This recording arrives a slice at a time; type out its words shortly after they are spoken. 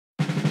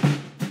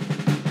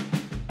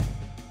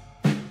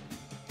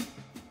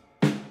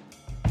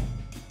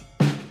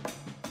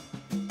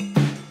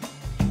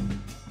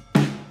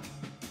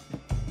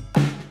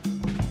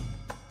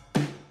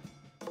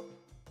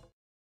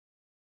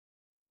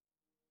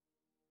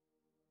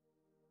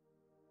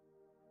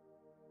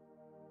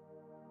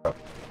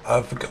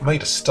I've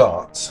made a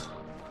start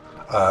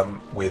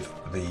with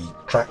the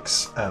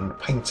tracks and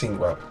painting.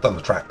 Well, done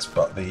the tracks,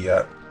 but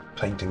the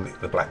painting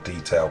the black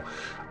detail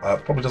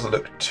probably doesn't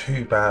look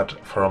too bad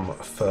from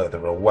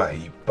further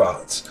away,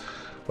 but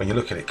when you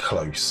look at it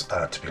close,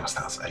 to be honest,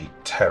 that's a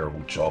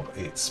terrible job.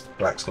 It's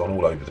black's gone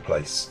all over the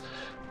place.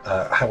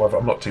 However,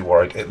 I'm not too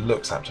worried. It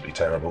looks absolutely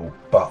terrible,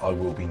 but I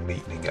will be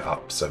neatening it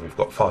up. So we've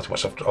got far too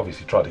much. I've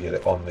obviously tried to get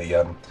it on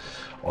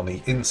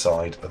the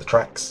inside of the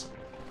tracks,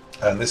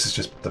 and this is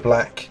just the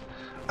black,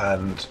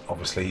 and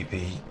obviously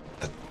the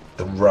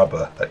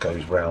rubber that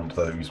goes round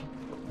those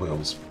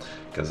wheels,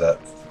 because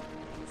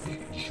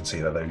you can see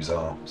that those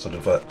are sort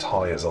of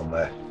tyres on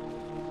there.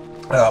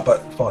 But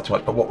far too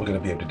much. But what we're going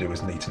to be able to do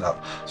is neaten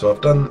up. So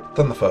I've done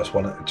the first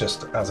one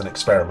just as an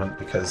experiment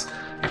because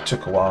it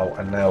took a while,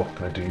 and now I'm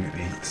going to do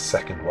the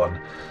second one.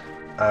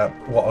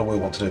 What I will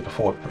want to do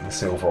before putting the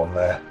silver on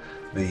there,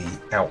 the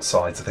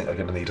outsides I think are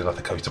going to need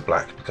another coat of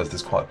black because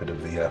there's quite a bit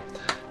of the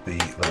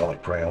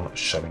light brown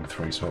showing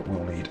through, so it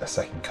will need a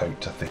second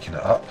coat to thicken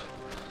it up.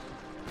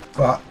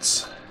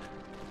 But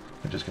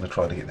we're just going to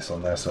try to get this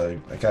on there. So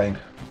again,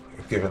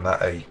 given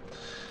that a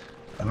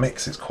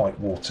mix, it's quite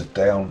watered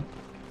down.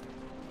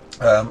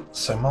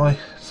 So my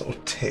sort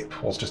of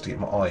tip was just to get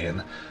my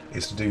iron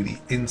is to do the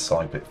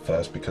inside bit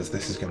first, because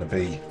this is going to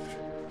be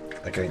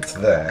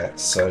against there,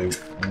 so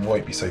it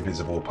won't be so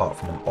visible apart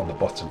from on the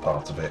bottom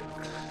part of it,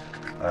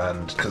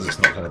 and because it's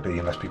not going to be,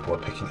 unless people are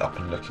picking it up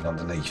and looking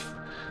underneath,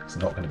 it's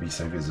not going to be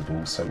so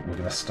visible. So we're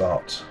going to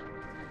start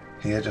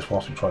here just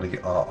whilst we try to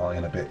get our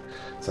iron a bit.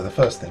 So the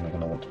first thing we're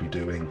going to want to be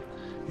doing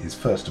is,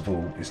 first of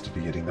all, is to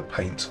be getting the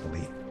paint on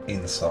the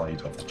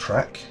inside of the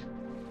track.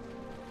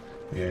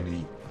 We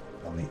only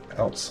on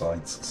the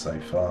outsides so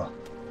far,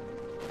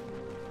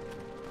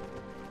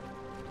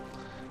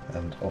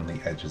 and on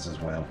the edges as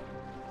well.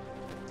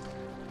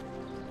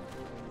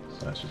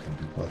 So it's just going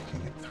to be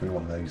working it through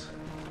on those,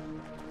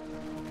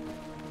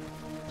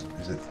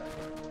 is it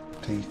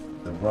teeth,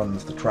 the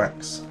runs, the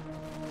tracks.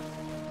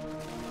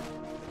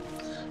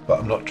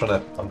 But I'm not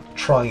trying to, I'm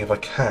trying if I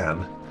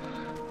can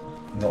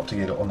not to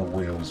get it on the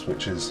wheels,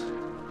 which is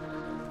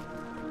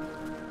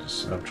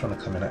just, I'm trying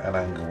to come in at an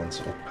angle and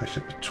sort of push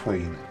it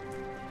between.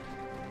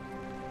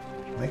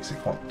 It makes it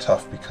quite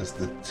tough because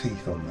the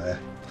teeth on there,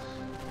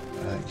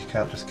 you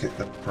can't just get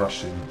the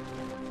brush in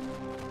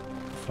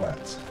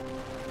flat.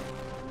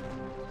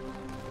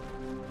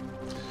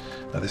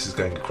 Now this is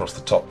going across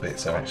the top bit,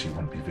 so actually it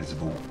won't be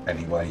visible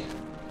anyway.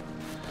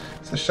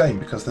 It's a shame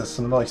because there's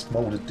some nice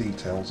moulded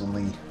details on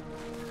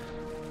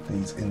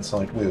these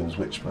inside wheels,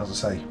 which, as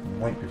I say,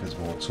 won't be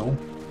visible at all.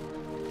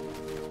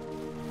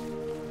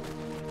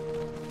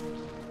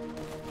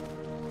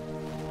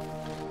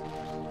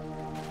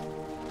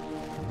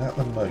 And at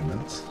the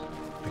moment,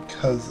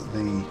 because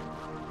the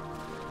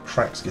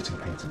track's getting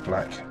painted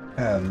black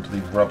and the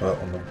rubber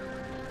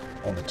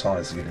on the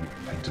tyres are getting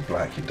painted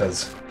black,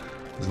 there's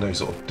no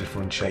sort of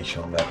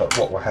differentiation on there. But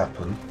what will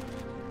happen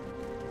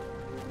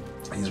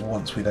is,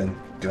 once we then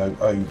go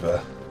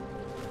over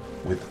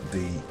with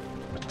the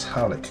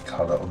metallic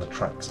colour on the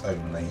tracks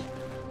only,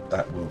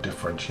 that will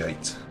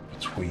differentiate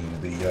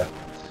between the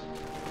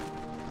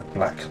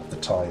black of the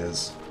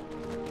tyres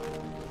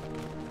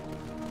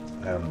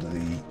and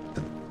the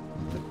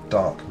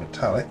dark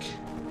metallic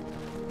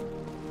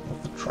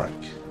of the track.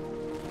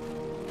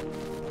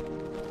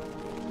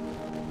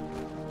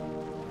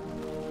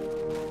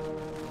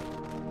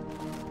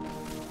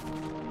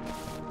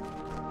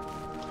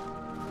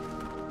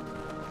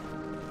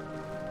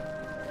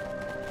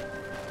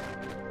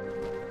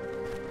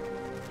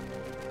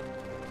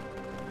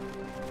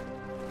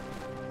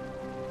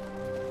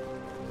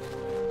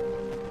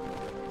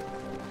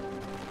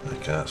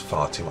 Okay, that's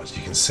far too much.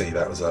 You can see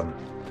that was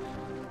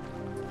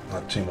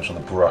too much on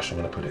the brush. I'm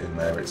going to put it in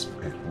there. It's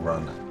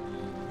run.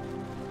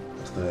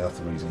 That's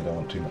the reason you don't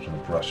want too much on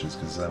the brush, is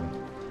because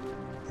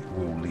it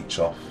will leach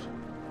off.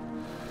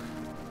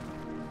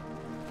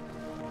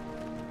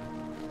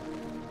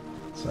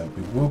 So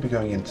we will be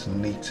going into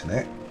neaten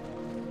it,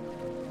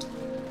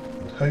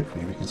 and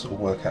hopefully we can sort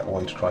of work out a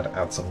way to try to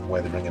add some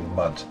weathering and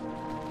mud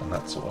and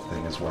that sort of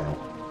thing as well.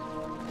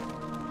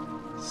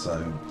 So,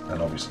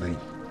 and obviously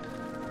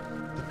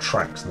the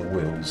tracks and the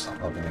wheels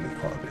are going to get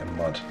quite a bit of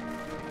mud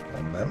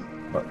on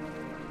them, but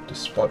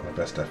despite my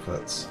best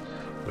efforts,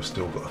 we've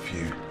still got a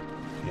few,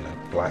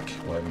 black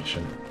where we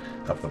shouldn't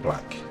have the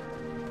black.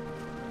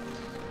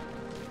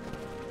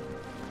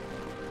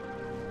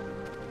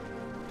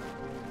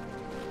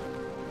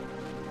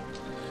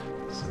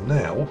 So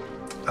now,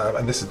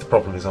 and this is the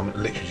problem, is I'm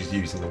literally just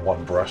using the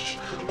one brush.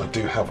 I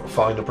do have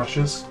finer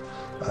brushes,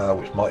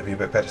 which might be a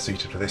bit better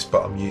suited for this,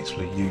 but I'm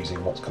usually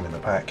using what's come in the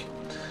pack.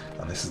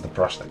 And this is the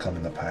brush that come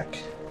in the pack,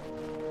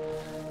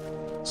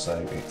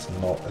 so it's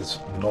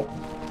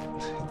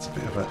it's a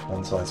bit of a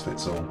one size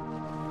fits all.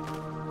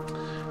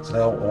 So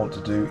now what I want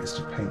to do is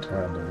to paint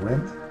around the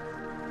rim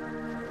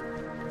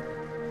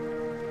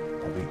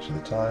of each of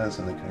the tyres,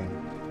 and again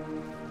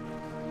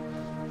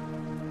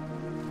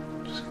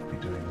just going to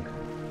be doing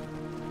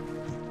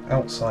the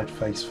outside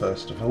face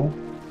first of all,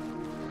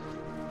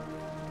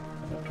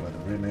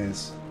 rim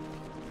is.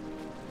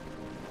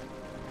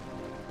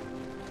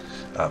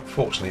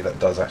 Fortunately, that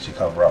does actually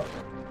cover up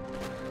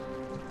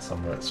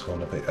somewhere it's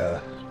gone a bit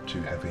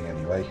too heavy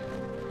anyway.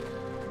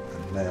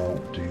 And now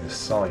do the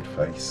side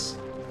face,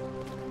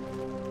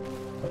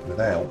 but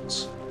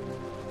without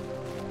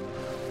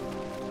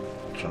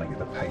trying to get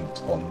the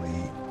paint on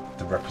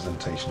the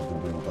representation of the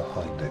wheel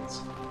behind it.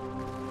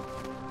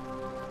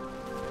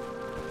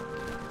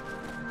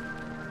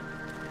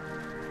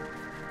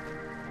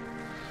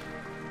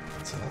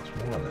 So that's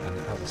one, and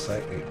as I say,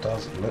 it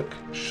does look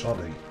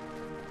shoddy.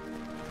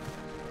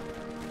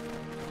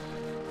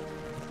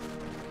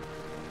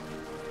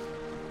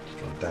 Just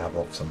trying to dab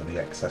off some of the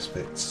excess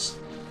bits.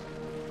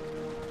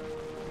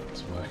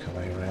 Let's work our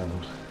way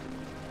around.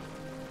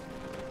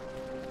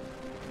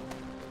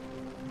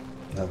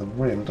 Now the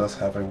rim does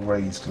have a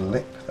raised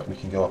lip that we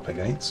can go up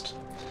against.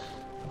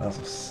 And as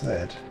I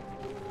said,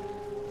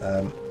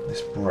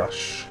 this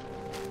brush,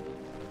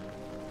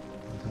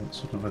 I think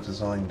sort of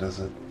designed as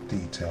a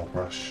detail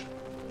brush.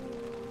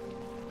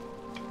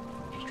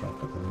 I'm just trying to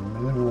put the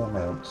minimal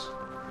amount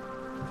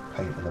of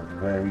paint on the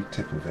very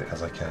tip of it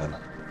as I can.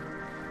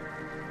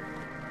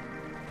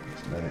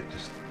 Just let it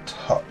just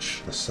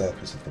touch the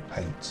surface of the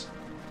paint.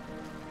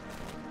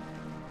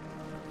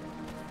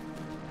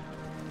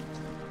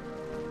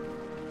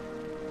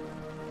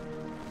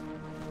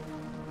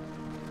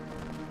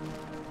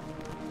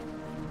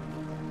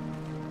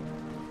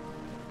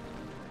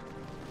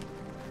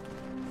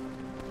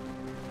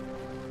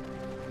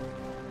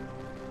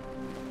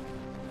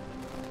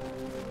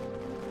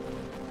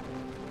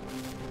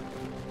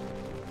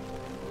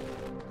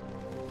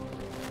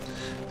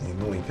 The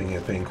annoying thing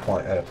of being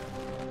quite a,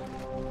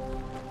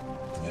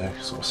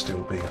 sort of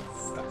still being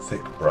a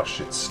thick brush,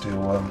 it's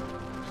still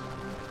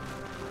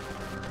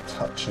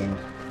touching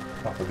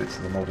upper bits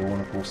of the model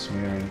and of course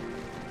smearing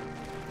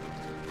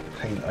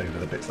paint over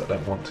the bits that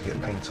don't want to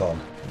get paint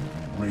on.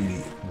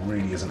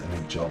 Really isn't a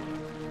neat job.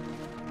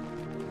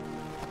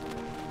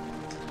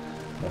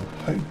 I'm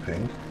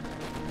hoping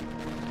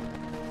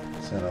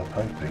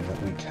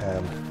that we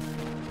can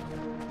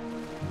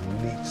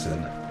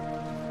neaten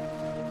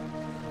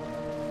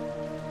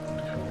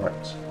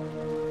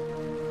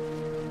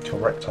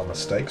correct our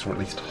mistakes, or at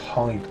least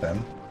hide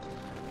them,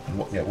 and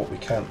what we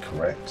can't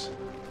correct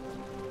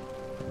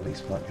at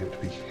least might be able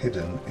to be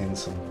hidden in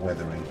some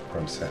weathering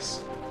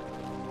process.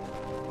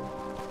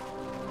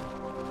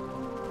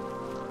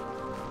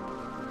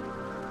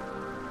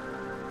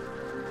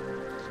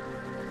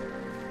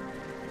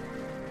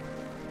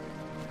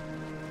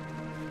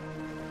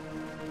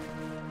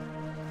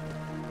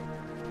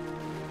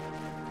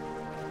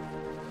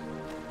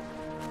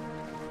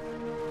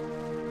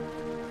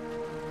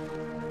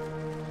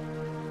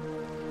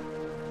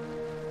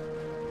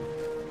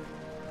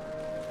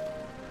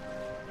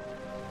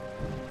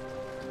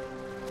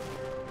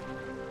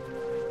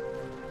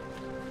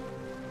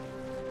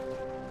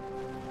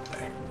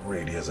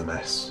 Really is a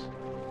mess.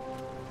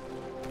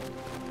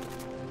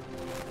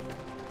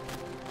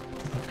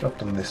 After I've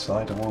done this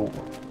side, I will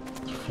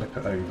flip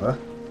it over.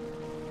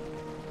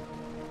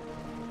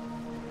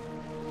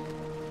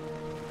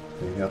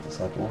 Do the other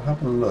side, but we'll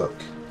have a look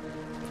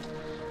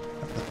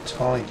at the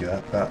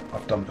Tiger that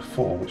I've done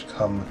before, which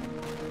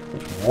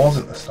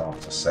wasn't the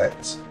starter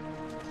set,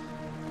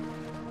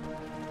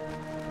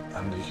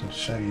 and you can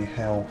show you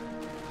how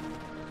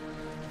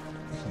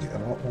you can get a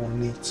lot more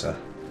neater.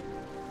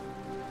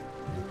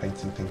 You're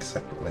painting things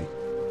separately.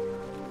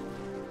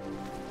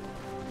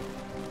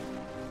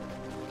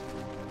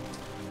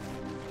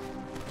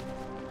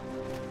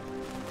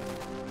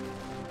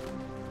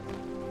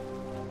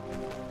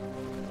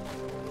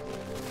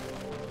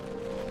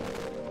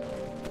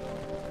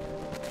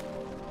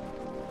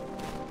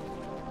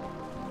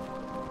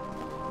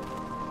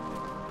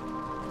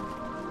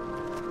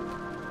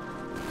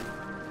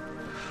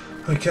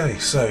 Okay,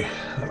 so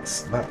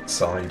that's that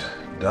side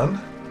done.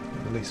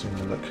 At least we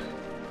can look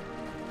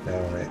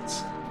down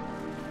it.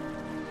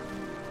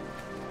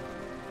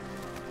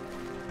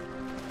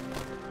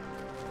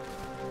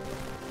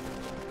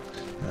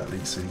 At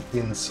least the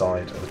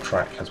inside of the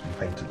track has been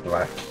painted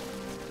black,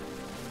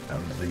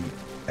 and the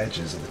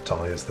edges of the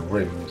tyres, the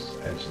rims,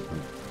 edges of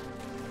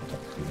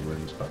the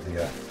rims, but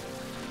the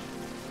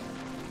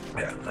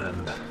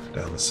and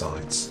down the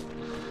sides.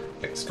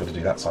 It's got to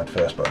do that side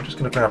first, but I'm just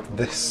going to grab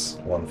this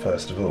one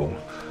first of all,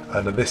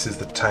 and this is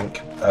the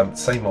tank.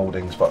 Same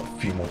mouldings, but a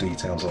few more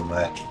details on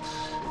there.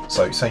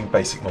 So same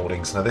basic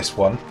mouldings. Now this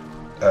one,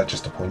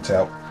 just to point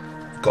out,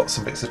 got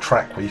some bits of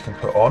track where you can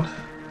put on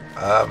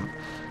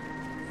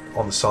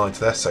the sides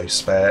there, so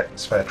spare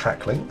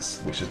track links,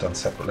 which is done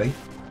separately.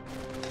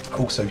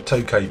 Also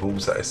tow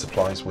cables that it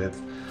supplies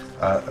with,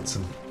 and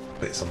some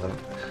bits on the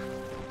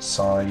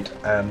side,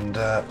 and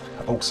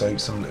also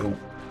some little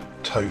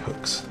tow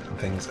hooks and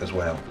things as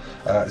well.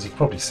 As you can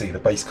probably see, the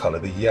base colour,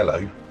 the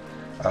yellow,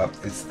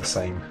 is the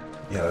same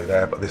yellow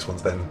there, but this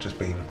one's then just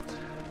been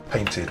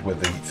painted with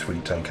the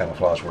 3-tone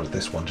camouflage, whereas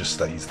this one just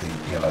stays the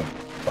yellow.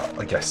 But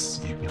I guess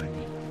you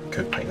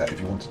could paint that if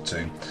you wanted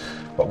to.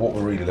 But what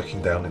we're really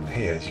looking down in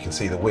here is you can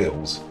see the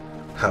wheels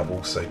have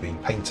also been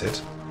painted,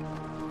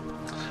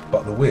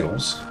 but the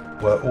wheels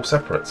were all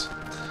separate.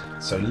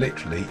 So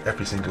literally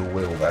every single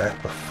wheel there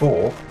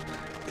before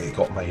it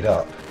got made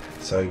up,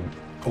 so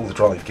all the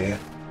drive gear,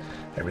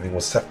 everything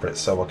was separate,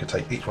 so I could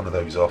take each one of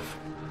those off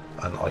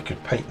and I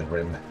could paint the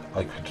rim,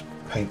 I could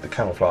paint the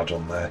camouflage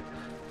on there,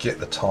 get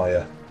the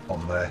tyre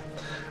on there,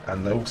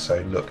 and they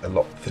also look a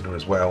lot thinner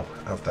as well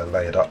as they're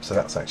layered up, so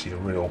that's actually a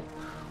real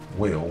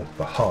wheel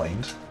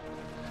behind.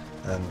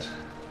 And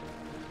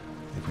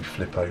if we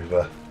flip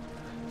over,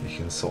 you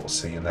can sort of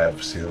see, and there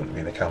obviously there wouldn't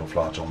be any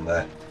camouflage on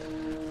there,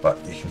 but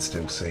you can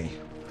still see.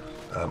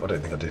 I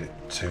don't think I did it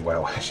too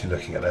well actually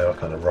looking at there, I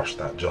kind of rushed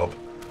that job.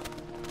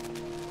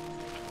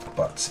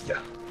 But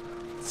yeah,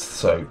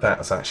 so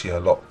that's actually a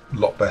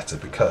lot better,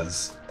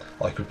 because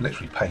I could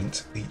literally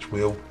paint each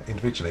wheel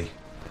individually,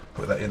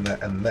 put that in there,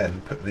 and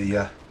then put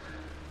the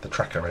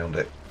track around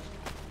it.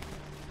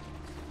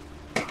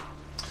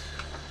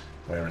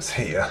 Whereas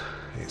here,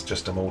 it's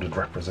just a moulded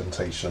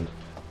representation.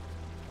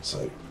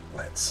 So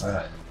let's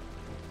now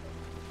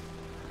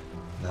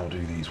do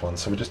these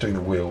ones. So we're just doing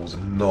the wheels,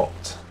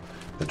 not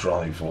the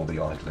drive or the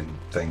idling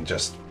thing,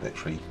 just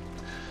literally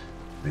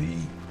the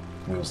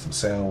wheels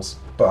themselves.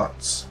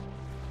 But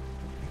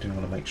we do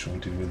want to make sure we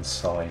do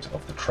inside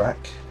of the track.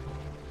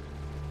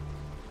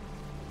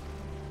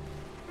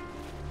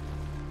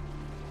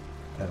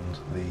 And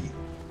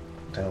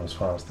down as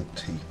far as the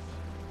teeth.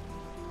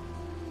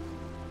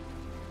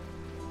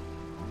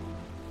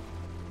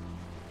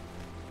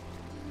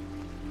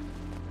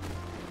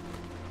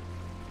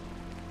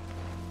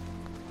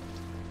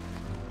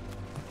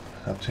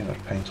 Had too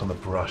much paint on the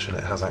brush and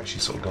it has actually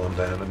sort of gone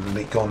down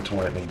and gone to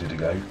where it needed to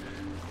go,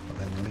 and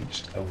then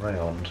leached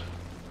around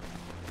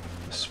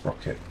the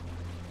sprocket,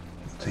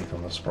 the teeth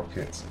on the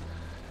sprockets.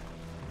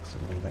 So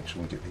we'll make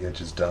sure we get the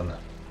edges done.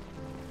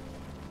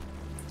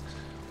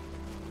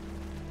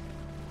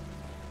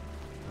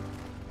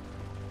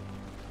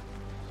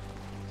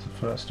 So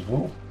first of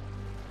all,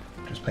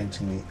 just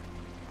painting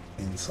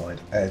the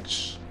inside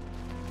edge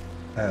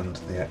and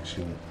the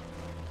actual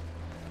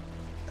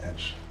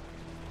edge.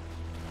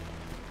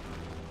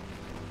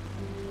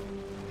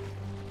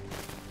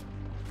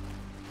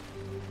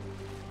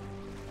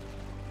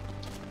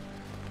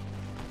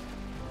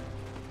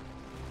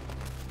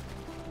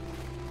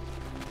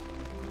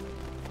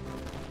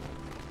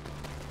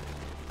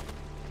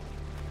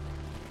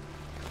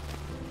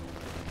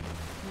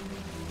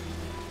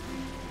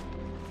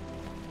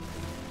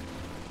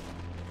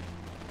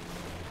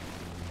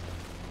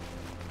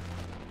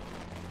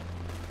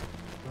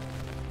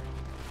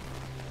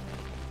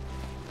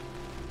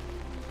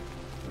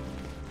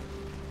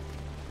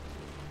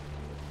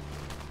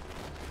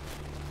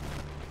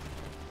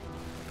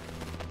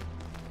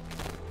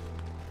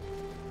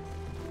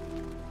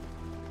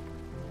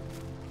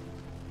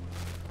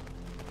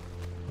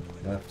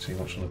 Too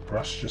much on the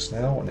brush just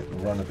now, and it will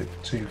run a bit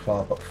too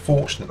far, but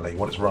fortunately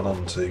what it's run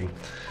onto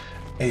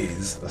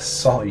is the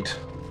side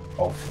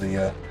of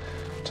the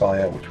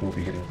tyre, which will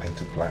be getting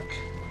painted black.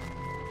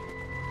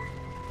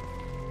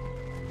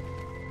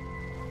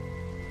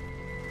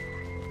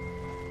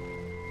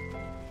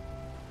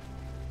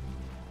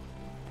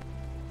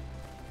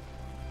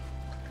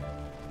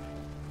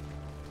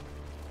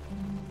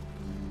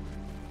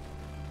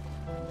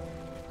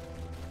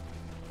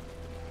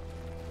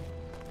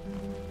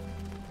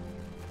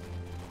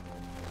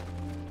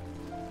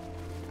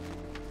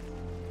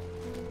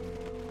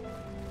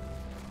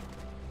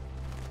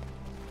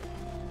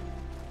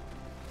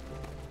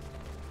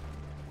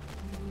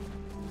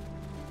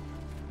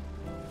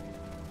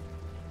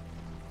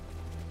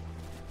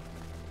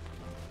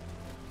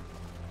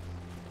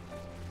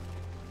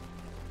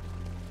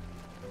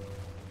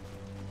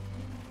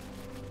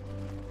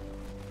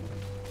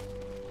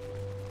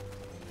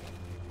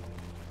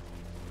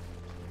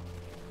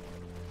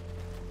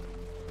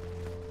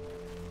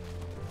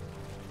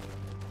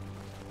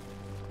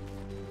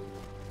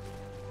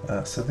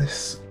 So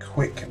this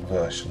quick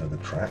version of the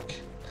track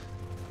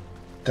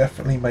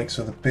definitely makes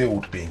for the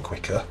build being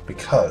quicker,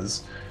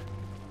 because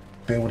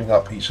building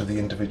up each of the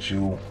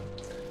individual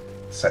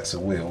sets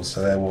of wheels,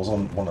 so there was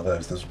on one of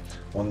those, there's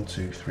 1,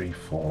 2, 3,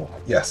 4,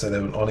 yeah, so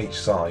there, on each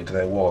side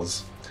there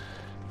was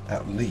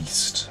at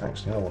least,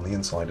 actually no, on the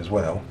inside as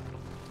well,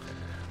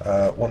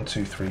 1,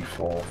 2, 3,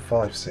 4,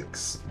 5,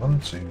 6, 1,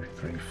 2,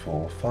 3,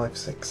 4, 5,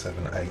 6,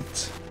 7,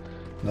 8,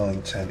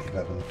 9, 10,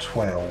 11,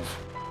 12.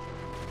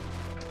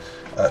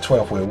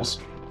 12 wheels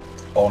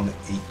on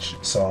each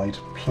side,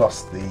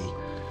 plus the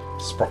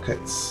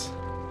sprockets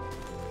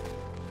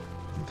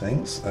and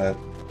things,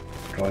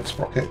 drive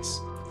sprockets,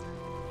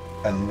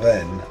 and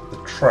then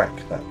the track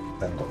that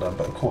then got done.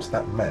 But of course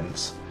that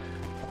meant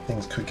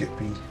things could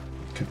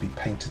be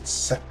painted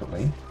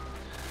separately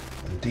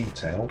and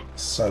detailed.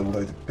 So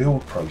although the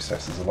build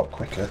process is a lot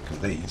quicker, because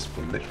these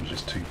were literally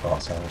just two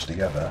parts sandwiched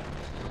together,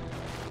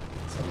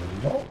 it's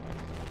a lot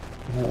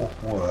more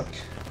work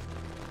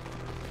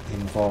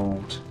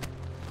involved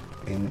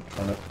in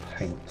trying to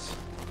paint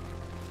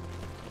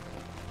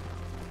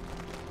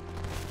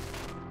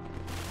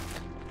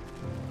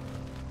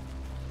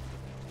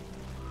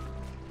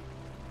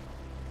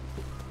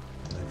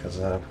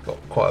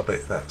got quite a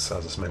bit that's,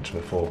 as I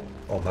mentioned before,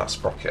 on that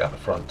sprocket at the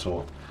front,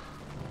 or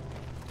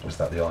was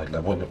that the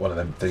idler? One of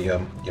them.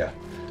 Yeah,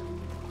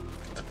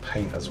 the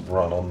paint has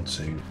run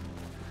onto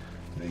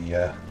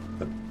the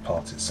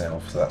part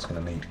itself, so that's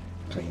going to need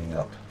cleaning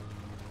up.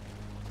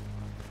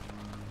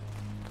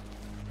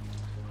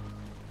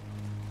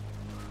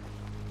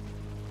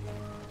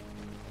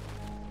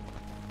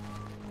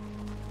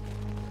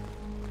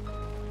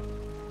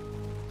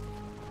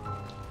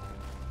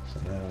 So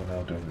now we're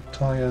now doing the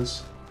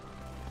tyres.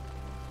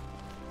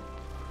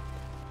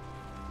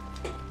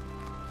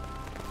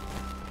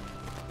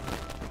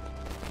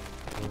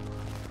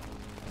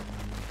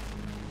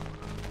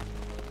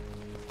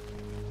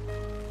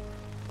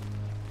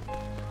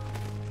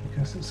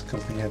 I guess it's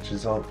because the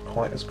edges aren't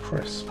quite as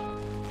crisp for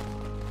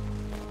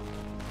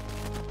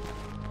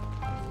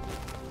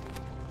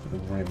the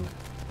rim.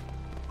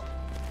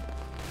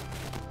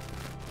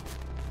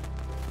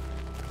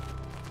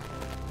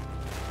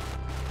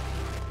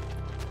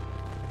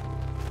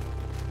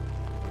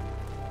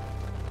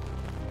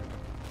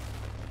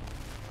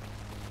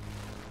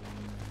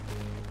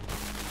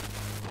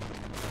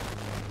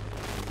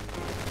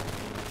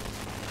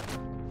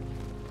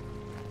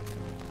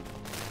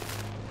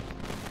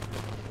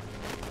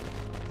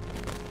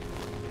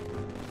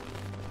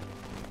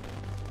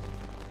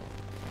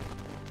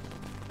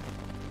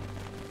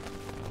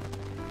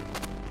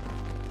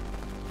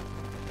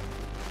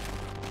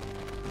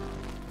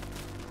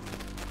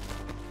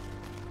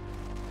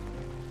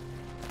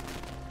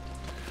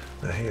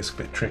 Now here's a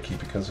bit tricky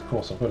because of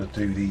course I've got to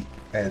do the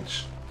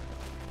edge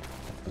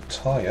of the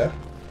tyre,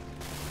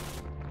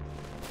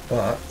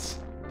 but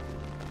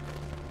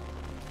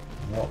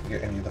not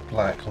get any of the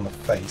black on the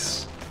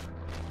face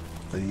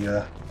of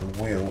the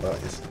wheel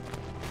that is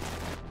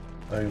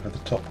over the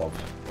top of.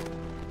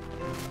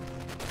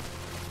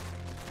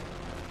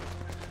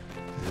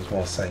 This is what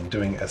I was saying,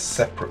 doing it as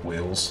separate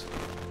wheels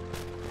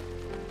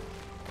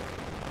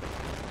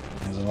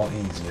is a lot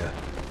easier.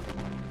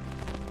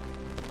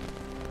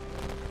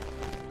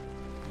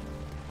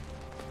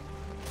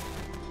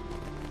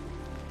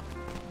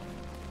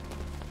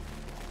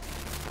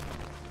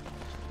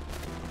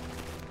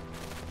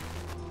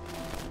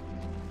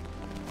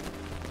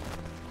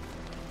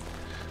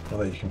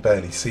 Although you can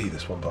barely see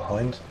this one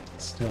behind, it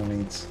still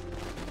needs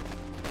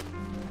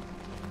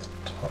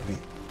tightly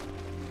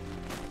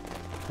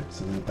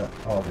bits of that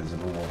are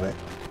visible of it,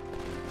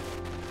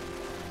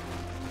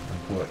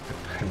 and work the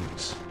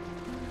paint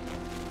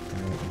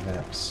in the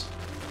maps.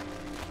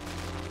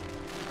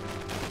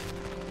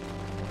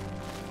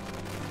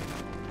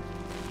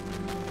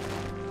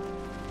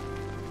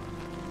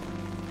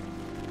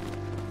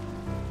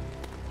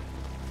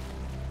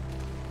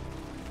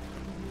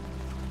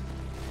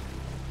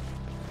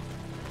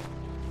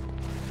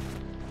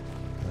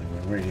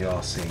 Really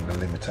are seeing the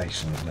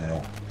limitations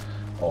now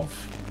of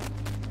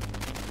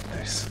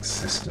this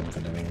system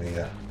for doing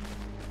the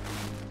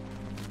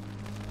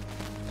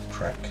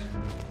track.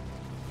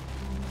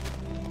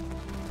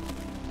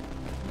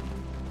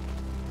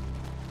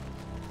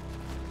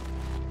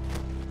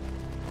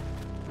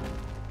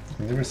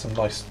 I mean, there is some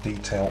nice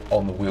detail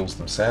on the wheels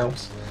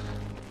themselves,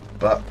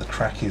 but the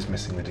track is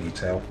missing the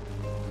detail.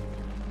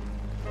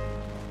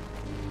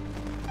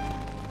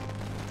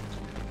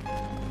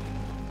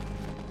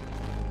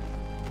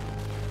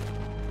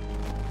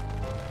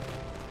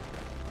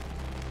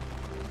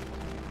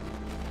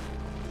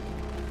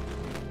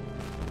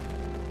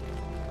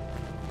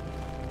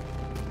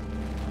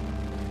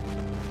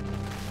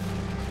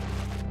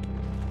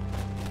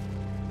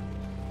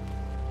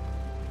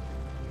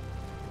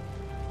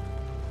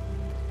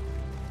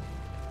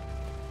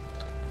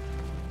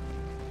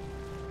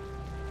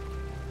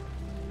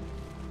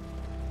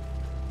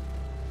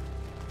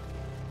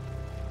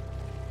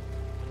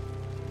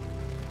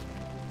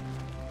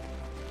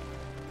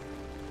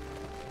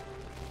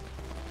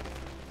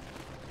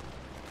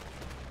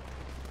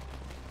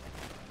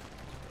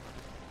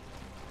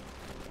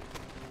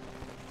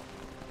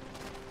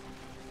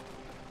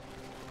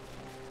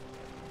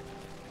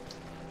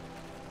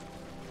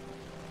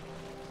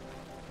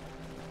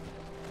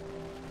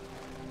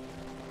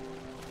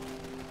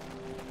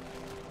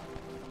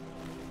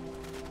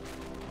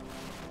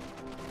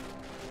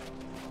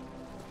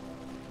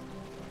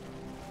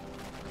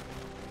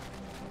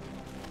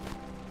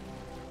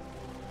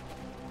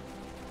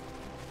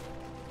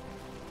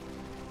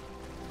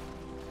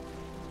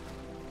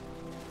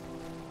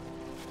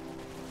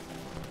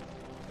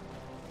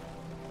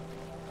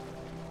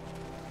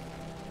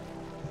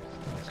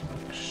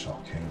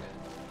 Shocking.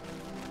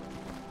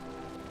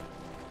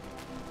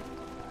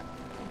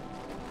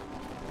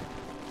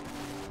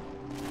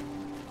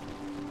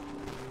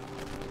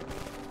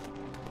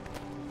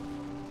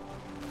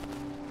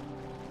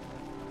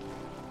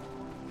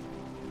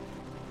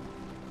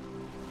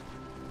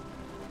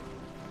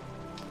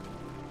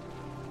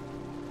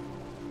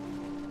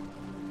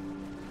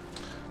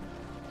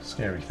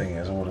 Scary thing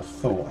is, I would have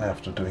thought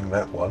after doing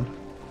that one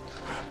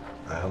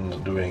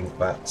and doing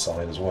that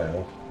side as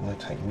well, my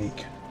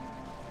technique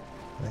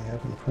may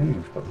have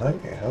improved, but no,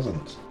 it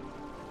hasn't.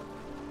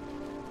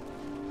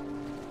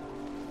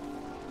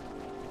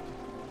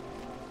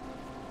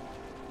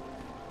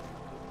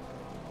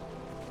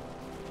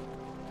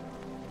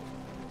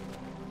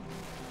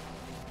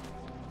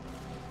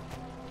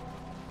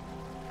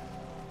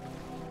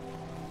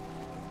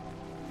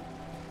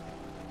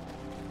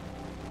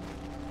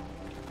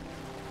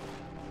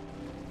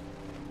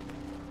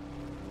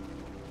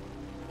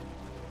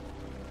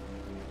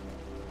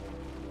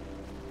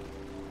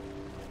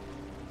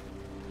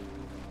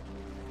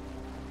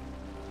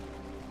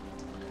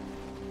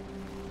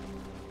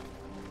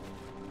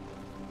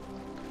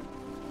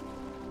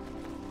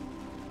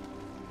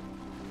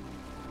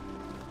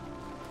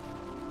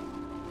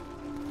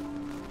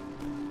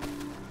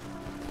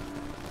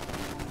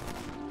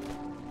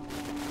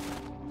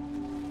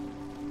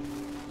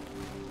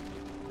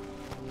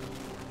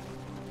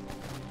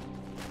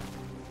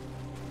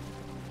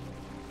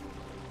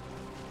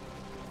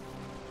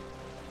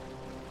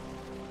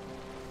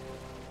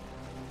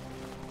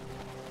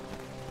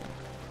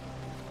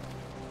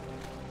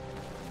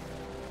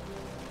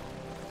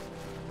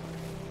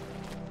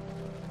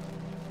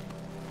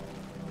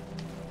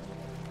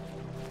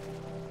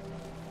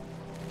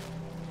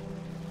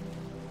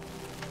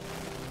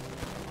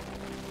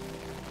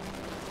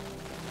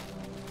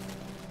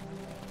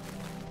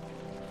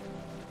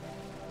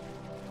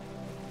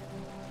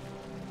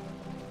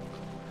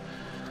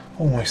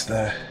 Almost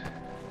there.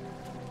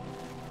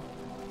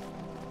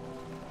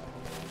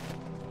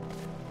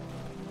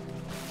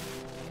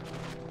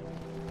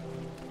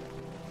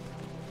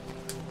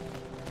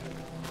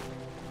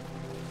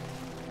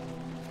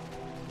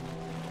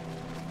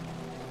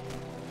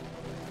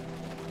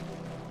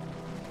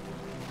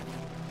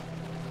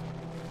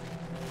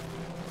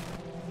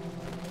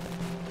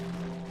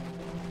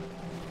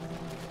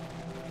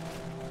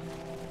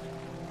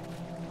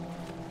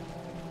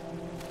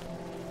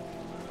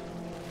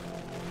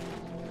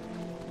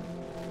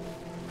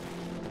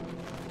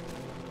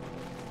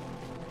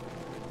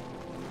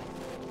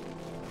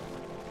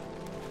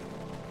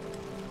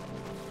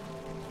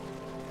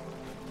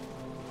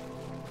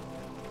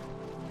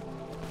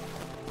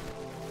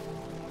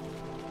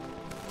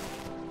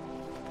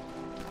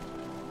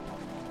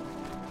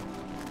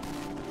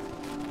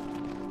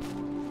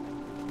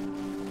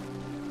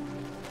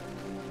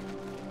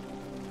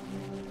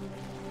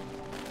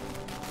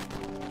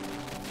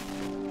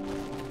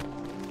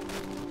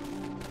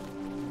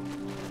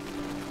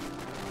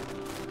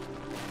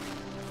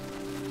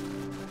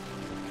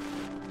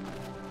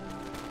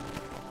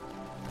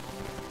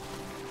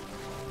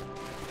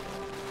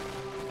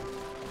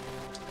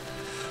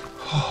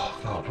 Oh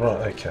God,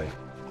 right, okay.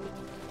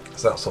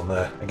 So that's on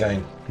there.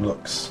 Again,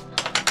 looks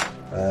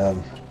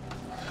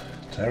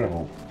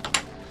terrible.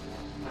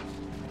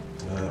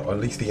 Or at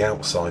least the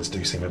outsides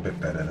do seem a bit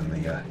better than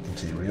the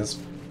interiors.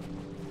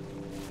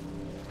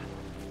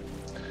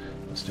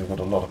 I've still got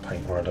a lot of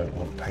paint where I don't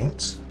want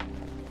paint.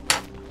 I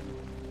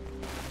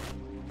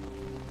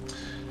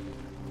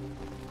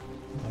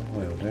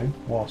will do,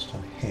 whilst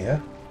I'm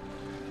here,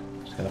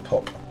 I'm just going to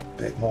pop a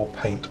bit more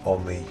paint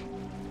on the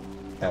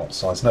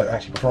outsides. No,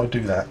 actually, before I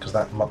do that, because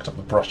that mucked up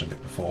the brush a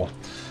bit before,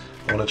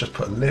 I want to just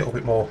put a little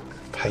bit more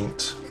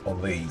paint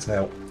on these.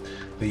 Now,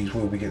 these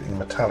will be getting a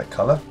metallic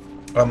colour.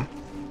 It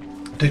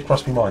did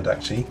cross my mind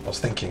actually. I was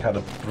thinking, had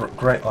a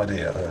great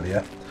idea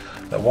earlier,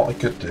 that what I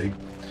could do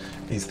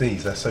is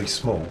they're so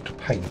small, to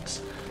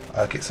paint,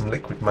 get some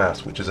liquid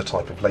mask, which is a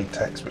type of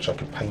latex, which I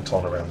could paint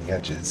on around the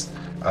edges.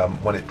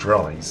 When it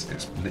dries,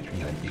 it's literally,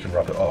 you know, you can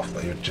rub it off,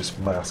 but you would just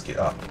mask it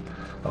up.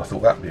 And I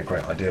thought that would be a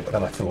great idea, but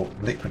then I thought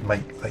liquid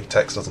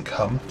latex doesn't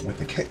come with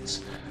the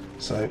kits,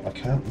 so I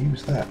can't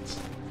use that.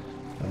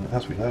 And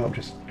as we know, I'm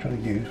just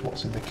trying to use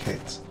what's in the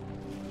kit.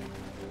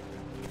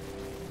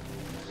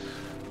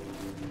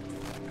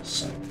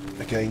 So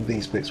again,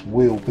 these bits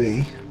will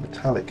be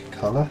metallic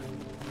colour,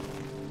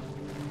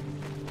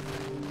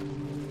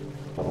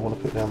 but I want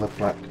to put down the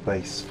black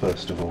base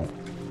first of all.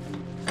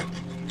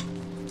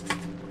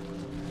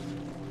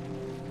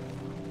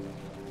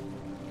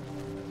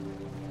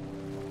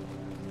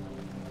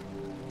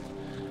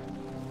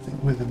 I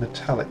think with the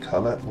metallic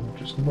colour, I'm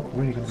just not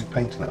really going to be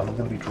painting it on, I'm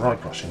going to be dry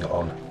brushing it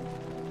on.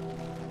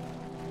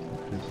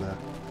 Is a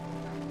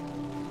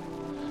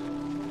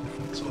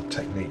different sort of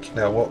technique.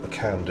 Now what I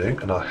can do,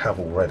 and I have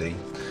already,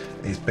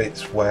 is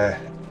bits where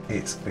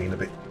it's been a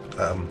bit,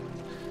 a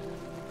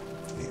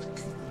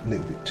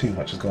little bit too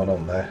much has gone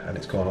on there and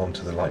it's gone on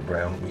to the light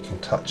brown, we can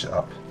touch it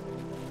up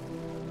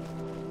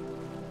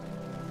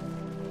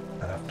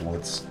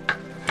afterwards,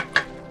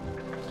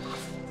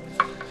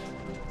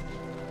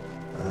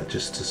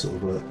 just to sort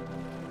of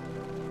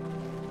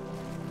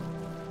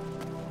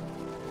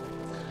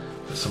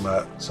put some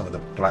of the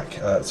black,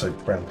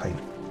 brown paint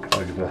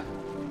over,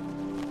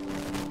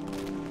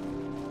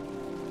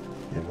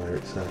 where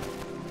it's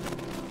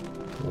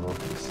going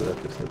onto the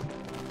surface. The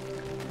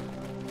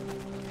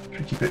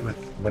tricky bit with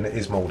when it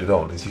is moulded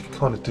on is you can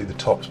kind of do the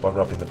tops by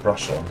rubbing the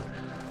brush on.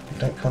 You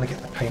don't kind of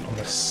get the paint on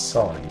the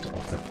side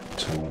of the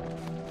tool.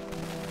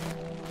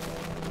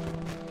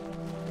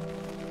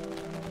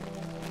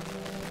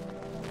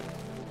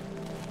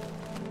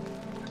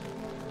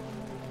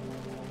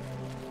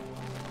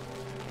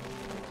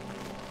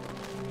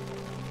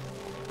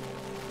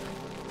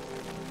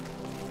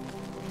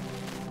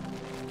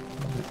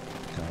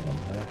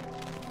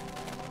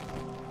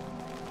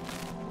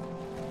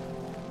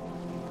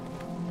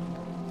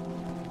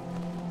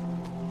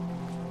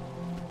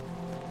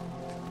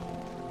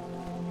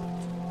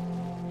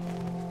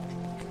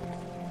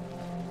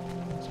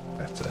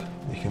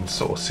 can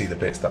sort of see the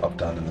bits that I've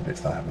done and the bits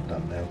that I haven't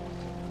done now.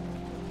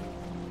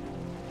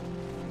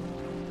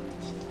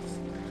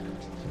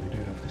 So we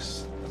do have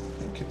this, I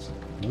think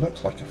it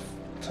looks like a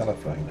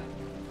telephone.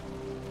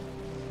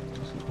 It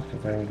looks like a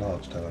very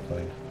large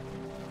telephone.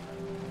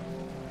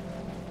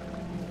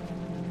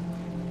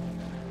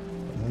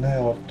 But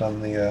now I've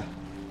done the,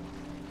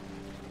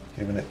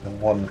 given it the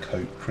one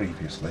coat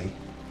previously,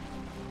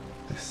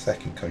 this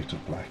second coat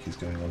of black is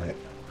going on it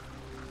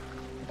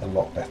a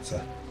lot better.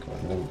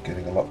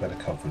 Getting a lot better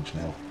coverage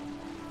now.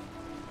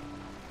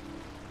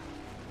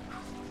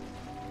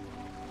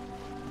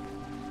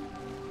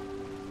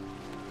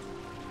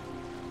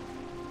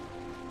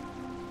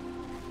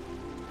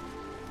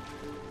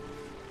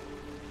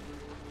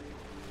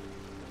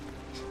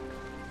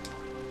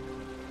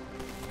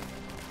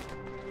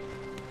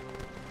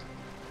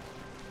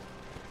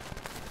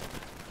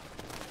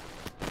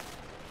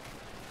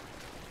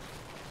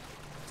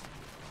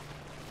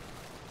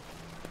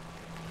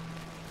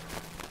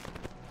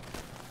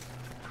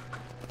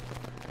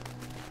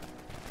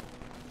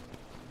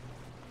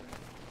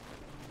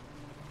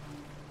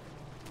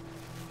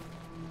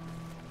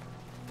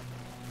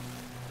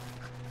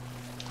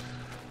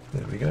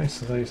 There we go,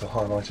 so those are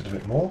highlighted a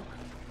bit more.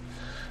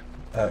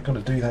 Got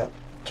to do that,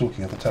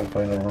 talking of the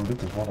telephone, I remembered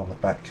there's one on the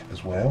back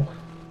as well.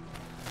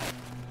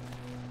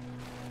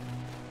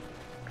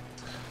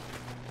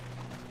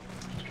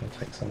 Just going to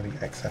take some of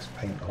the excess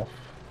paint off.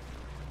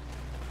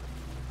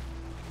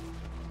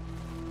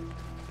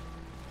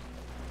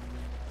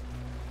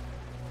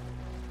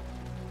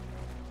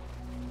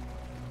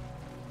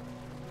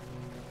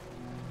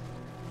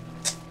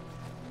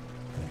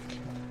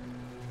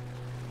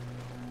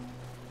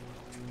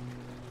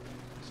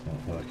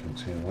 Working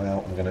too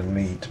well. I'm going to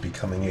need to be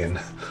coming in.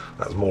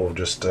 That's more of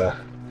just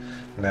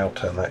now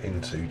turn that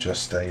into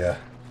just a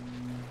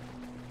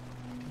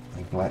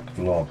black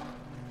blob.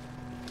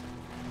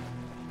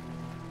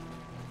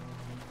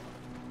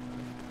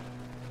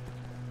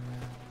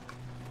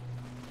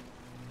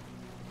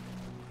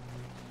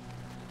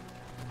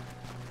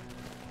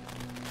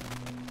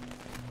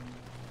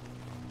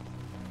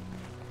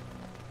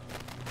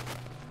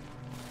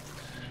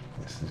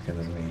 This is going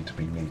to need to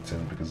be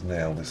neatened because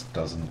now this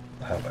doesn't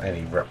have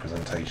any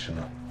representation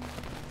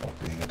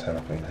of being a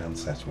telephone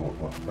handset or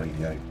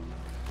radio.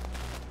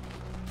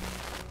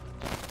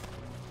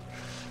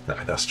 No,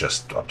 that's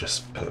just, I've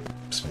just put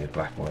smeared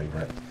black all over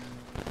it.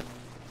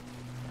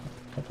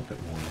 Pop a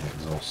bit more in the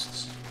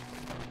exhausts.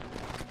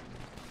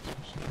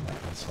 Some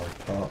of the inside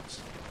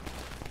parts.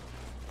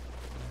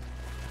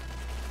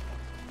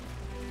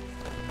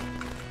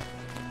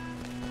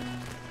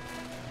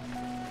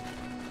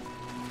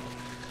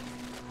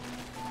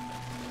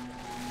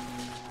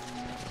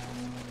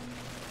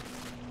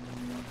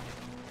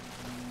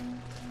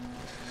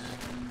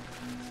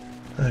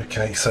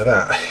 Okay, so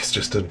that's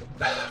just a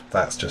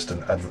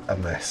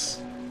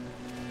mess.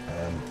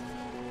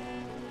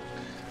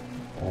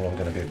 All I'm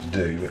going to be able to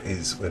do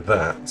is with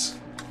that,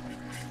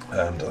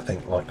 and I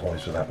think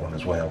likewise with that one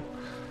as well,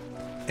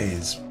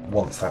 is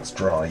once that's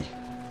dry,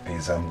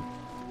 is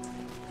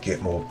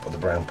get more of the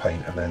brown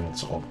paint and then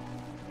sort of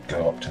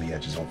go up to the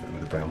edges of it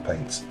with the brown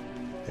paint.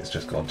 It's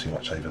just gone too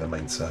much over the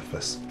main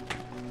surface.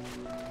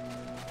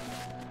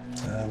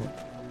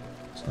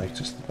 Just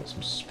noticed I've got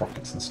some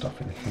sprockets and stuff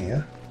in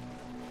here.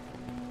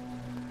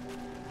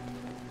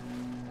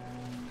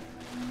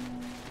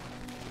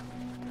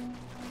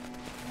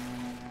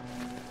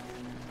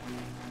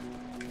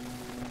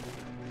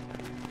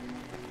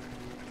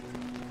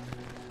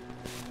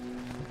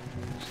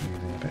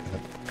 Using a bit of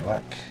the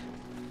black.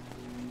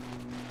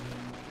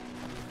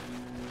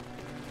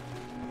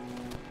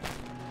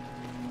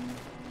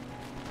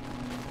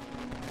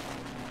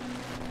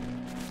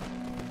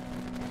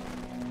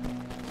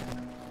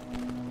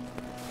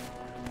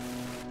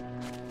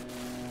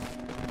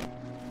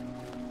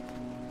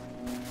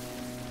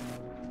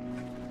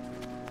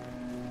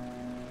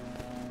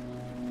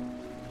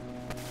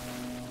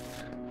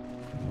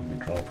 We'll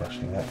be dry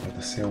brushing that with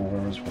the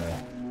silver as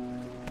well.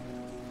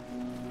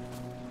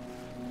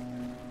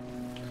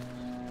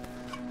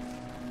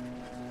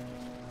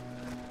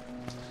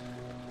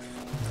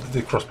 It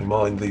did cross my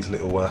mind, these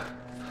little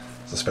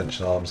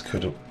suspension arms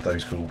could all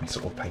be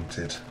sort of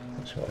painted.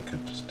 That's what I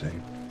could just do.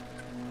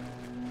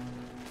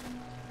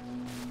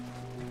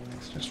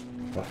 Let's just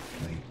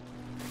roughly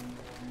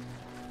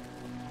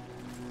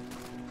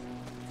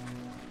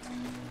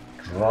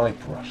dry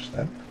brush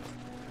them.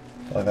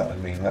 By that I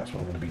mean that's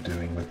what I'm going to be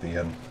doing with the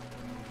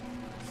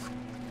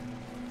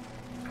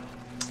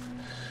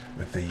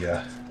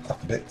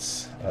upper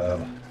bits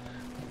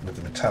with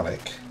the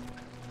metallic.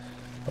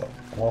 But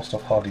whilst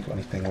I've hardly got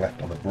anything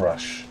left on the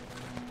brush,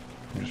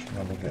 I'm just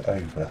rubbing it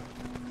over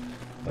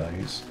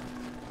those,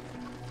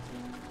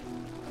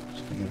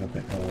 just to give a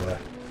bit more,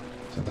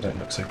 so they don't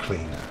look so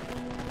clean.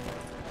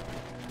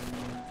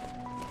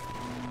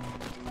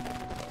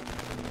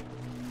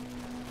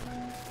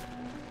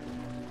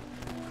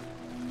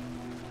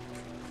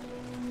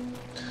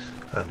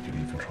 And you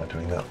could even try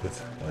doing that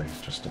with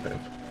those, just a bit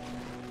of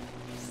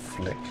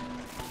flick.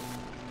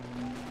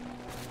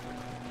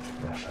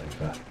 that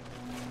over.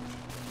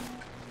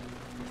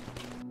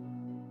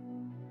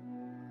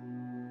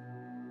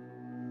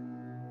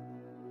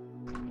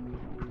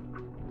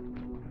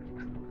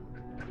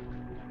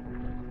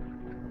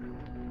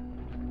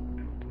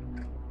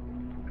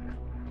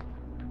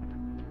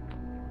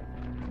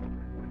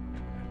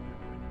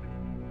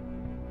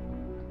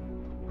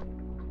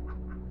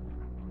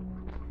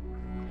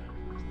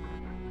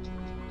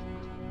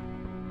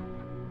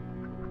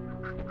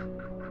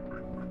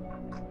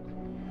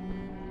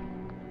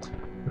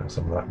 Now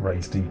some of that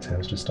raised detail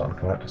is just starting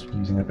to come out, just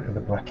using a bit of the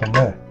black on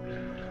there.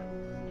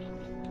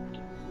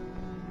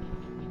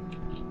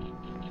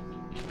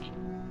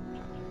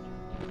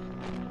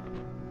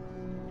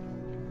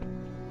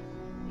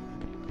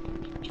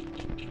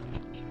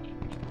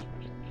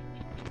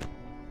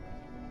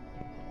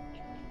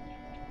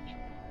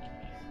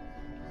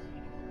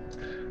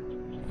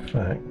 In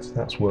fact,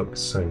 that's worked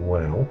so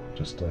well,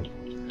 just to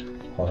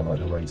highlight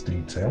the raised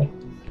detail.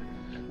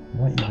 I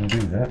might even do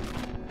that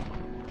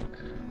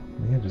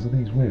on the edges of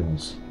these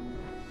wheels.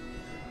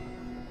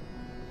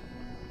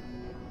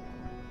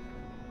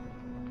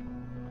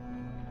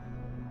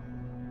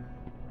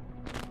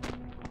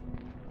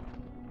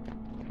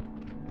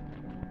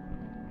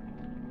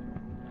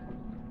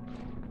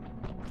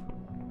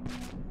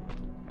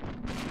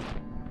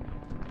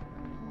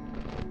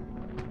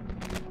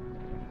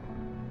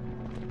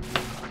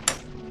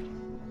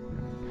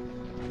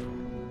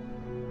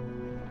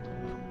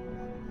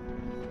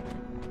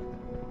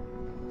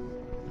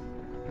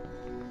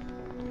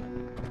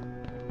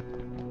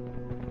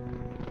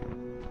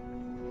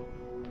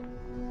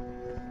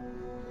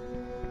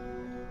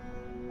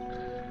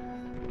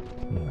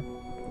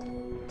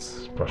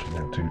 Brushing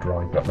down too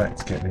dry, but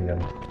that's getting a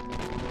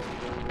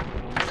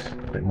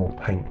bit more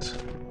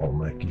paint on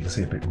there. You can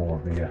see a bit more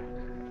of the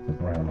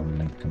brown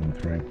underneath coming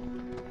through.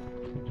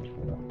 Just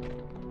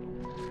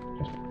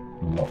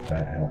lock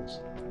that out.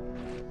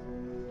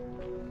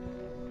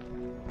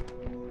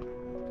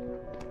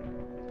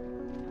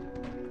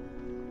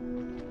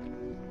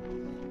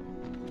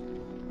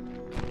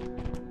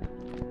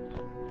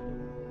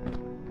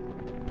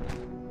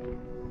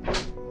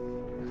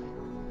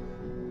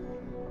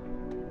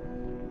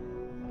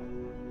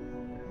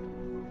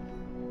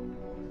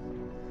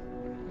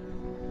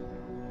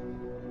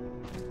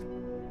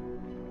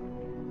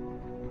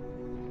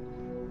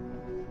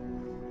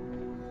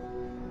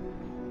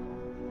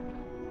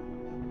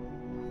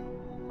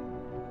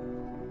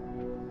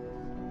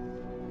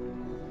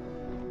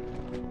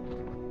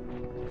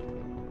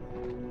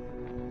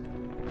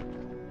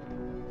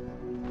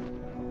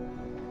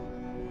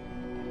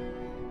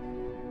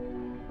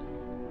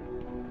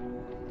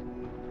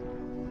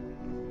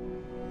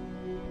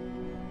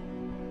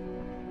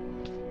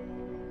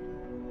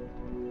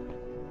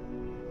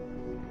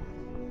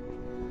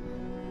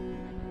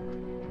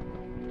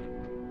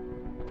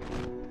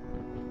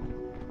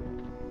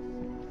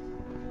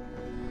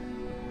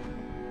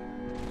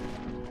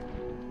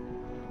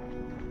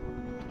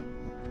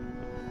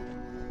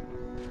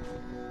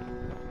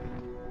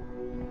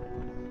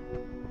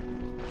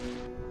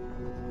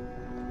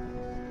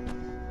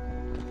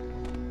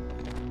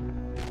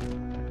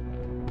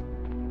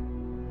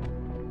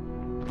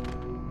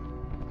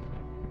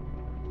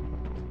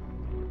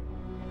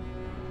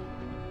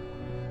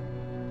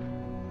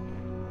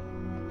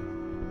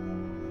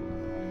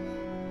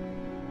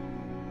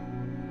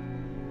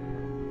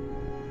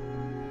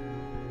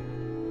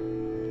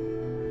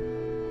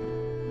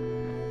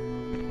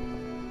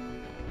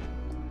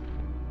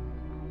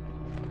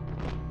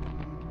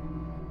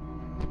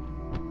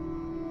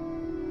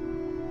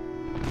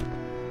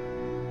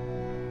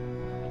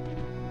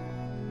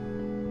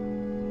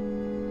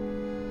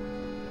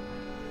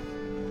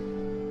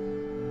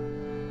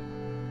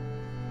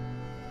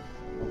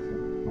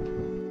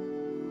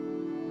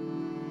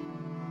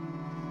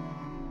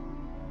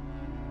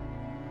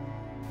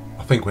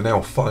 I think we're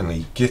now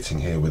finally getting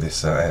here with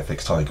this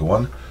Airfix Tiger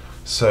one.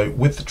 So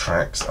with the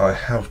tracks I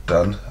have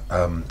done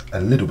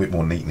a little bit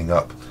more neatening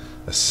up.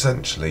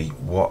 Essentially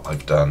what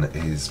I've done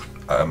is,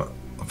 I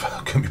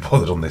couldn't be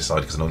bothered on this side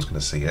because no one's going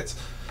to see it.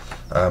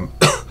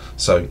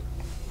 So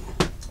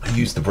I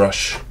used the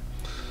brush,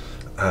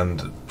 and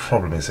the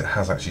problem is it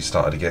has actually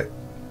started to get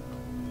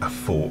a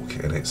fork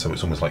in it, so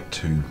it's almost like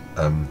two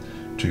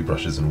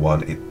brushes in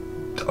one.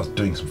 I was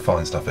doing some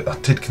fine stuff. I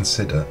did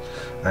consider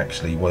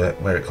actually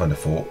where it kind of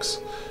forks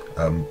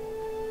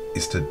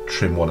is to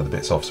trim one of the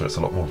bits off so it's a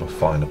lot more of a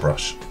finer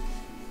brush,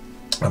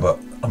 but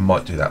I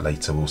might do that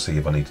later. We'll see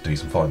if I need to do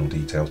some final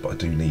details, but I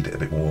do need it a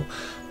bit more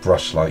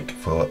brush like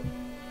for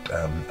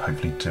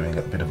hopefully doing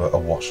a bit of a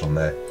wash on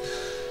there.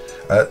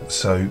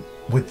 So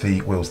with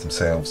the wheels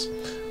themselves,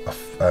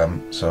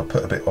 so I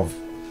put a bit of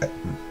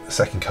a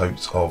second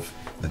coat of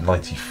the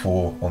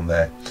 94 on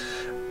there,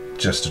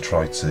 just to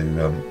try to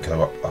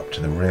go up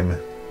to the rim,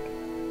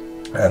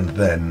 and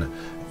then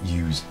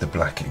use the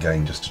black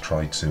again just to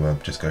try to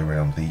just go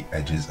around the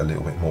edges a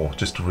little bit more,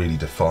 just to really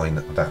define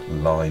that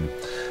line.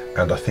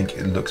 And I think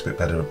it looks a bit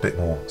better, a bit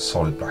more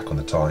solid black on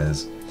the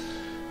tyres.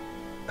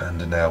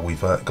 And now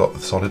we've got the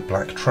solid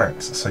black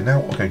tracks. So now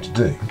what we're going to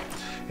do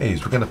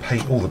is we're going to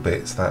paint all the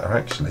bits that are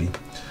actually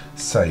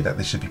say that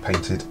this should be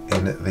painted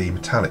in the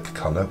metallic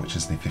colour, which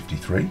is the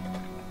 53.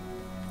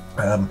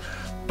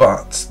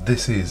 But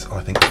this is,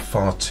 I think,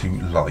 far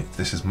too light.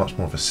 This is much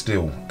more of a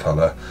steel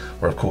colour,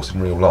 where of course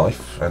in real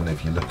life, and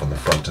if you look on the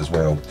front as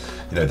well,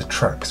 you know, the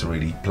tracks are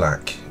really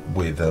black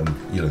with,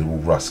 you know, they're all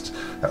rust,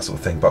 that sort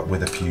of thing, but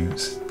with a few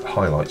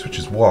highlights, which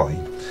is why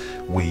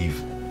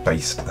we've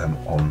based them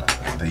on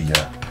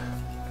the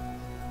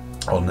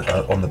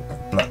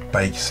black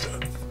base,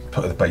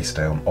 put the base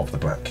down of the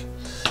black.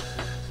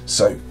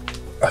 So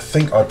I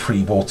think I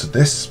pre-watered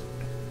this.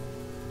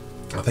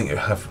 I think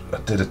I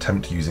did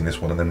attempt using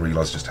this one and then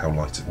realised just how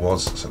light it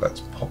was. So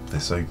let's pop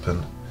this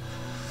open,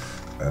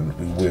 and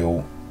we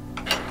will.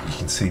 You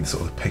can see the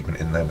sort of the pigment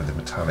in there with the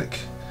metallic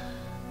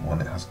one.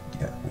 It has,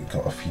 yeah, we've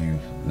got a few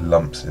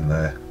lumps in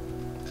there.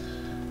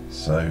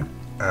 So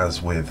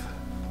as with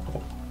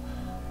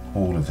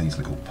all of these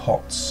little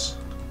pots,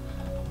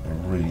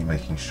 we're really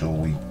making sure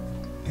we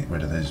get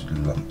rid of those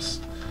lumps,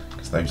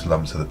 because those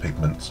lumps are the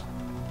pigment.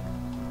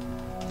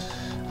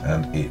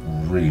 And it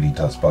really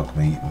does bug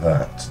me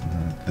that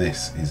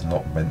this is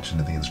not mentioned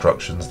in the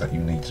instructions, that you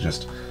need to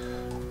just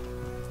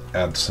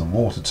add some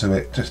water to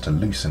it just to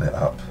loosen it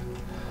up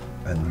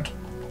and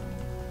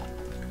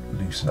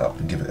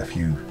give it a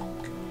few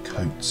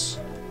coats,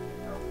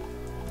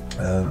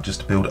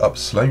 just to build it up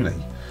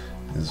slowly.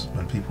 Because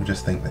when people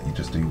just think that you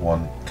just do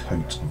one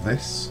coat of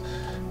this,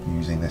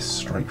 using this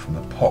straight from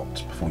the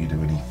pot before you do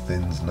any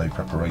thins, no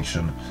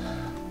preparation,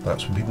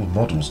 that's when people's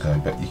models go.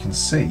 But you can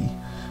see,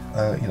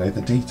 you know,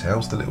 the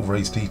details, the little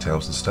raised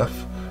details and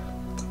stuff,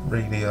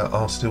 really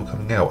are still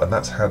coming out. And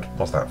that's had,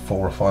 what's that,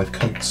 4 or 5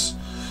 coats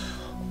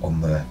on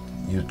there.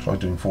 You try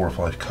doing 4 or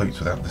 5 coats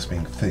without this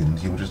being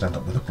thinned, you'll just end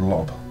up with a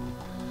blob.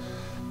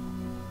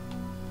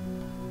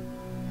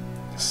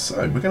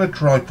 So we're going to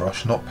dry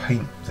brush, not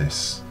paint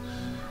this.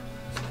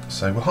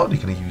 So we're hardly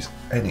going to use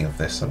any of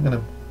this. I'm going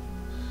to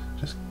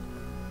just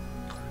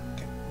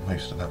get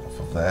most of that off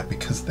of there,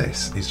 because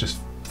this is just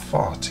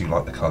far too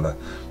light the colour,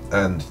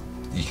 and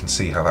you can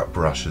see how that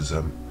brush has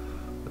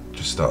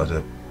just started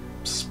to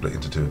split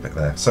into two a bit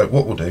there. So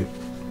what we'll do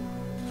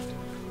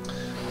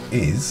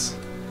is,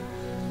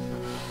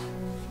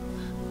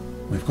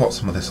 we've got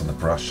some of this on the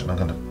brush, and I'm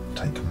going to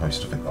take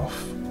most of it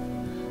off.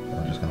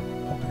 I'm just going to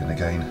pop it in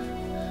again.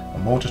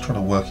 I'm more just trying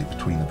to work it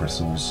between the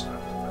bristles.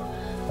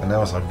 And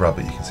now as I rub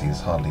it, you can see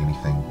there's hardly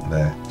anything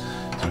there.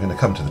 So we're going to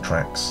come to the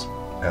tracks,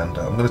 and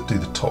I'm going to do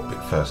the top bit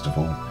first of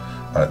all,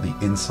 the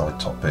inside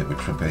top bit,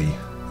 which would be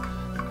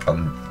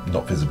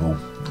not visible.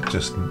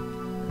 Just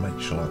make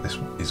sure that this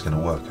is going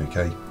to work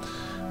okay.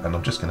 And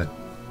I'm just going to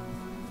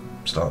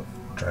start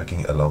dragging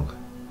it along,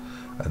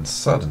 and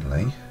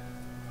suddenly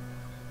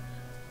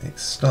it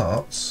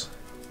starts,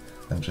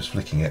 and just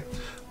flicking it,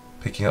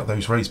 picking up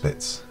those raised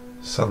bits.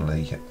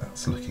 Suddenly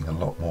that's looking a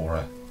lot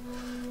more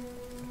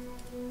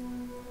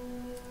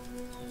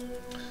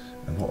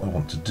and what I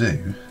want to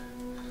do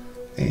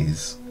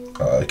is,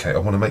 okay, I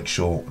want to make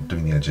sure,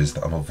 doing the edges,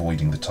 that I'm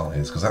avoiding the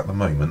tyres, because at the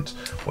moment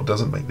what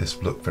doesn't make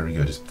this look very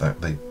good is that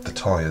the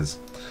tyres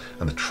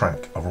and the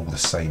track are all the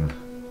same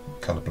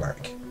colour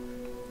black.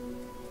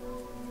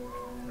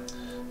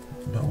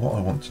 But what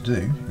I want to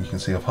do, you can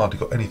see I've hardly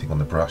got anything on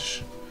the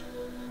brush,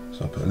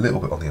 so I put a little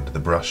bit on the end of the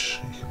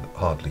brush. You can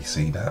hardly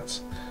see that,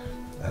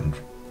 and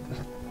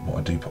what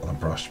I do put on the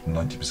brush,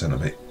 90%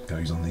 of it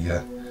goes on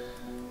the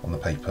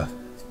paper.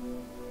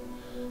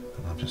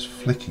 And I'm just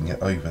flicking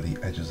it over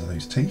the edges of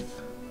those teeth.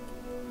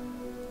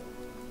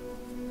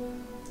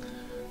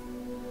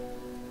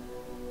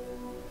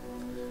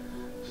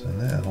 So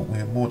now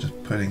we're more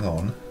just putting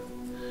on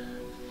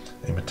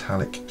a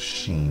metallic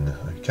sheen,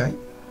 okay?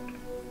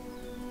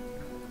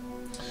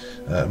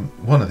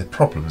 One of the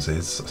problems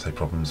is, I say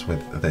problems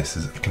with this,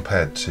 is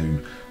compared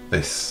to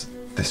this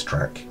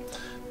track.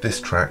 This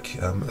track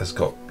has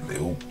got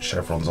little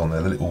chevrons on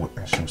there, the little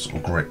actual sort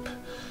of grip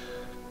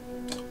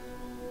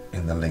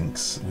in the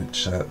links,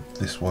 which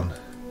this one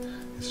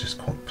is just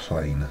quite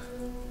plain.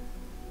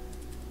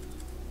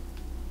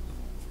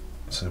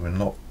 So we're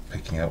not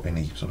picking out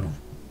any sort of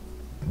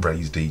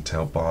raised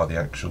detail bar the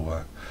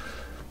actual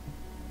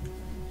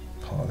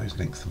part of those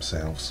links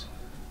themselves.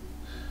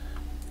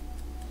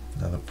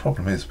 Now the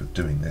problem is with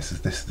doing this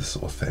is the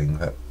sort of thing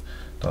that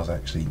does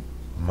actually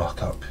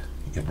muck up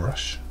your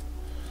brush.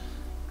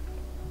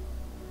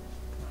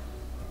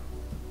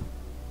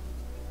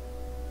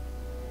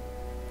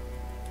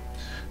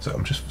 So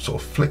I'm just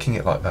sort of flicking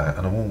it like that,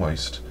 and I'm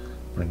almost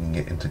bringing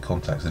it into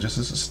contact. So just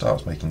as it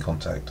starts making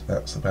contact,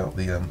 that's about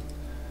the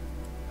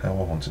how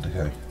I want it to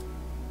go.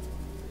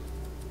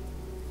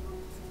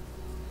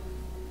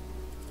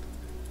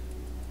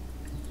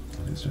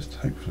 And it's just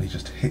hopefully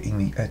just hitting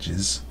the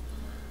edges.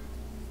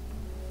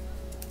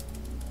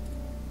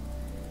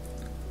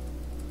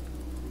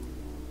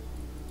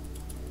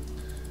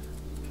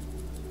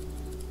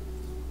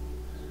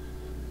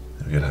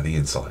 There we go. Now the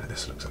inside of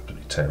this looks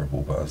absolutely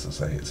terrible, but as I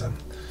say, it's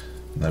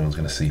no one's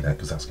going to see that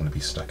because that's going to be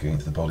stuck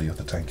into the body of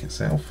the tank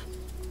itself.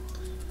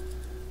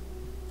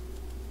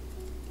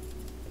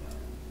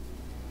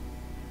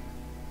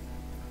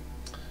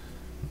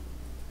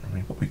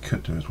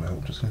 could do as well,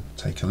 I'm just going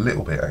to take a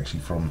little bit actually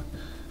from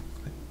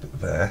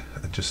there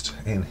and just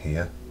in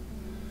here,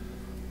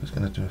 just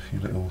going to do a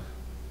few little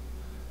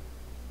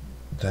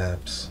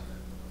dabs.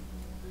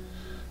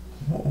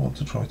 What I want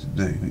to try to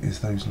do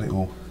is those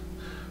little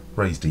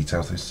raised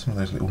details, some of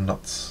those little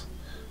nuts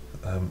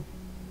on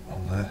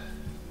there.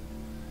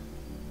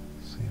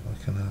 See if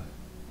I can.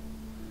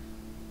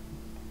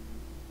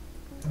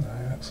 No,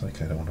 that's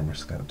okay. I don't want to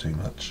risk that too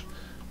much.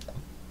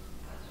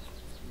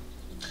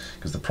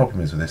 Because the problem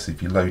is with this,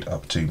 if you load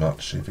up too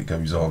much, if it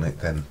goes on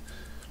it, then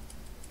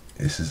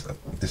this is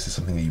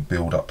something that you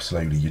build up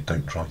slowly. You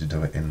don't try to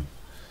do it in,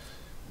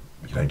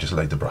 you don't just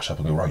load the brush up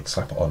and go right,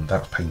 slap it on.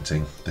 That's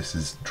painting. This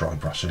is dry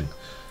brushing.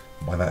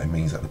 By that it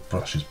means that the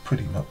brush is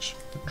pretty much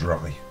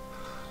dry.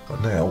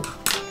 But now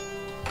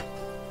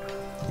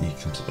you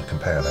can sort of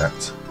compare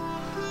that.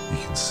 You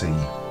can see,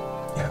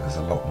 yeah, there's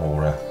a lot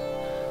more.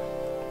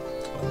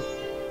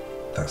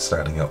 That's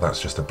standing up. That's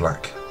just a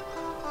black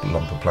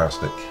lump of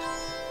plastic.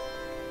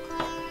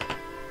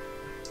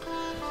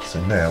 So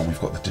now we've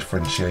got the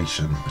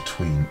differentiation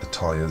between the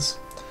tyres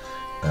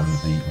and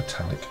the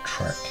metallic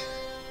track.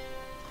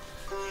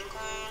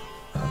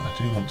 I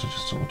do want to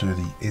just sort of do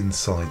the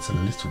insides a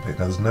little bit.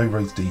 Now there's no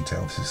raised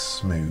detail, this is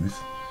smooth.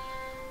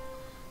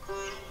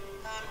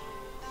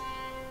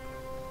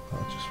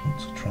 I just want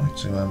to try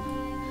to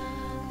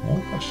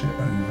more brush it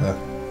over,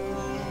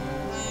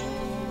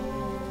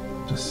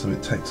 just so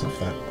it takes off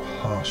that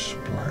harsh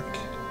black.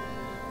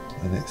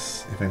 And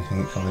it's, if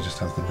anything, it kind of just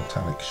has the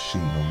metallic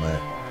sheen on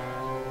there.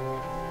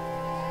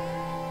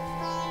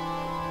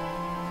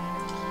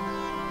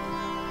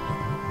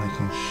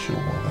 Making sure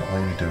that I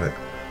only do it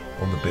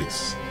on the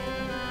bits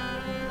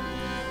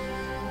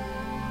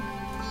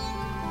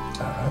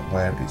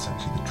where it's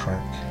actually the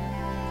track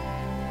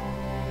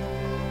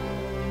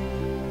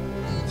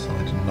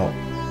inside and not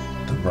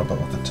the rubber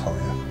of the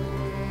tyre.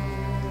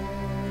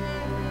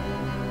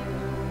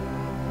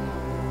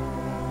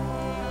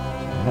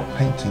 So I'm not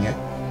painting it,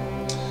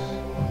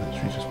 I'm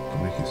literally just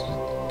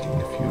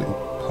getting a few little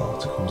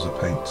particles of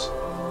paint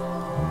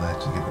on there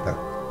to give it that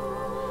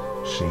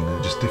sheen, and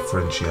it just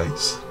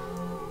differentiates.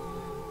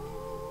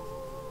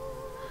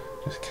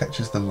 Just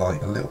catches the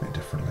light a little bit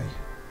differently.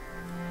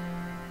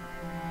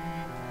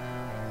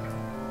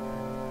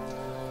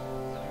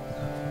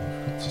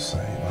 I've got to say,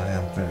 I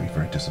am very,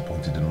 very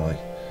disappointed in my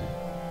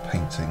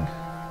painting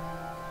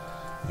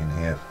in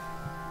here.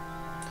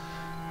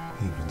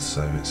 Even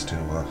so, it's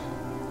still.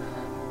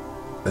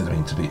 I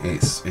mean,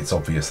 it's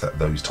obvious that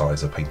those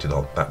tyres are painted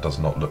on. That does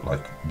not look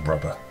like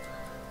rubber.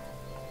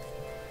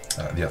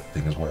 The other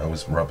thing as well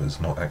is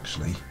rubber's not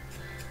actually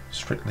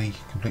strictly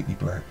completely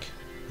black.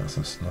 That's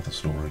another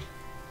story.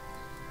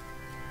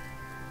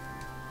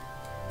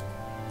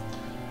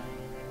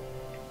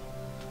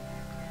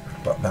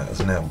 But that has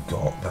now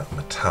got that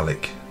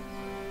metallic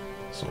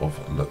sort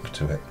of look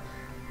to it.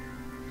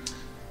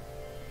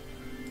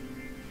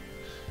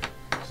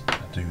 So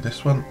I'll do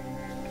this one.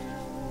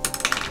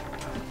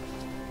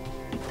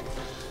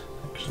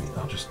 Actually,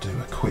 I'll just do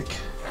a quick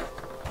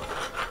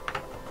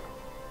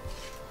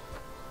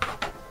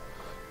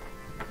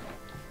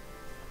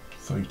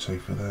photo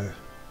for there.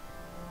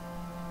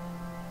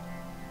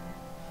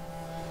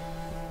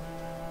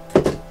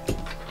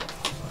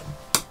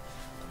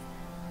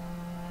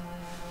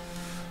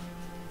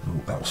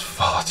 That was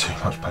far too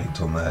much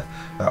paint on there.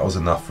 That was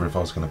enough for if I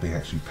was going to be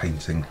actually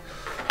painting.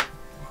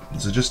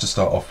 So just to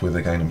start off with,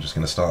 again, I'm just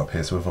going to start up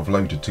here. So if I've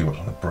loaded too much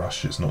on the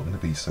brush, it's not going to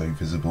be so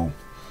visible.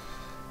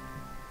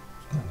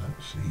 And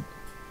actually,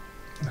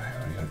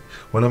 there we go.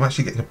 When I'm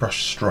actually getting a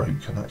brush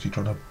stroke, I'm actually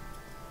trying to,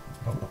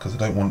 because I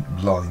don't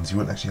want lines, you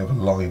won't actually have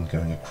a line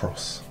going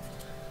across.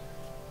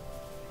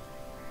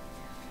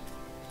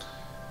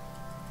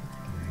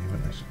 You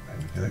won't actually,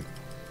 there we go.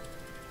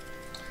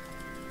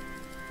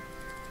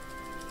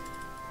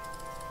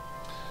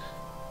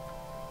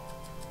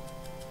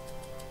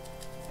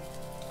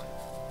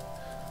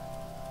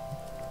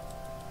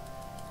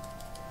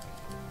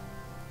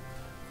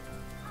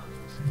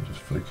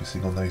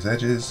 Focusing on those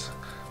edges,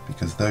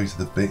 because those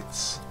are the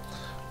bits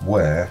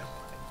where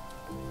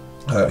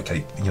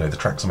okay, you know, the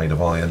tracks are made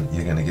of iron,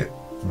 you're going to get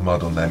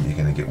mud on them, you're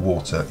going to get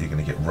water, you're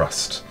going to get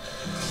rust.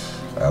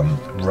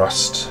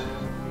 Rust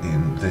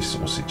in this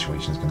sort of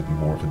situation is going to be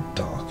more of a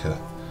darker,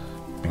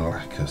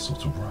 blacker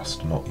sort of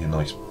rust, not your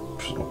nice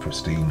sort of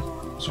pristine,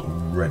 sort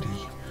of ready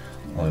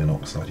iron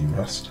oxide-y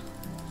rust.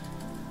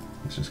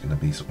 It's just going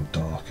to be sort of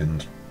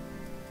darkened,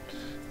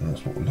 and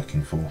that's what we're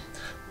looking for.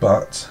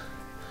 But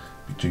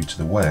due to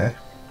the wear,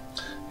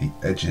 the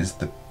edges,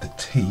 the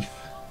teeth,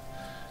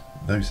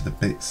 those are the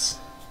bits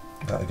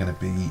that are going to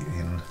be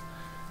in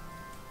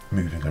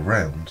moving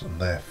around, and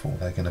therefore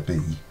they're going to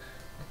be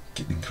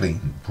getting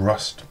clean.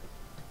 Rust,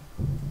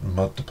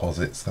 mud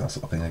deposits, that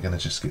sort of thing are going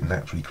to just get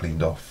naturally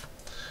cleaned off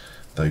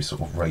those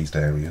sort of raised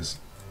areas.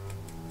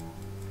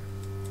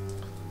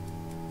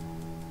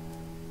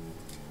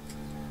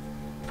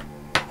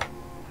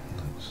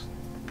 Let's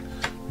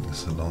bring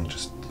this along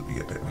just so we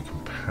get a bit of a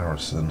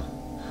comparison.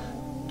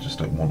 Just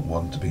don't want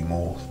one to be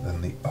more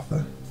than the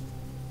other.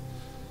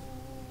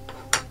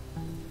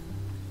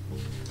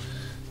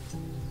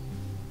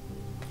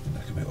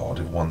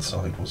 one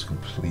side was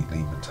completely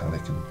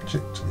metallic and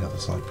chipped, and the other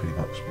side pretty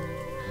much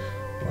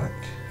black.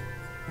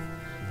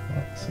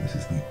 Right, so this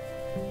is the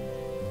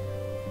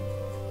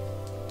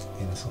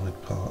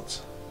inside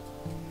part.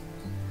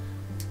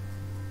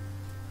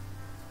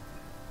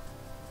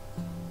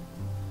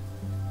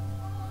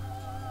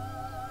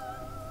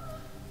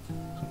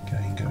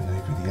 Again, going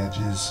over the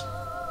edges.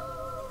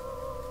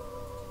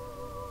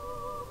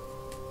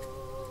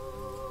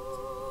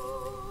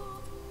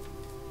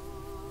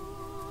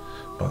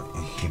 But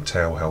you can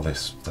tell how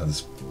this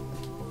does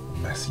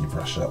messy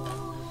brush up.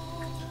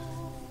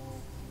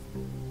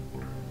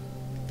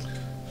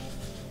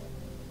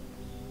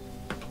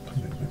 Put a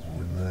little bit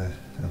more in there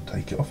and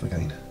take it off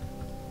again.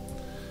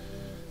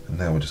 And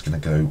now we're just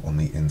going to go on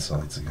the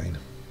insides again.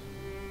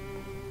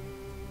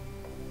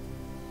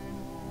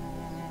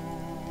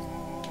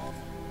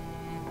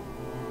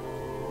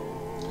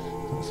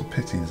 So it's a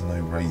pity there's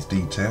no raised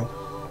detail.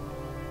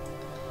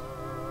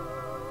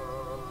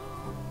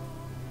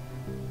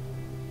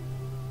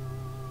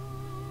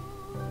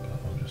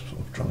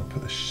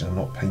 I'm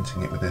not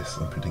painting it with this,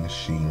 I'm putting a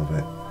sheen of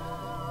it.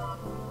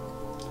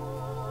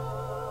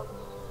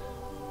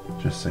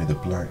 Just so the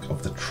black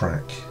of the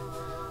track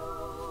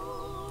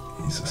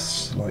is a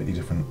slightly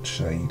different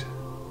shade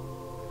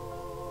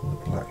than the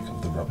black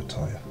of the rubber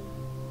tyre.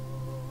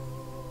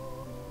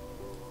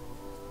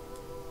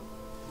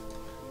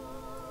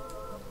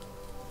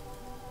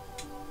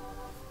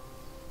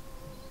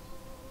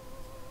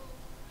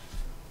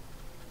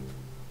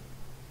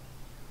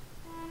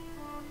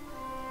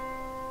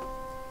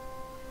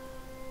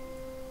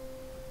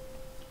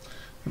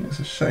 It's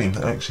a shame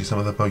that actually some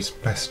of the some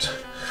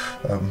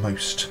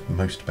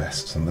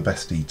of the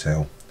best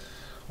detail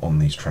on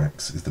these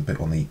tracks is the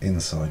bit on the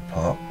inside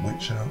part,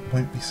 which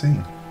won't be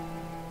seen.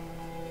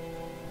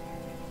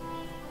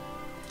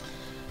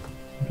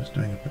 I'm just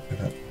doing a bit of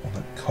that on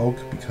that cog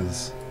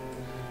because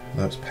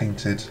although it's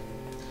painted,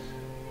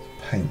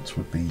 paint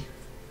would be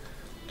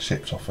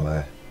chipped off of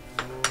there.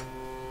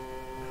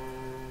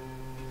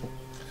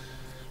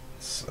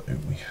 So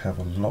we have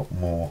a lot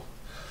more.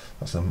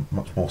 That's a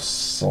much more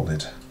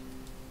solid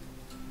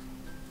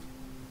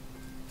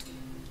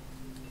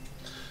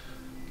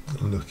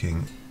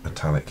looking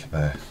metallic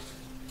there.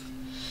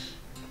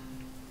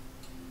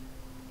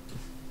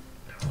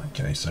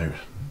 Okay, so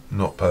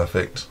not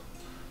perfect,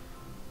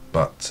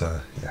 but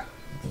yeah,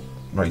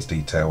 raised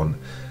detail, and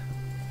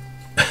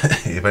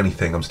if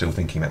anything I'm still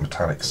thinking that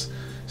metallic's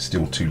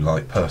still too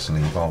light.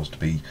 Personally, if I was to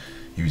be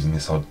using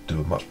this, I'd do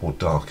a much more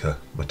darker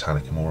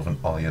metallic and more of an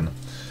iron.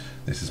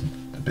 This is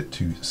a bit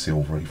too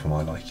silvery for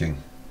my liking.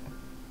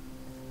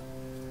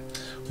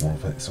 More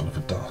of a sort of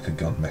a darker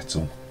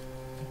gunmetal.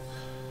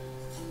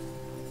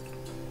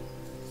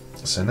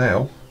 So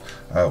now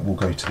we'll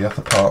go to the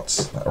other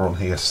parts that are on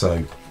here.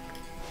 So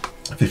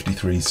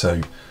 53,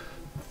 so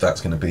that's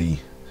going to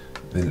be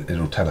the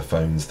little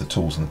telephones, the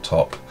tools on the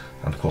top,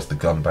 and of course the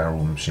gun barrel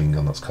and the machine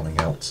gun that's coming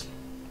out.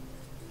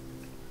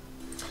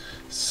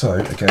 So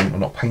again, we're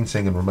not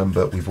painting, and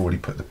remember we've already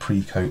put the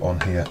pre-coat on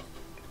here.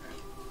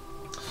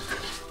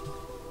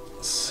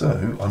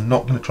 So I'm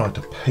not going to try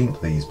to paint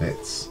these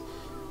bits.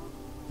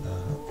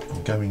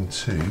 I'm going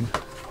to,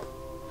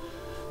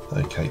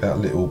 okay, that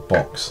little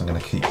box, I'm going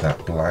to keep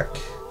that black.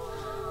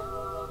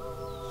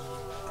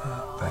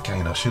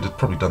 Again, I should have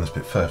probably done this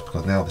bit first,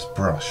 because now this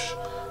brush,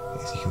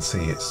 as you can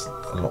see, it's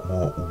a lot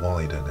more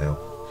wider now.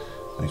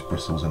 Those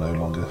bristles are no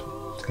longer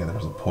together. There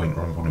was a point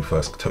where when we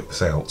first took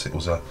this out, it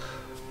was a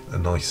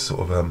nice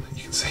sort of,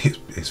 you can see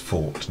it's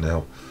forked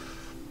now.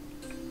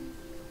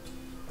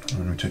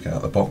 When we took it out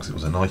of the box, it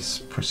was a nice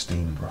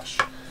pristine brush.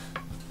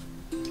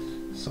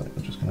 So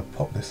I'm just going to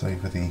pop this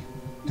over the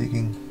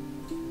digging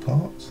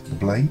part, the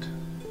blade.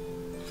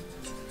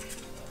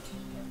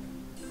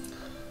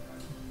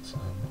 So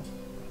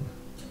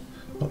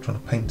I'm not trying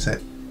to paint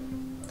it,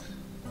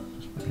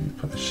 just maybe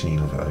put a sheen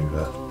of it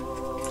over.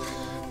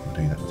 I'll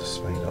do that with the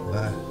spade up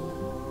there.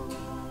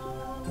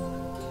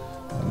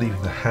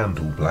 Leaving the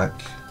handle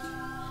black.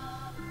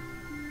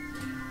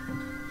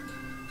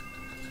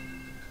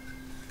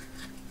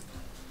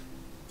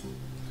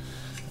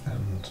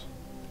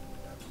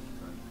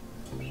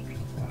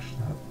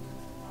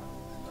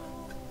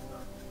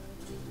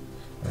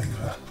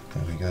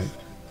 There we go.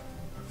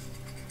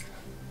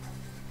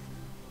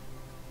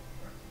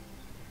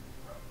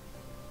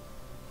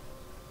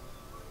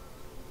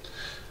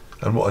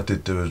 And what I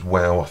did do as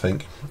well, I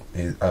think,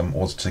 is,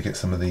 was to get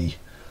some of the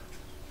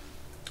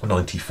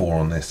 94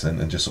 on this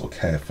and just sort of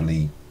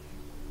carefully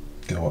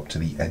go up to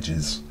the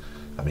edges.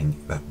 I mean,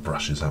 that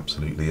brush is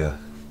absolutely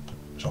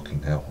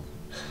shocking now.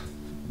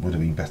 Would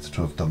have been better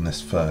to have done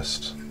this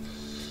first.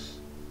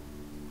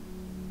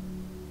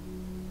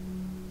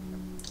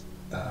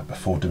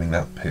 Before doing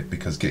that bit,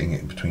 because getting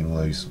it in between all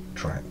those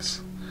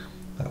tracks,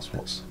 that's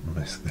what's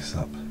messed this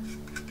up.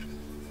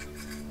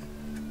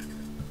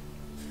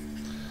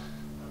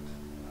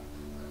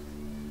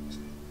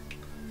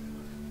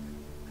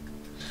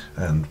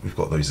 And we've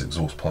got those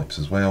exhaust pipes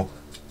as well,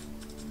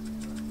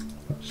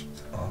 which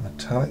are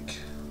metallic.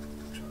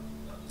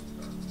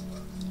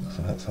 So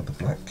So that's had the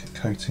black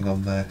coating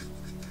on there.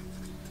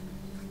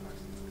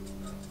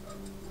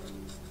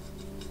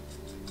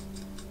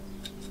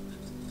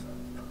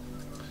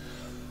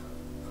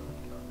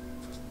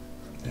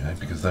 You know,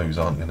 because those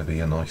aren't going to be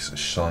a nice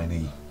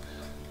shiny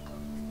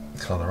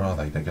colour, are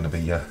they? They're going to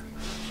be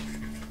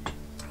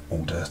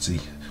all dirty,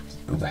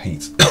 all the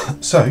heat.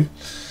 So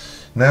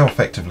now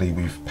effectively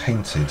we've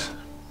painted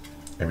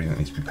everything that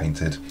needs to be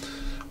painted.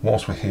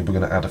 Whilst we're here, we're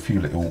going to add a few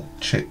little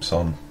chips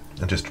on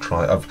and just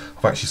try. I've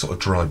actually sort of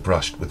dry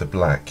brushed with the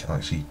black. I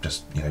actually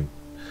just, you know,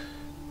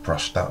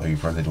 brushed that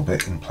over a little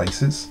bit in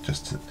places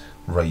just to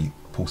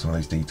pull some of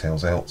those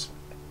details out.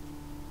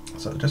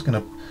 So I'm just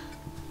going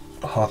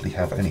to hardly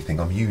have anything.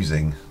 I'm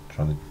using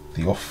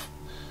the off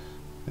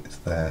bits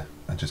there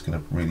and just going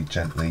to really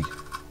gently.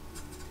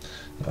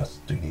 I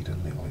do need a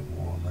little bit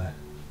more on there.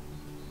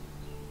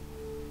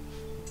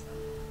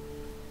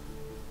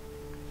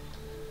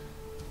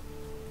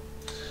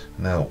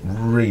 Now,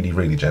 really,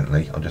 really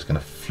gently, I'm just going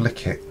to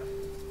flick it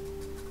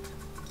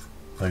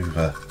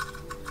over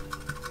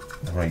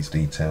the raised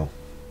detail.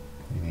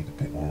 You need a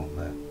bit more on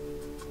there,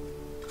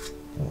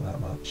 not that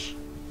much.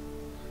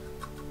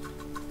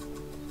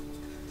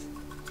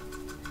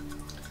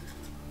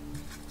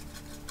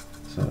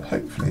 So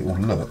hopefully it will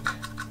look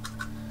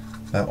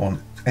that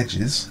on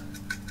edges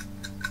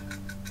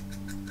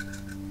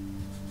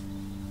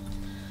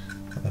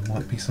there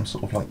might be some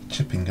sort of like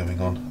chipping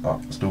going on.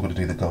 Oh, still got to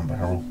do the gun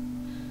barrel.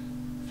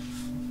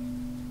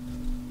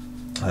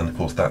 And of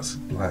course that's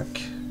black.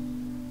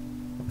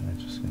 I'm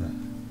just going to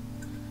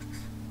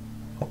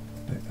pop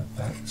a bit of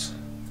that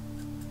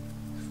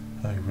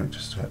over it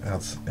just so it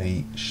adds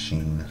a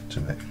sheen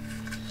to it.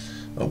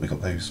 Oh, we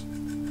got those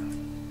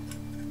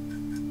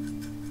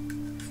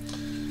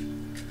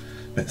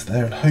bits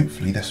there, and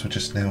hopefully this will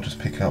just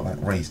pick out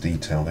that raised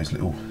detail, those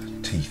little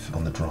teeth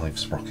on the drive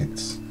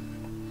sprockets.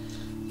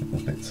 Little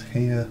bits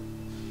here.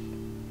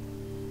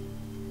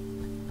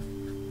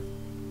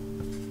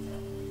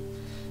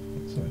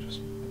 So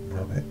just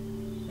rub it.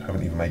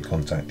 Haven't even made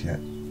contact yet.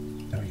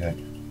 There we go.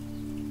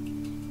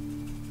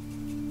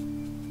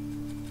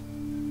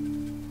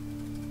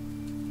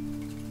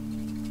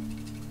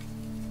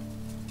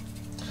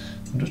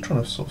 I'm just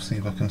trying to sort of see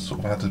if I can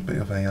sort of add a bit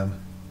of a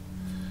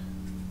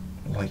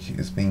like it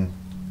has been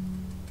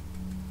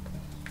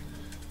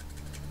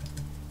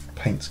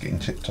paint's getting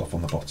chipped off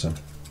on the bottom.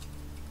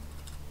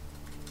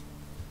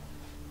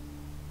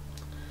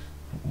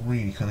 Not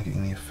really kind of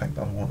getting the effect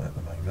that I want at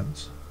the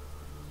moment.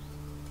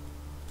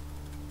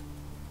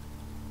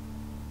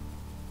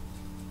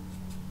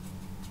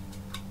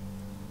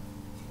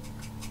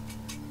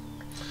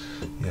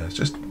 Yeah, it's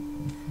just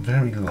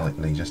very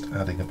lightly just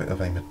adding a bit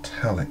of a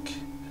metallic.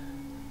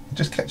 It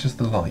just catches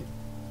the light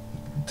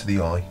to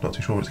the eye. Not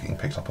too sure it's getting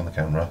picked up on the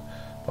camera,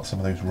 but some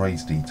of those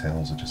raised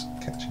details are just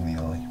catching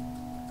the eye.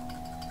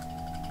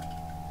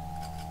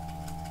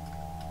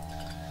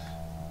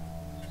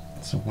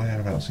 So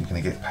whereabouts are you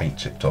going to get paint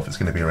chipped off? It's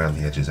going to be around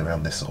the edges,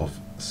 around this sort of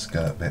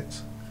skirt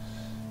bit.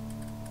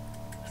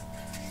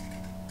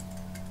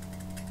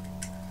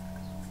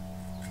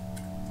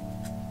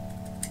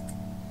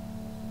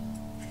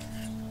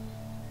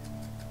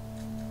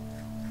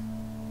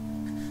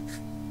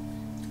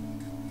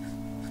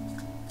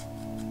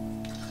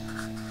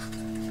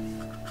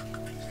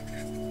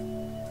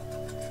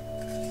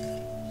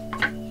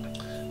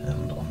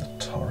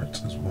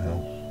 As well.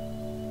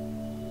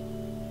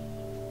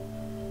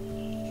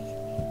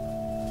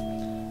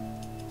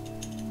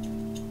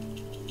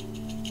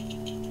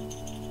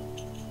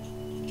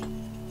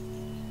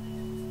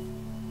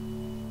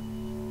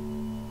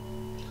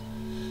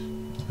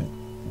 I think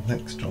the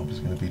next job is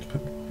going to be to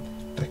put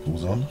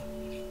decals on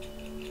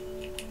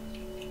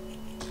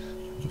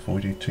before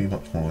we do too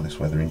much more of this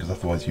weathering, because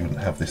otherwise you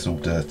wouldn't have this all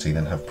dirty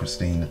then have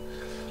pristine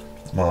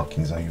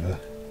markings over.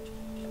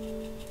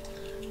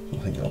 So I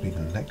think that'll be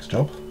the next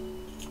job.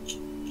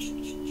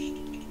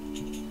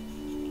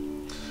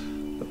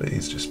 It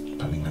is just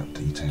pulling that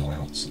detail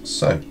out.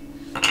 So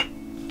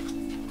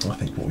I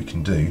think what we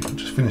can do,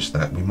 just finish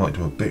that, we might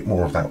do a bit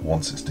more of that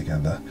once it's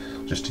together,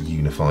 just to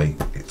unify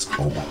it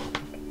all.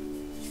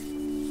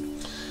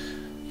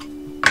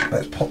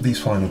 Let's pop these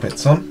final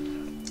bits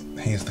on.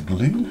 Here's the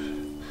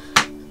glue.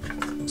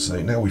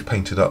 So now we've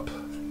painted up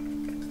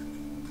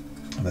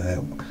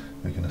there,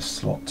 we're going to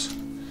slot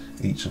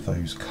each of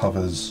those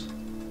covers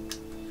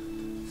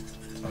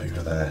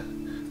over there.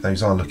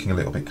 Those are looking a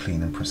little bit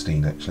clean and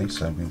pristine actually,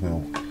 so we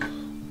will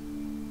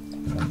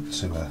want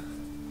to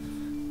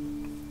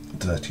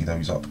dirty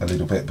those up a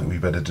little bit, but we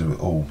better do it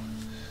all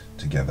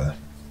together.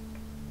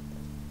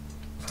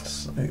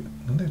 So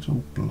a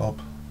little blob,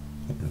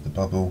 get rid of the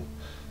bubble.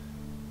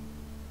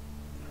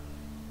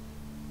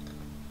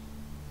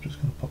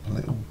 Just going to pop a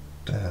little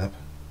dab.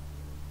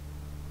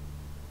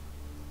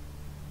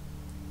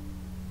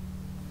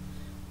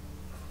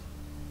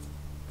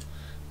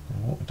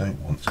 What we don't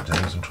want to do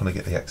is, I'm trying to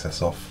get the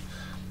excess off,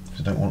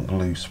 because I don't want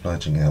glue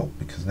splurging out,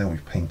 because now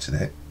we've painted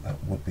it,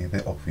 that would be a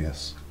bit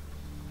obvious.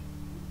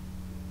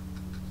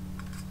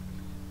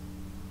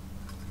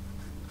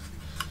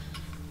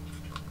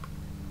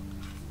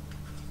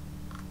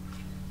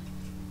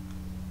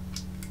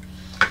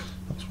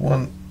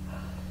 one.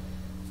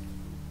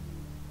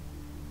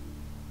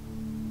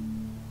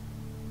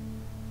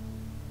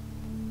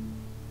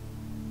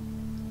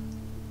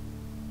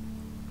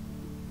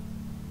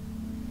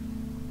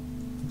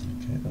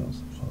 Okay, that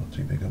was far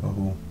too big a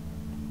bubble.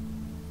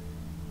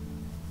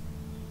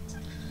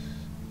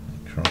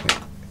 Try and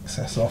get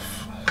excess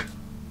off.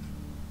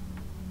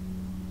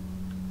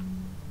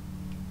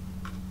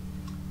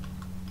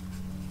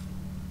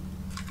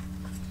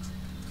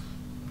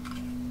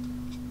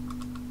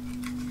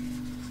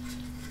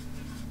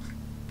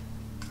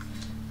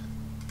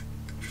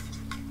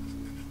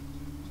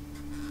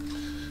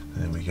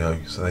 There we go.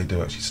 So they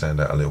do actually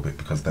stand out a little bit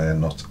because they're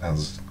not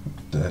as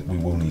we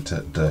will need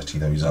to dirty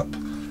those up,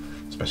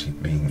 especially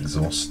being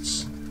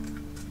exhausts.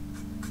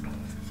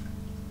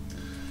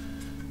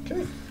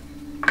 Okay.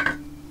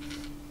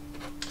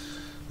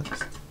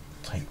 Let's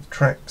take the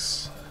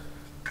tracks.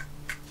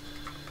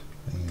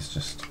 These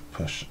just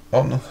push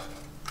on.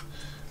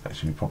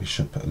 Actually, we probably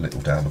should put a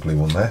little dab of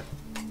glue on there.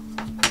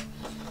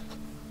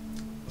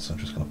 So I'm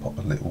just going to pop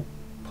a little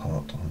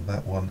part on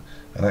that one,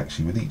 and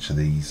actually with each of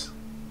these,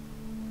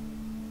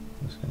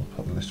 I'm just going to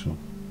put a little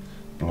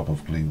blob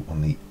of glue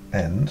on the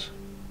end,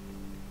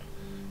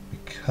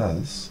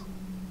 because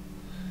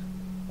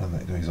when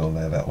that goes on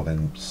there, that will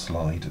then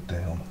slide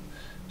down.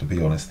 To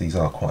be honest, these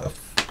are quite a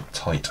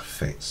tight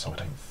fit, so I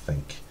don't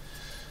think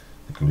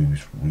the glue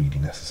is really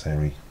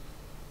necessary.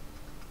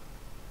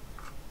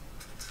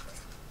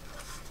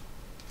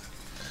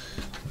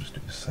 I'll just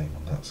do the same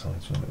on that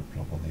side, so a little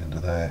blob on the end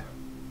of there.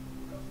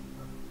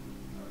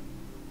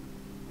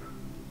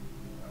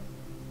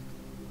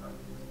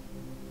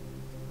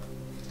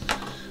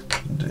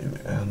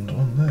 And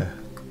on there.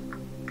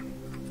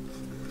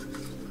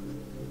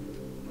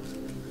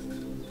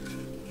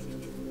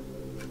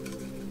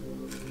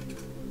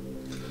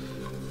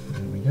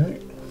 There we go.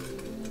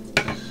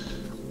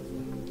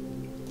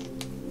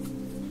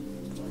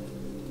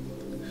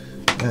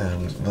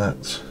 And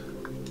that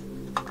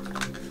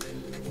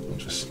will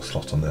just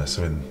slot on there.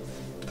 So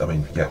I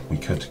mean, yeah, we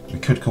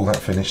could call that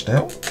finished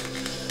now.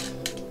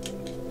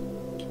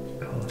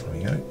 There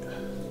we go.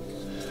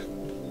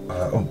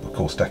 Oh, of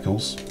course,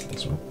 decals.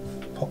 So we'll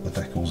pop the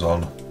decals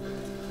on,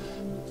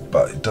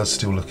 but it does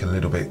still look a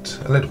little bit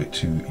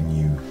too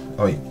new.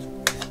 I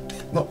mean,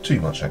 not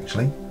too much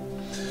actually.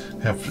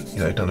 Have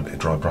done a bit of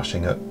dry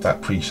brushing.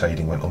 That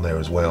pre-shading went on there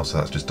as well, so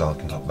that's just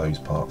darkened up those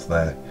parts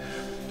there.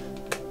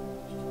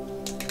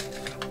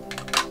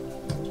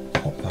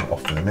 Pop that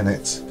off in a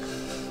minute,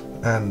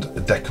 and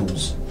the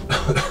decals.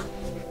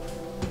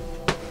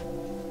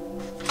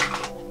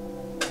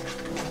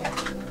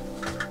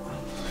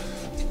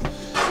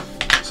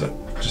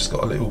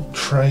 Got a little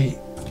tray,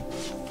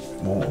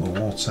 more of the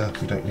water.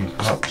 We don't need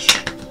much.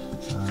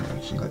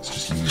 Actually, let's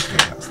just use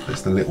it. It's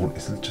just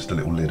a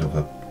little lid of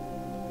a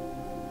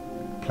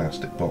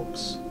plastic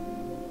box.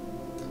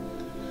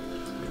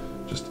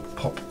 Just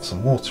pop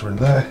some water in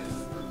there.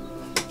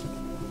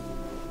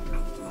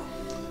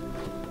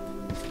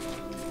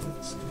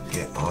 Let's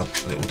get our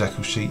little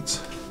decal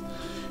sheets.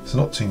 So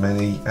not too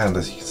many, and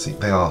as you can see,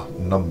 they are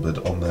numbered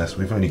on there. So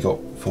we've only got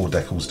 4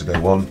 decals to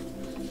go on.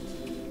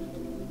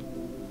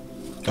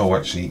 Oh,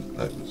 actually,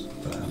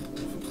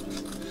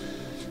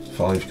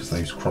 5, because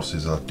those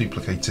crosses are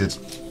duplicated. So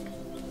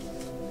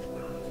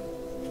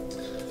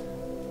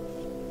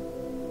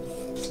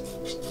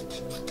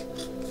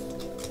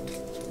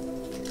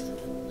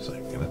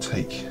I'm going to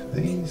take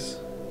these.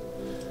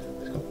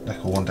 It's got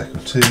decal 1,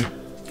 decal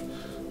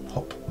 2.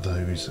 Pop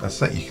those. As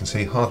that you can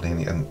see, hardly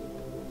any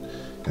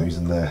goes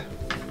in there.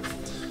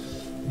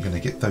 You're going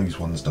to get those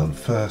ones done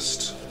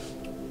first.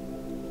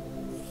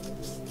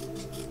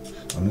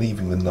 I'm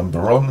leaving the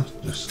number on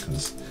just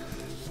because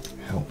it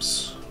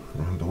helps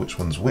remember which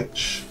one's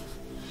which.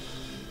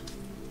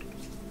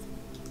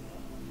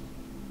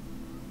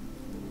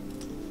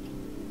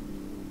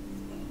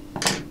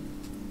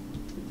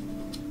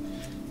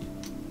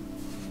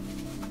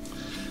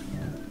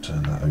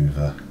 Turn that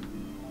over.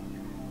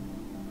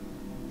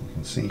 You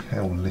can see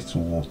how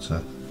little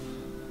water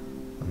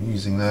I'm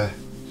using there.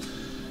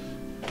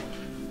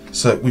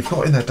 So we've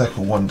got in there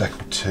decal 1,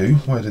 decal 2.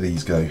 Where do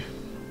these go?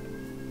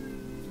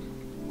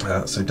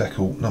 So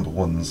decal number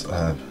 1's,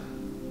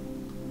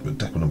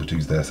 decal number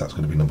 2's there, so that's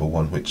going to be number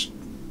 1, which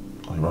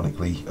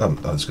ironically, I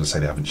was going to say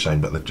they haven't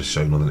shown, but they've just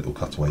shown on a little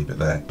cutaway bit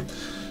there.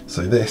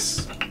 So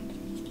this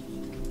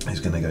is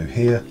going to go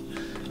here,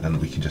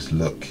 and we can just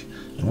look.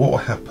 And what will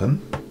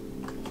happen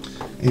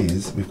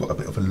is we've got a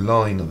bit of a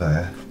line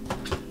there,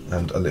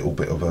 and a little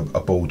bit of a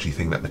bulgy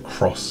thing that the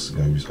cross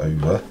goes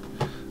over,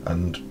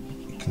 and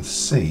you can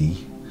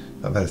see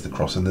that there's the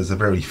cross, and there's a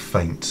very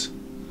faint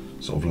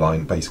sort of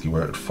line basically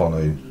where it would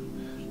follow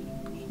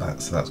that,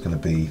 so that's going to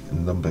be the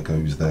number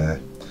goes there,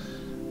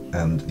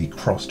 and the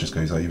cross just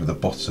goes over the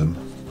bottom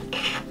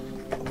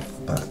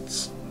of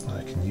that.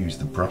 I can use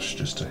the brush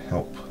just to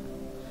help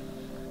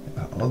get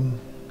that on.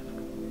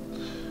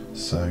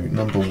 So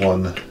number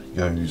 1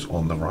 goes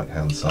on the right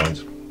hand side.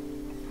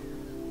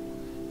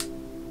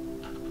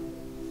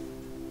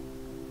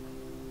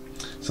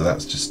 So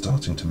that's just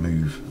starting to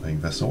move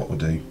over. So what we'll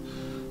do,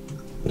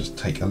 we'll just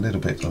take a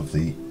little bit of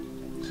the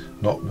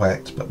not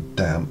wet but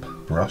damp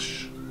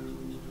brush,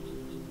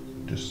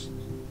 just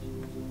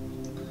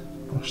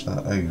brush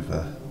that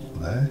over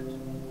there.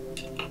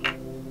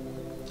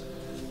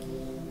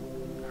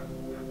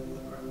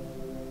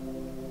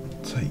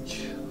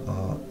 Take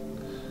our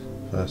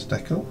first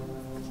decal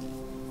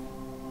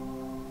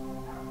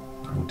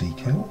or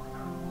decal.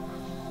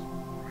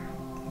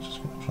 I'm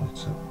just going to try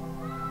to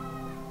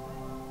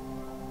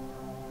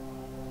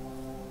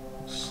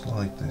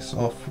slide this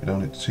off. We don't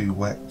want it too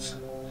wet.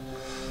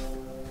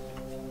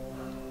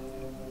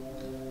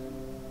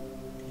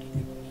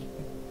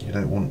 You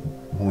don't want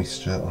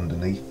moisture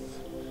underneath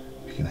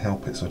if you can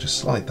help it, so just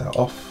slide that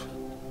off.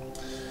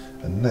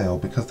 And now,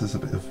 because there's a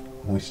bit of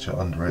moisture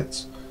under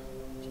it,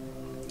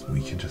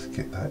 we can just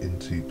get that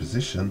into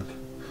position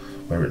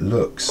where it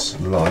looks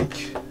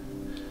like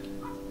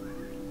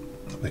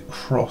the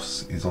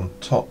cross is on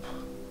top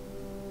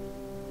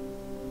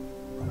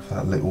of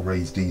that little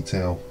raised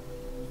detail.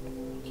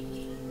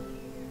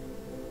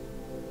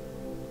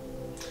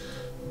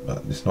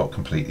 But it's not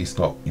completely, it's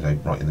not, you know,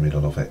 right in the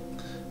middle of it.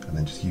 And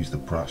then just use the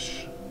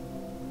brush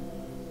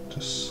to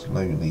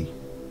slowly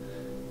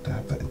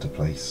dab that into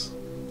place.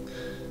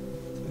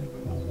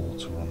 More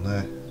water on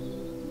there.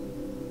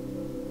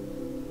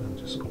 And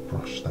just sort of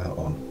brush that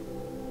on.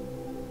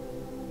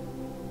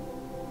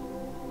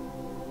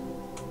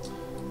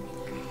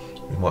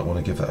 We might want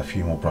to give that a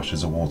few more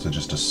brushes of water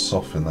just to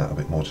soften that a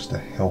bit more, just to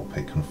help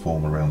it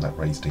conform around that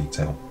raised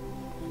detail.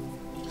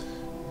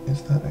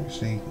 Is that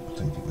actually, I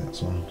don't think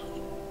that's on.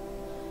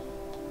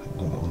 I haven't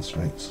got that on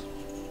straight.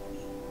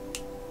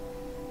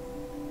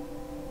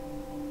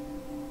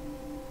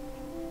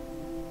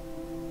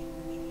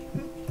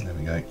 There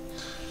we go.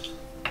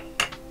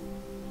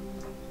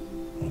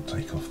 We'll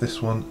take off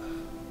this one.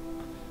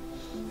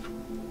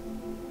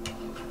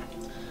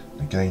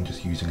 Again,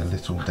 just using a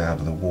little dab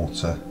of the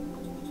water.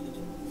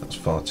 That's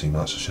far too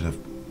much. I should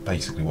have,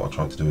 basically what I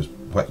tried to do is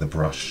wet the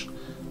brush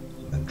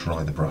and then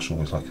dry the brush,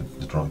 almost like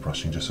the dry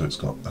brushing, just so it's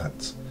got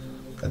that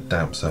a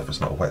damp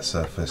surface, not a wet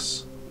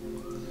surface.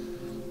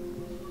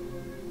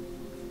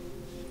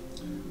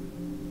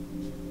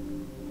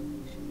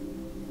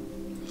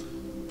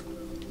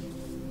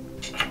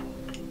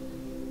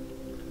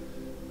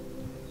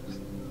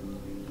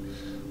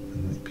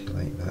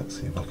 Manipulate that,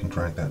 see if I can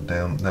drag that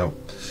down. Now,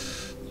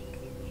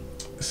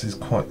 this is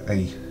quite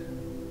a,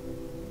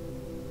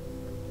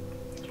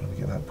 trying to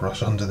get that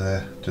brush under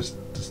there, just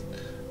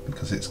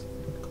because it's,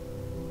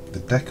 the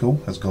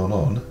decal has gone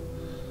on,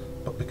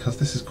 but because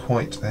this is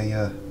quite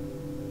a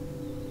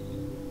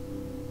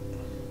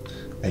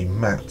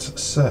matte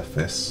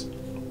surface,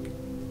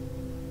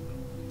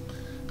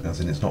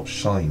 as in it's not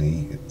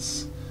shiny,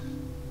 it's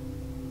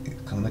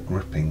kind of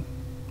gripping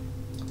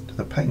to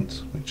the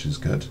paint, which is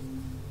good.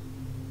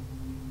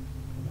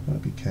 I've got to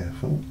be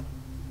careful.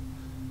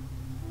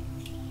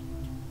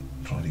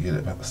 Try to get it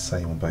about the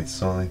same on both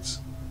sides,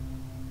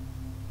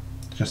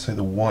 just so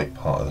the white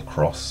part of the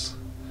cross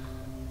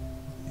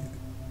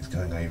is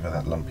going over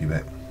that lumpy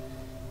bit.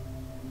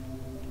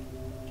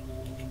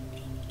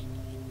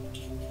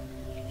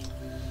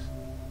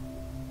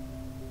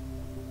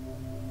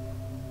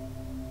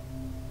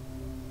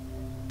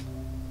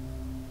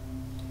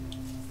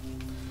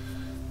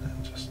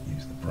 And just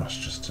use the brush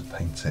just to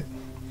paint it,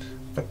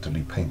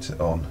 effectively paint it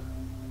on,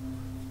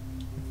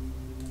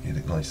 get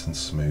it nice and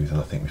smooth, and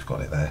I think we've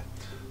got it there.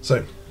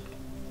 So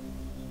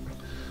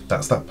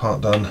that's that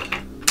part done.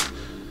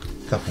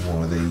 A couple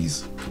more of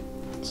these.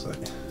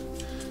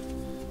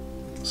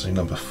 So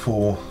number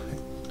 4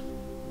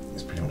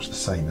 is pretty much the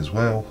same as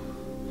well.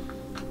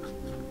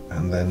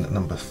 And then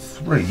number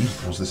 3,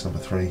 was this number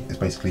 3, is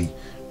basically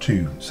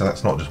 2. So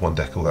that's not just one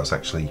decal, that's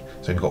actually,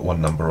 it's only got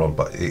one number on,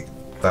 but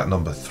that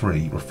number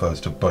 3 refers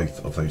to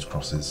both of those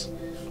crosses.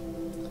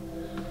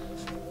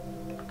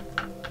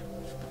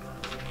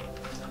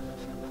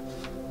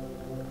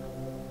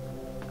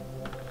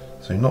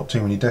 So not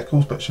too many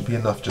decals, but should be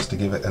enough just to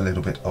give it a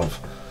little bit of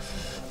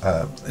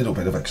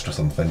extra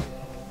something.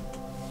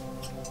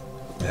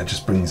 Yeah, it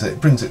just brings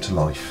it to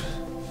life.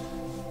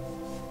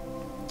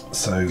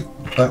 So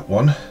that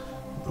one,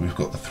 we've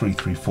got the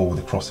 334 with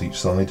a cross each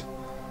side.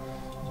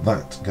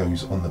 That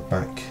goes on the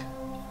back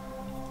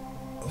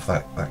of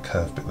that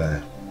curved bit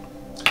there,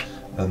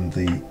 and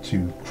the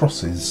 2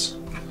 crosses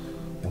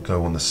will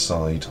go on the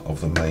side of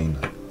the main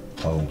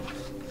hole.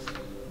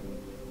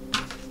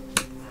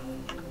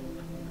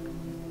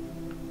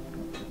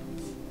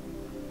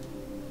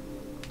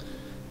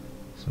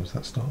 So is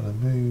that starting to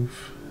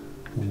move?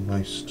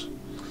 Almost.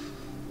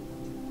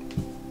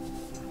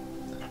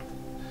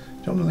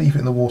 Don't want to leave it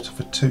in the water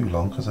for too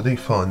long, because I do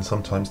find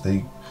sometimes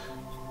they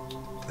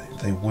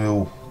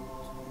will,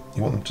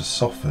 you want them to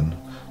soften,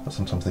 but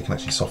sometimes they can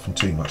actually soften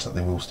too much that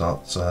they will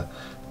start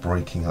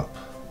breaking up.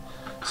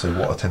 So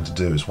what I tend to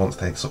do is, once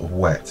they're sort of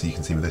wet, so you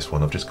can see with this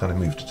one, I've just kind of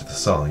moved it to the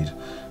side,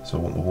 so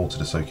I want the water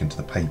to soak into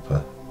the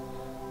paper,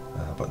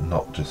 but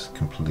not just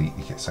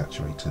completely get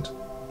saturated.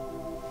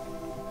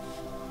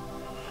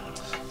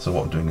 So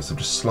what I'm doing is I'm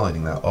just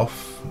sliding that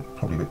off.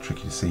 Probably a bit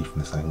tricky to see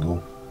from this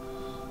angle.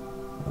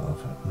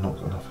 I've not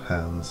got enough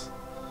hands,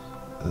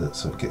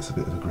 so it gets a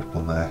bit of a grip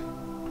on there.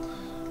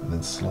 And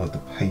then slide the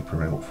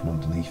paper out from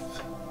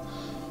underneath.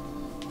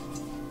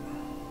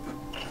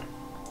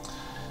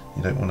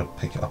 You don't want to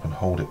pick it up and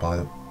hold it by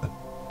a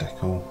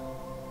decal.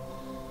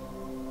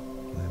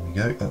 There we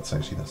go. That's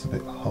a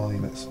bit high.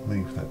 Let's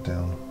move that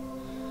down.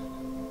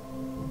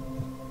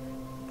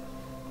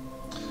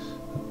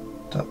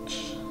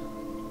 Touch.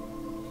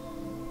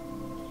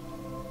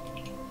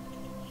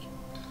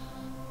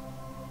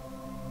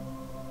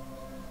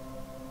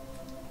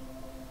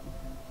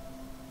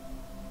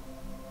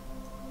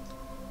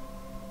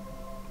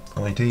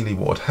 Ideally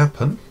what would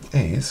happen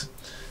is,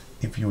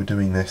 if you were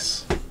doing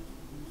this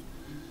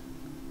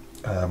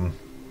and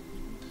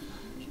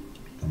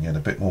you had a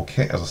bit more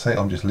kit, as I say,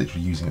 I'm just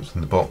literally using it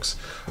from the box,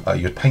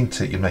 you'd paint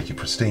it, you'd make it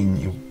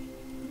pristine,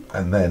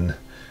 and then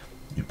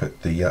you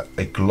put the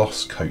a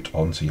gloss coat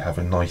on so you have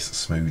a nice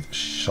smooth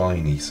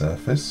shiny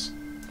surface.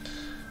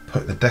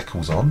 Put the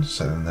decals on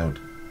so then they would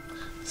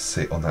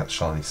sit on that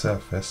shiny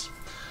surface.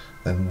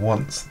 Then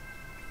once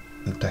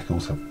the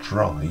decals have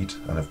dried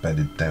and have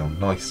bedded down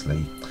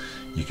nicely,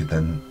 you could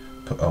then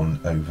put on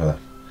over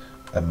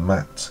a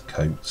matte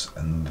coat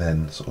and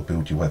then sort of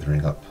build your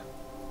weathering up.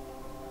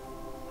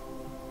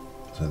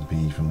 So there'd be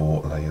even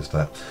more layers to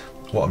that.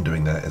 What I'm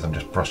doing there is I'm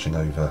just brushing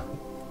over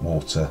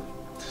water,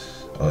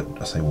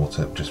 I say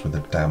water just with a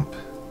damp,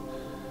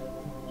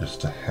 just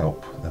to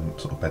help them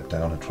sort of bed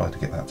down and try to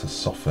get that to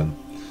soften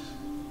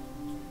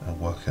and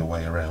work our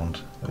way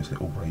around those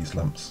little raised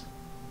lumps.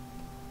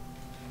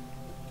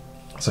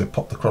 So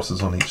pop the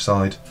crosses on each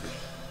side.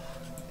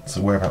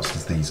 So whereabouts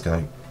does these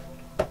go?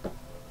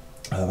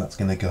 That's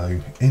going to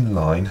go in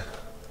line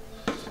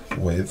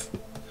with,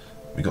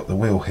 we got the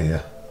wheel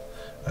here,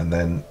 and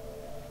then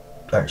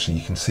actually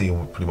you can see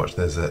pretty much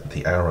there's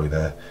the arrow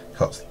there,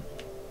 cuts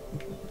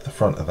the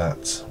front of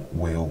that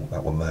wheel.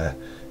 That one there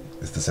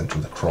is the centre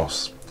of the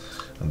cross,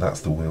 and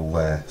that's the wheel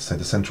there. So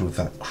the centre of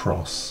that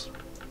cross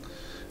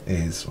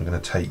is, we're going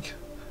to take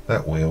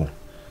that wheel,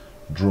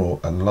 draw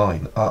a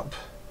line up,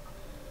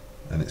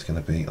 and it's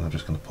going to be, and I'm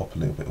just going to pop a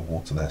little bit of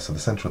water there. So the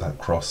centre of that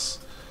cross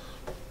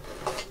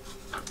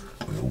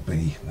will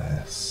be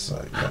there.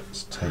 So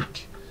let's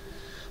take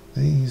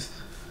these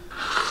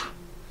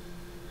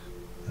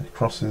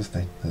crosses,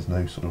 there's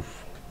no sort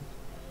of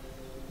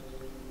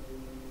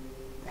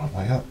right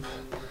way up.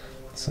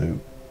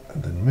 So,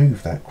 and then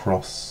move that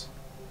cross.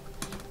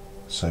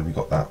 So we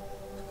got that,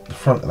 the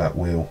front of that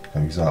wheel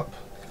goes up,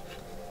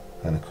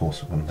 and of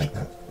course we're going to make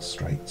that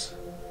straight.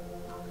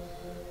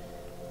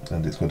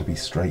 And it's got to be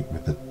straight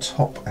with the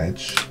top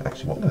edge.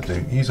 Actually, what I'm going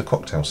to do, use a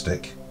cocktail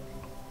stick,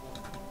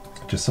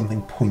 just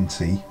something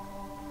pointy.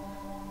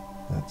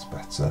 That's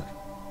better.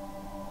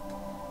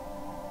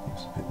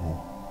 Gives a bit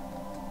more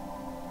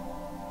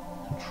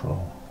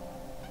control.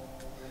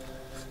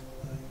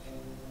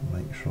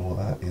 Make sure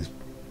that is,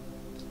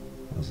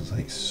 as I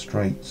say,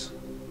 straight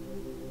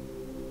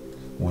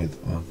with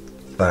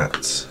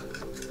that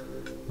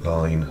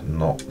line,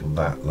 not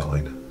that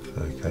line.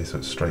 Okay, so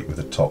it's straight with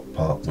the top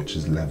part, which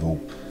is level,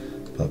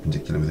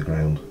 perpendicular with the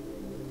ground.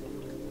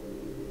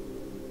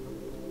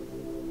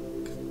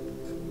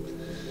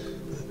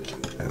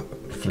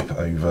 Flip it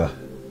over,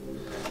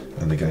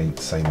 and again,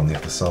 same on the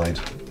other side.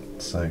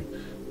 So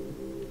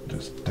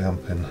just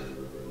dampen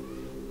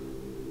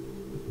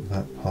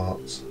that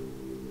part. So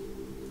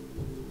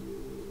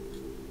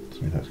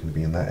we know it's going to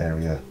be in that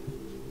area.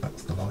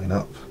 That's the line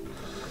up.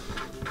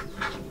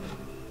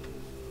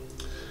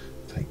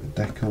 Take the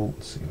decal,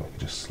 see if I can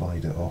just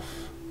slide it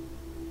off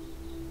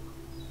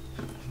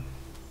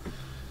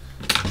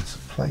into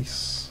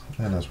place,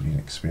 and as we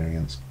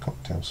experience,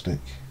 cocktail stick.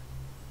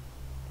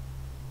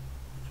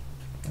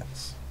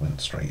 That's went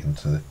straight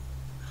into the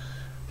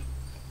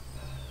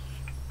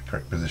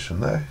correct position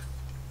there.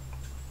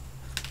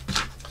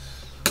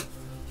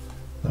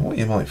 Now what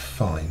you might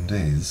find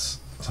is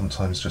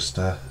sometimes just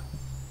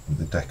with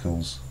the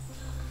decals,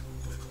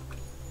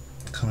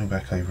 coming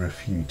back over a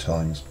few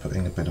times,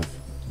 putting a bit of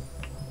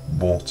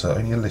water,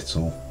 only a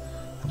little,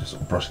 and just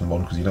sort of brushing them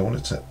on, because you don't want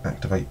it to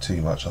activate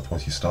too much,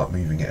 otherwise you start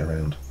moving it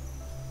around,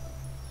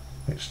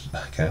 which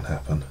can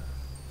happen.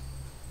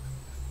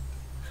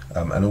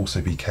 And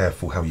also be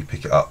careful how you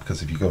pick it up,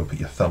 because if you go and put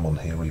your thumb on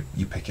here, or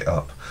you pick it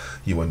up,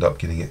 you end up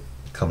getting it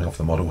coming off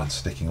the model and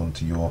sticking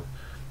onto your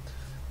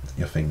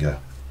finger.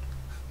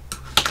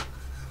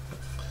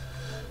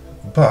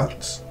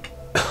 But so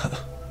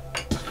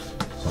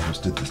I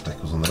just did the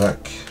decals on the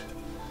back.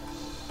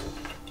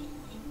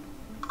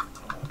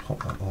 I'll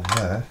pop that on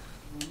there.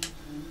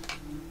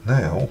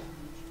 Now,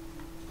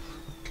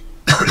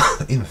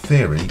 in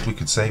theory, we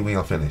could say we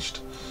are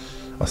finished.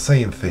 I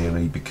say in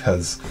theory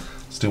because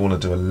I still want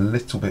to do a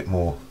little bit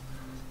more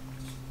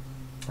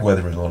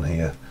weathering on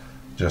here,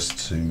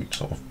 just to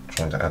sort of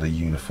try to add a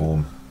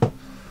uniformness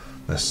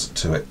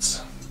to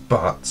it.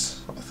 But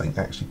I think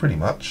actually pretty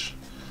much,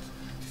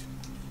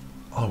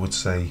 I would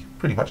say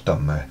pretty much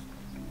done there.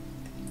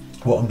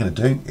 What I'm going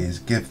to do is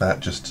give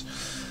that just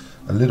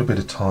a little bit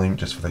of time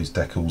just for those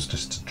decals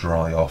just to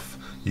dry off.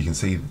 You can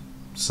see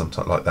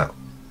sometimes like that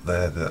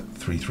there, the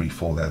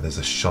 334 there, there's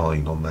a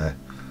shine on there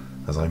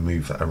as I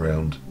move that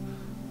around.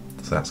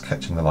 So that's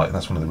catching the light, and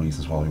that's one of the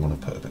reasons why we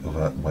want to put a bit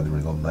of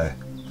weathering on there.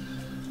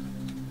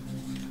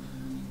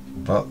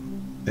 But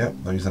yeah,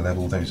 those are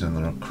level, those are in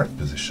the correct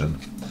position.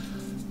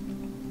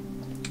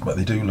 But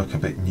they do look a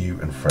bit new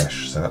and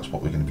fresh, so that's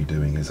what we're going to be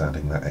doing, is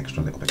adding that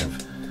extra little bit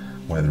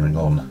of weathering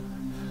on,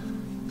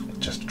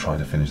 just to try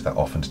to finish that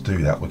off. And to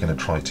do that, we're going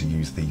to try to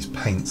use these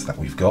paints that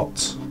we've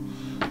got,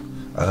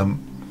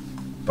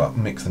 but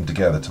mix them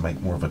together to make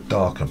more of a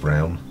darker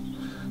brown,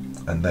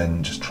 and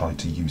then just try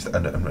to use that,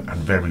 and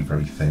very,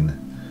 very thin,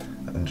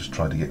 and just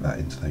try to get that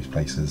into those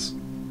places.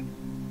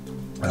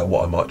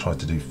 What I might try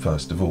to do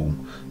first of all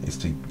is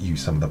to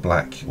use some of the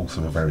black,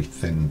 also a very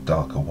thin,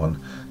 darker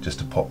one, just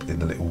to pop in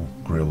the little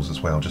grills as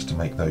well, just to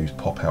make those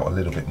pop out a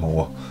little bit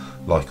more.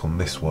 Like on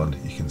this one,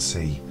 you can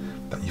see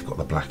that you've got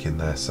the black in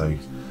there, so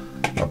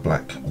a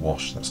black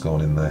wash that's gone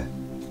in there.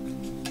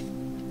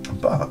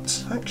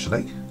 But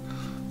actually,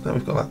 now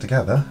we've got that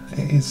together,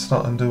 it is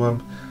starting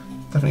to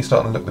definitely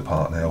starting to look the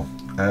part now,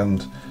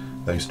 and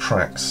those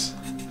tracks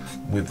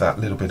with that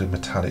little bit of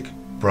metallic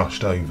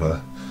brushed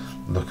over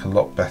look a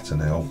lot better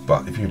now.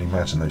 But if you'd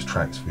imagine those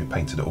tracks, if we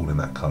painted it all in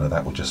that colour,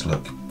 that would just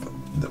look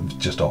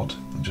just odd,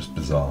 just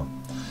bizarre.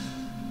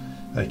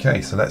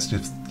 Okay, so let's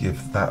just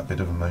give that a bit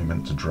of a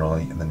moment to dry,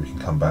 and then we can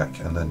come back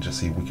and then just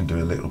see if we can do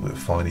a little bit of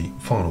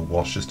final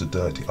wash just to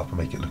dirty it up and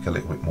make it look a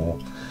little bit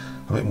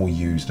more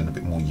used and a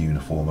bit more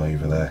uniform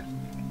over there.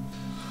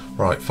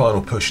 Right,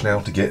 final push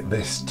now to get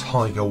this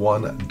Tiger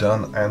one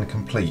done and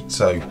complete.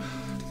 So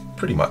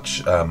pretty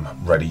much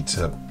ready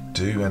to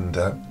do, and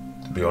to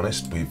be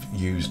honest, we've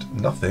used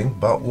nothing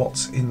but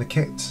what's in the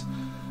kit,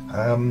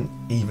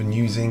 even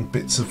using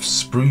bits of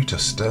sprue to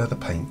stir the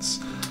paints.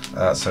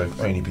 So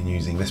I've only been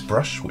using this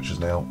brush, which is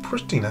now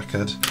pretty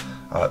knackered,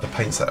 the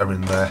paints that are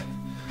in there,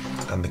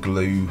 and the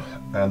glue,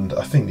 and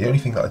I think the only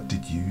thing that I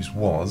did use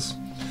was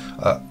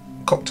a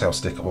cocktail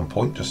stick at one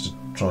point, just to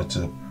try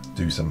to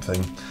do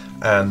something,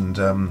 and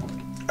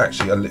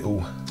actually a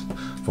little,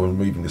 for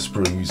removing the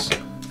sprues,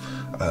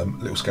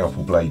 little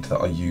scalpel blade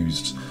that I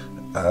used.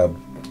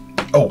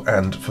 Oh,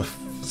 and for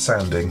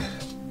sanding,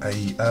 a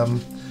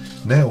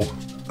nail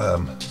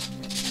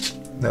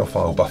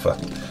file buffer.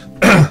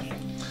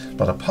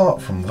 But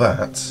apart from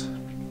that,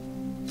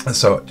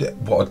 so yeah,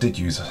 what I did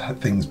use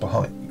things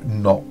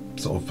behind, not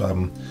sort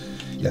of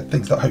yeah,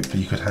 things that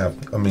hopefully you could have.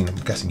 I mean, I'm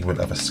guessing you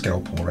wouldn't have a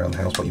scalpel around the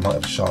house, but you might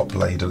have a sharp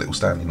blade, a little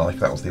standing knife.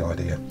 That was the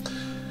idea.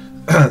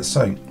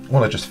 So I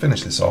want to just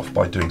finish this off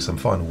by doing some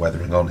final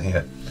weathering on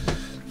here.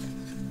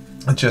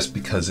 And just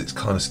because it's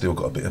kind of still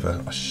got a bit of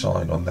a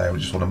shine on there, we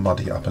just want to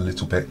muddy it up a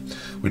little bit.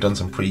 We've done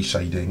some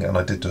pre-shading, and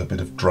I did do a bit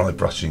of dry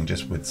brushing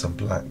just with some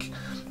black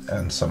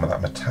and some of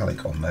that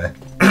metallic on there.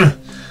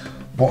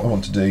 What I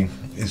want to do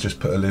is just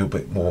put a little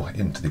bit more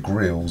into the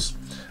grills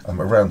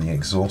around the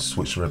exhausts,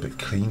 which are a bit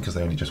clean because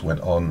they only just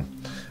went on,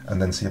 and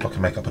then see if I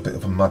can make up a bit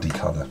of a muddy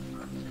colour.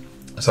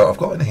 So I've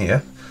got in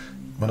here,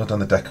 when I've done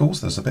the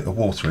decals, there's a bit of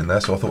water in there,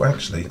 so I thought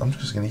actually I'm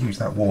just going to use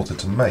that water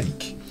to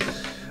make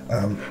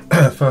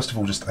first of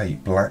all just a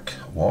black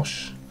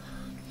wash.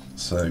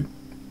 So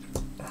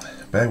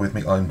bear with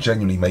me, I'm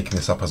genuinely making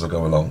this up as I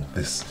go along.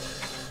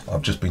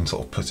 I've just been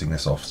sort of putting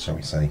this off, shall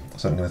we say.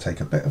 So I'm going to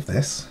take a bit of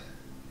this,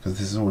 because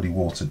this is already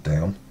watered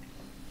down,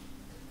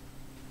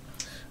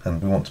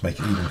 and we want to make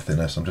it even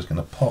thinner, so I'm just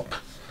going to pop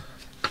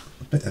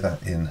a bit of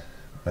that in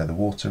where the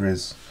water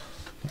is.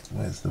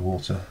 Where's the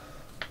water?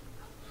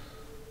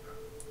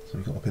 So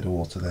we've got a bit of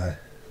water there.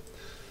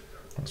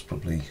 That's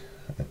probably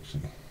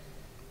actually,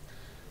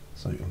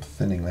 so I'm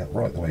thinning that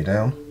right the way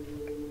down.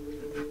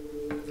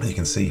 And you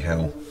can see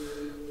how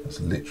it's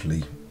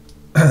literally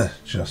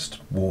just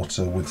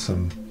water with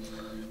some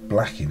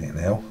black in it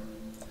now.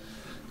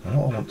 And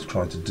what I want to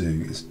try to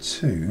do is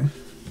to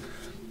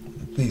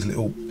these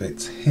little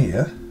bits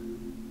here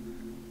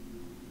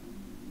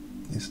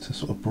is to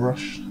sort of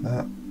brush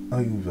that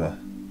over,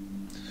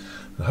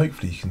 and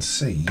hopefully you can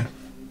see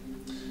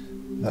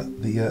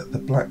that the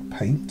black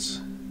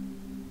paint,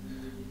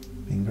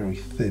 being very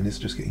thin, is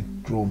just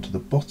getting drawn to the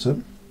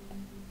bottom,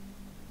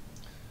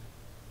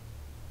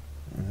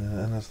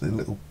 and as the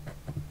little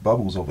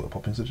bubbles of it are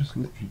popping, so just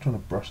literally trying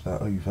to brush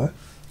that over.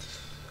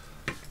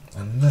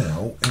 And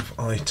now if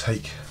I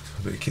take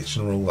a bit of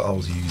kitchen roll that I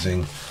was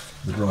using,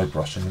 the dry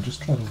brushing, and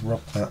just try to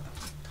rub that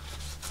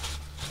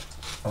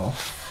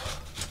off.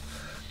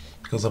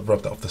 Because I've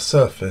rubbed it off the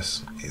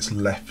surface, it's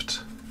left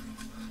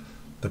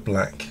the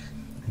black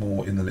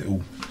more in the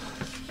little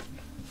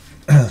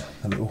the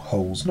little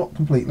holes, not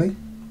completely.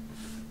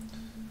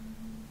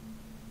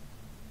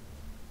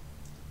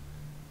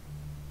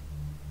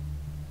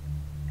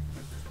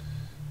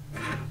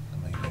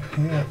 Maybe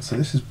here. So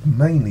this is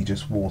mainly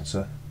just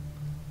water.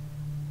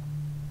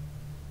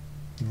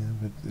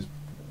 Yeah, there's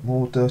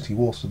more dirty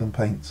water than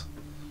paint.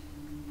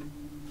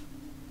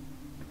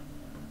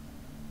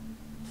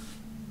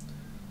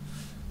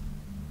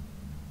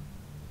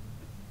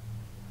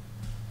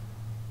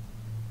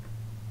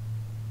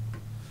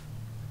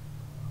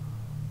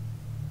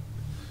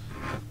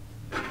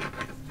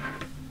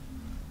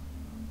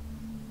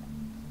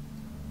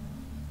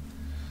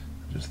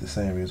 just this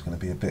area is going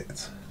to be a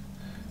bit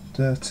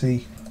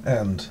dirty,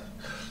 and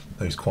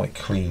those quite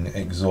clean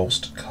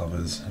exhaust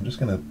covers. I'm just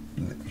going to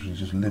literally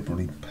just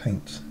liberally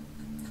paint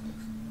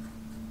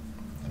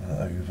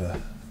over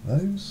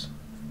those,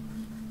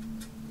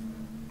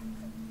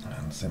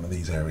 and some of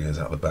these areas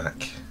out the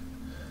back,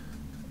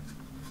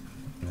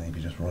 maybe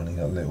just running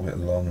a little bit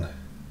long.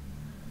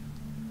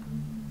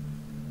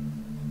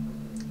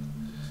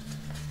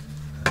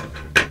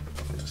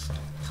 Just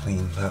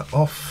clean that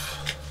off.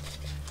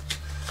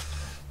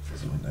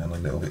 This went down a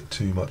little bit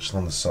too much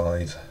on the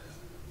side, so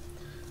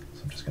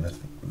I'm just going to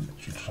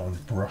literally try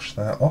and brush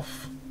that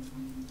off.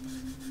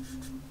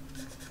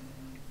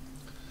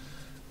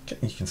 Okay,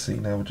 you can see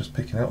now we're just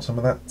picking out some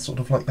of that sort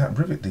of like that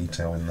rivet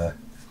detail in there.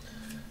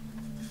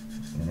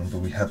 Remember,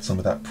 we had some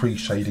of that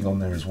pre-shading on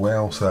there as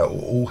well, so that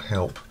will all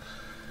help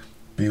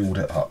build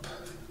it up.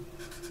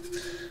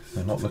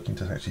 We're not looking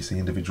to actually see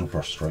individual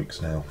brush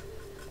strokes now.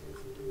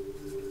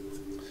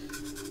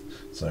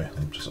 So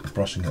I'm just sort of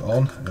brushing it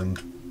on and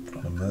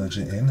trying to merge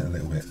it in a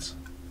little bit.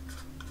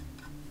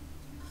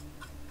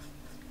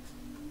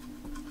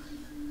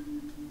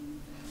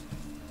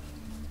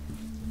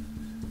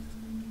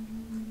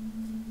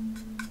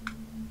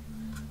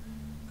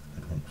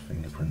 Don't want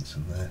fingerprints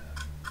in there.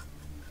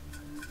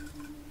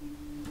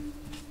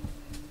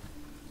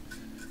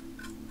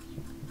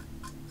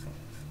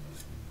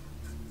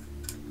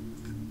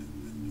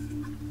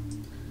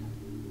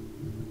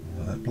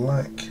 That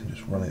black,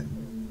 just run it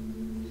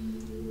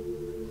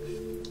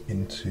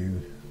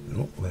into,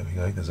 oh, there we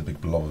go, there's a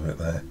big blob of it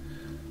there.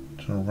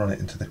 Trying to run it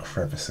into the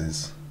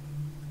crevices.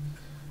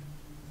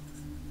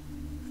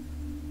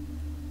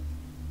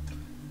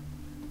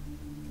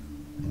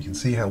 And you can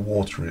see how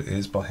watery it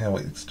is by how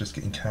it's just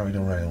getting carried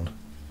around.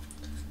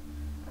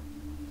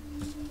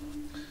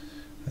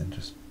 And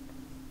just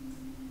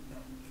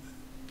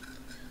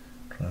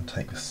try and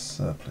take the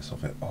surplus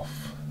of it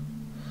off.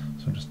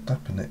 So I'm just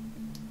dappling it,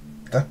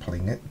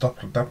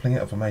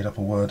 have I made up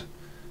a word?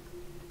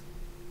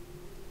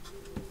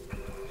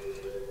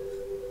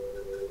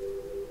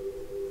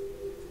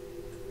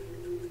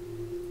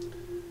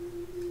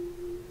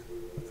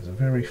 There's a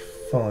very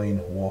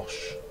fine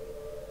wash.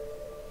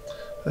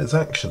 There's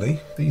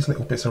actually these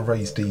little bits of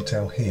raised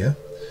detail here.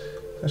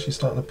 It's actually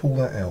starting to pull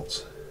that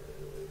out.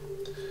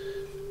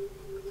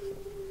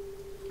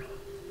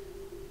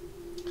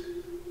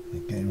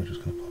 Again, we're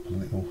just going to pop a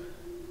little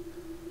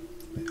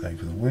bit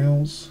over the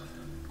wheels,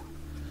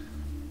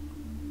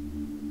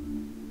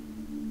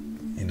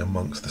 in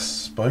amongst the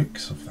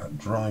spokes of that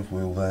drive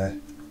wheel there.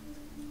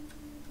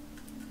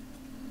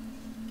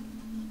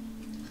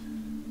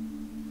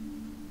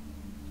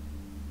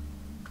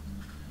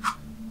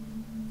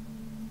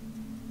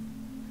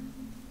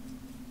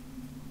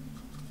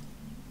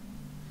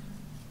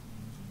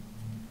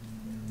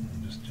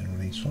 And just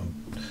generally try and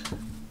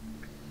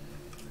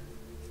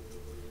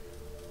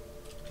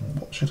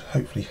what should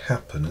hopefully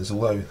happen is,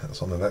 although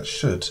that's on there, that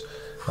should,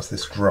 as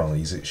this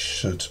dries, it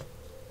should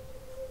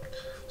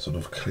sort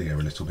of clear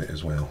a little bit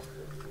as well.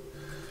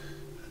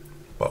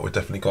 But we've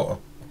definitely got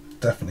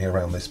definitely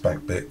around this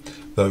back bit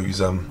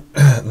those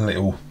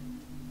little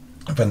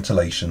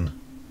ventilation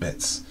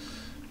bits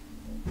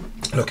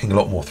looking a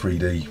lot more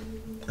 3D,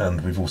 and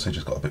we've also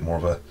just got a bit more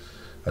of a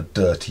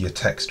dirtier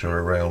texture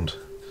around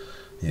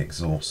the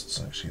exhausts.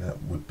 So actually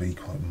that would be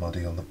quite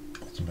muddy on the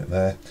bottom bit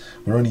there.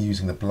 We're only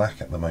using the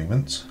black at the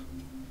moment.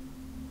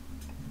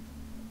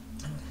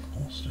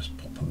 Let's just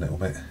pop a little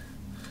bit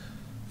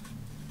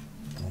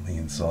on the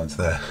insides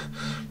there.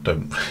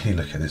 Don't really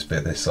look at this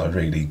bit, this I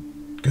really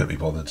couldn't be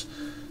bothered.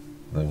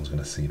 No one's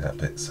going to see that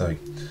bit. So,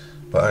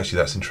 but actually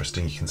that's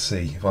interesting. You can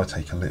see if I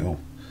take a little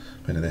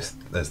bit of this,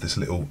 there's this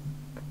little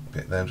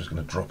bit there. I'm just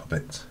going to drop a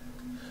bit.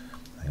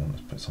 Hang on,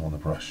 let's put some on the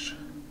brush.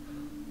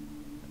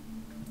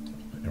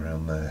 Put it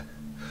around there,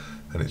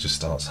 and it just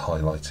starts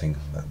highlighting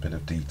that bit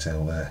of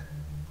detail there.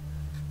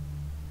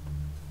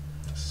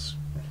 Let's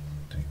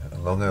do that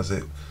along as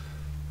it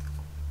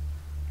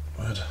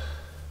would.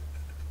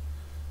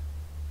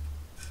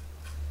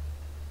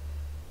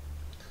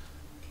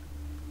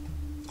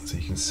 So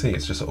you can see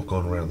it's just sort of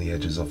gone around the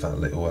edges of that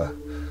little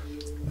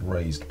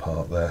raised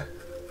part there.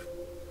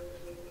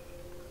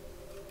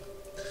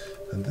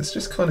 And it's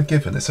just kind of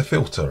given, it's a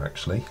filter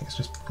actually, it's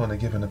just kind of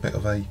given a bit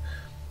of an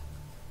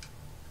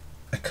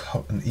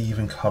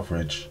even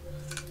coverage.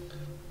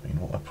 I mean,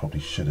 what I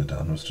probably should have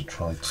done was to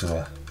try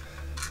to,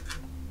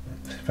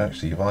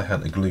 if I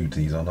hadn't glued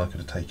these on, I could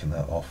have taken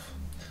that off.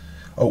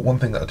 Oh, one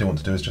thing that I do want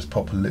to do is just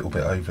pop a little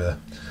bit over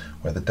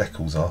where the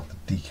decals are, the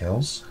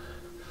decals.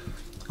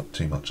 Not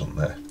too much on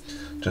there,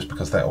 just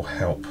because that will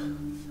help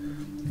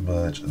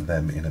merge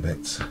them in a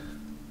bit.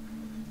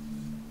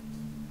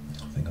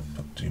 I think I've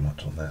put too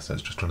much on there, so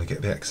it's just trying to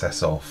get the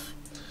excess off.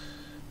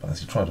 But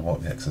as you try to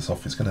wipe the excess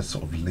off, it's going to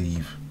sort of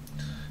leave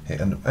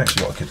it. And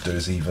actually what I could do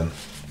is even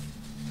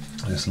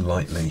just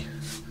lightly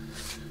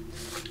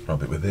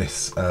rub it with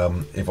this.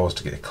 If I was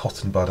to get a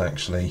cotton bud,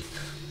 actually,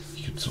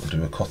 you could sort of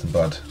do a cotton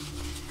bud.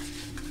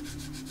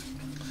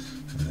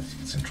 And you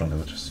can see I'm trying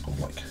to just sort of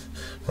like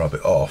rub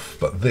it off,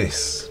 but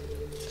this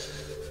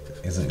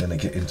isn't going to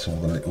get into all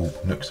the little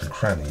nooks and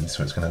crannies,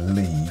 so it's going to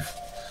leave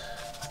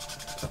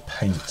the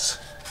paint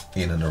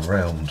in and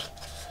around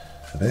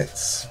the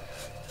bits.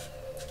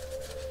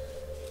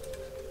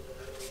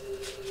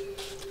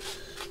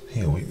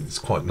 Here it's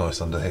quite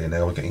nice under here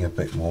now. We're getting a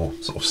bit more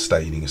sort of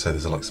staining, so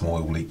there's like some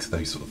oil leaks,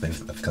 those sort of things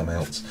that have come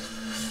out.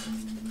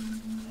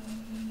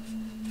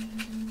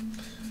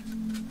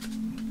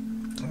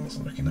 It's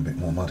looking a bit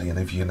more muddy, and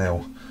if you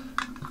now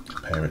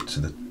compare it to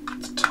the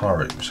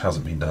turret, which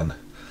hasn't been done,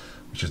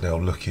 which is now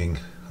looking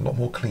a lot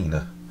more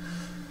cleaner.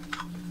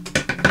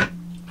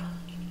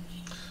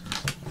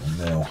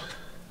 Now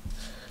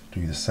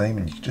do the same,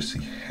 and you can just see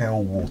how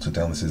watered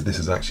down this is. This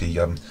is actually,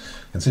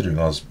 considering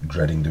I was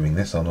dreading doing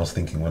this, and I was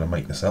thinking when I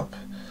make this up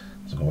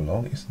as I go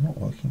along, it's not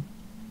working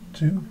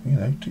too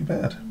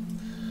bad.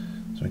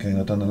 So again,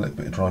 I've done a little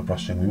bit of dry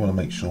brushing. We want to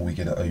make sure we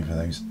get it over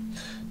those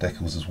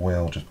decals as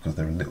well, just because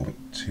they're a little bit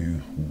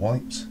too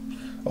white.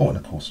 Oh, and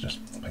of course just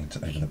paint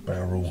it over the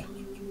barrel.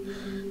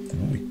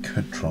 And what we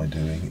could try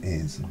doing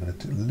is, I'm going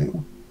to do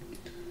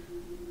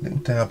a little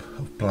dab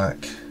of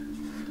black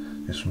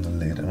just from the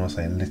lid, and when I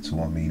say a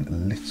little, I mean a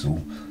little,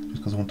 just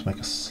because I want to make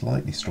a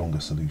slightly stronger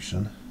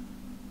solution.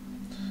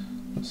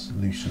 But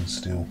solution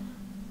still,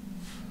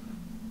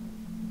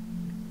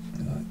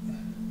 I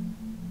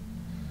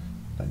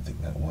don't think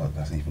that'll work,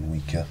 that's even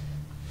weaker.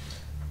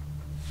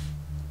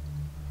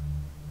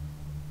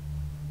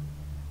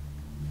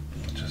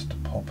 Just to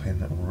pop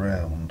in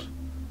around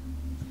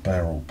the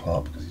barrel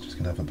part, because you're just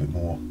going to have a bit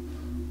more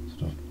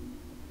sort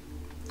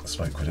of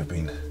smoke would have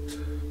been.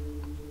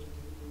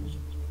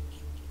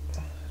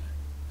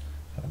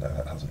 No,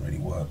 that hasn't really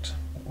worked.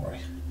 Don't worry.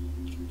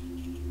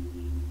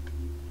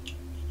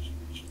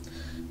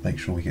 Make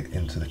sure we get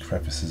into the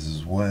crevices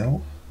as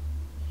well.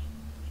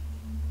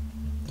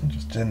 And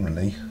just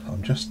generally,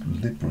 I'm just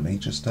liberally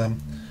just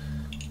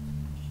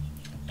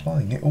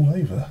applying it all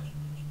over.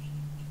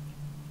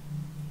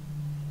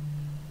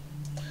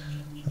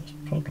 That's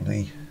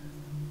probably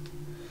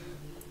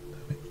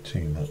a bit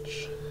too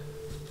much.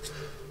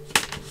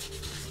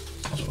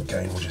 So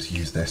again, we'll just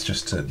use this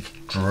just to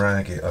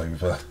drag it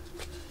over.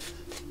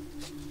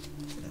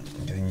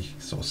 Again, you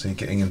sort of see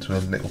getting into a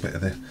little bit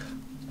of the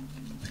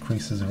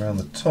creases around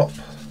the top.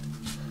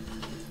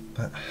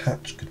 That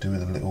hatch could do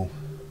with a little,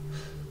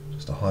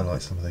 just to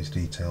highlight some of those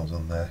details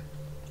on there.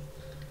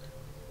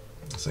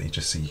 So you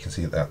just see, you can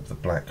see that the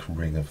black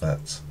ring of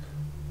that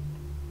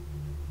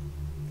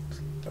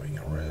going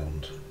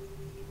around.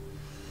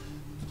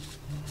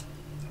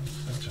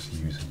 I'll just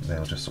use it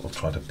now, just sort of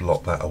try to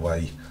blot that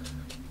away.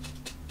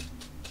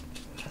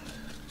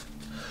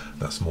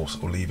 That's more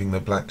sort of leaving the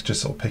black,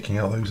 just sort of picking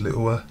out those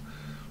little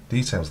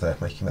details there,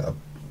 making that a, I'm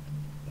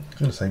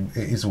going to say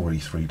it is already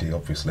 3D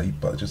obviously,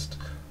 but it just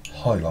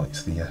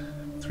highlights the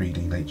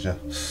 3D nature.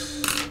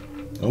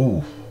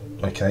 Oh,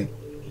 okay.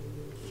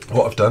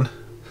 What I've done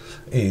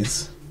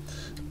is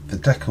the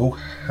decal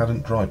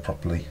hadn't dried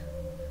properly,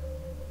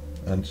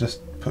 and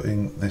just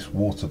putting this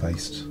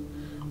water-based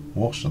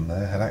wash on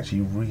there had actually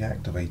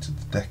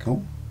reactivated the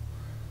decal.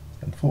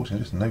 Unfortunately,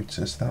 I just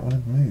noticed that one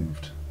had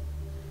moved.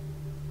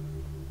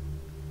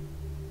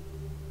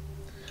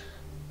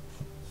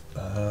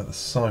 The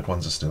side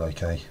ones are still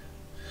okay.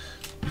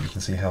 You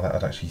can see how that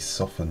had actually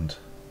softened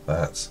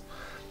that.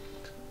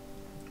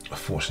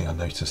 Unfortunately, I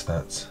noticed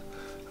that,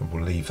 and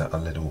we'll leave that a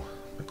little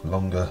bit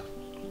longer.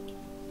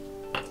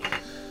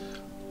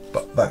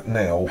 But that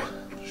now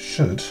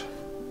should,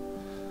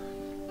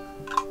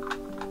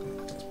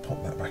 let's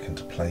pop that back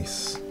into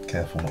place.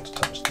 Careful not to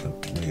touch the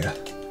rear.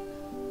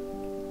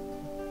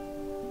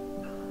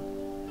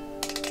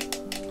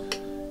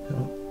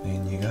 Oh,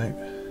 in you go.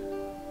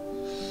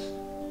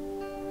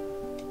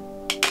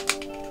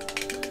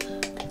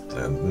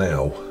 And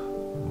now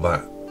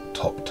that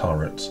top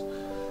turret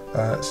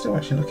still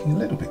actually looking a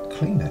little bit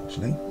clean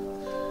actually,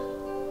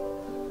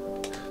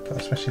 but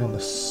especially on the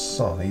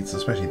sides,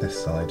 especially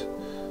this side.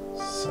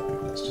 So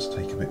let's just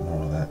take a bit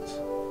more of that,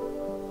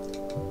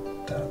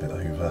 dab it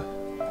over.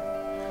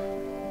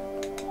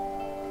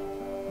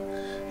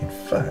 In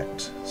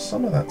fact,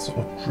 some of that sort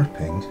of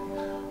dripping,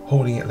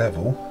 holding it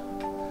level,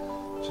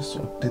 just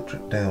sort of did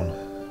drip down.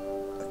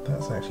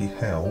 That's actually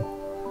how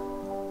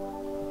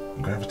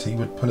gravity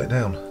would pull it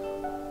down.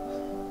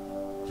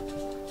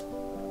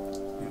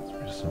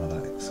 Some of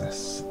that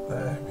excess,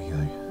 there we go.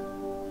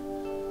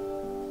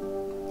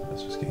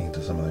 Let's just get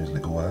into some of those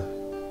little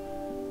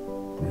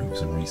grooves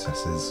and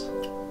recesses.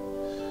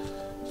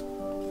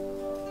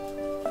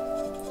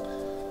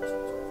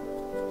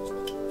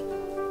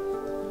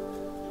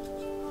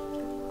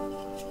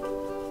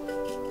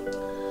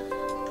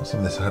 Some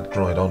of this had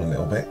dried on a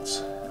little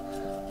bit,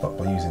 but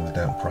by using the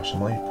damp brush I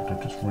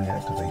might just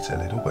reactivate it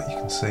a little, but you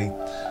can see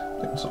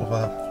little sort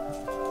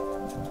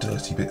of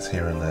dirty bits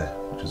here and there,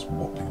 which is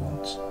what we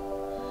want.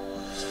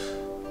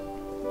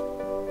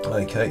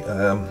 Okay,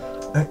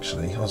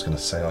 actually I was going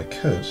to say I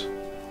could,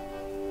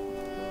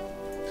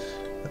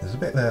 there's a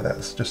bit there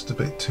that's just a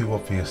bit too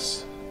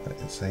obvious that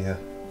it's a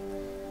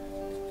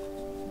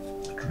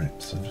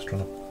drip, so I'm just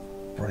trying to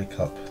break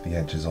up the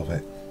edges of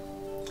it.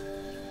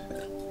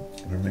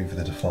 remove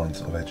the defined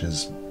sort of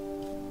edges.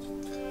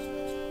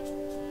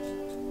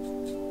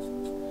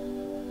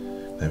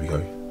 There we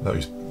go,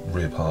 those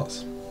rear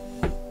parts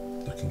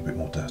looking a bit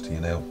more dirty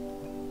now.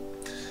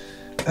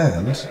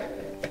 And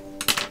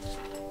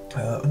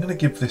I'm going to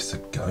give this a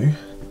go. I'm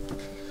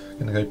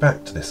going to go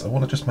back to this. I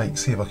want to just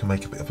see if I can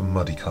make a bit of a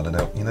muddy colour.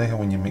 Now, you know how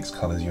when you mix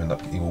colours you end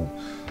up getting all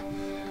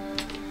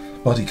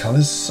muddy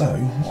colours? So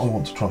what I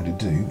want to try to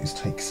do is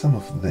take some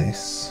of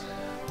this,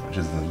 which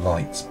is the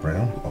light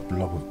brown, got a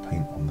blob of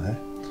paint on there,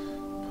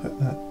 put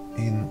that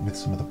in with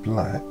some of the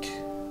black,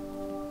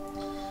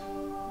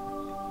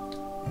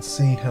 and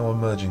see how I'm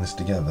merging this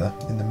together.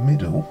 In the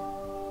middle,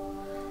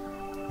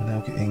 we're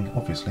now getting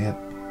obviously a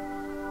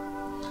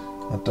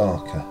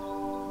darker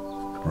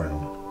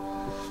brown.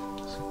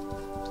 So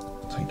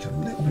take a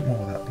little bit more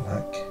of that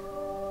black.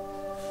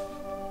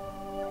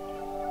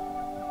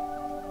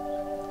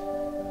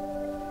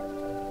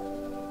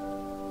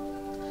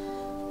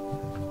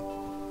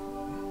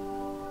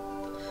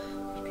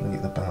 Just trying to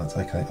get the balance.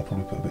 Okay, I'll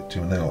probably put a bit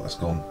too now. That's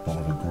gone more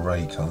of a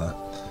grey colour.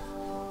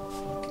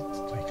 Let's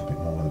take a bit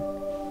more of the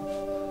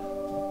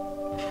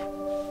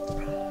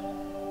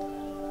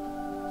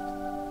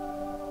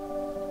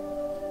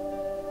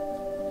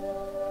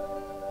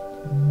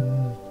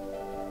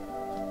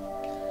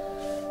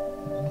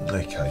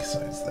okay, so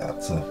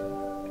that's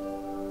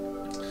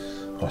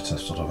quite a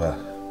sort of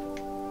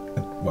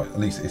well, at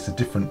least it's a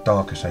different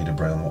darker shade of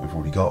brown than what we've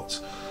already got.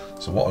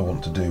 So what I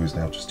want to do is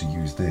now just to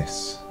use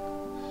this.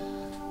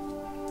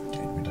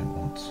 Again, we don't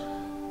want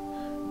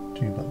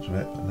too much of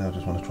it, but now I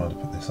just want to try to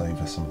put this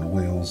over some of the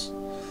wheels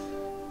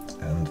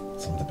and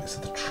some of the bits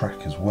of the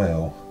track as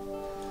well,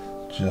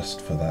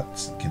 just for that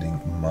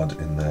getting mud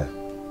in there.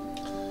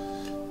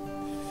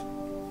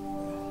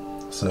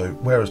 So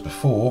whereas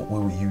before we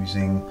were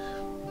using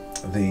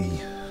the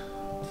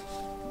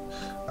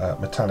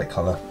metallic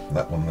colour,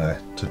 that one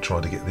there, to try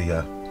to get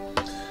the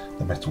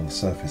metal on the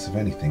surface. If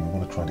anything, we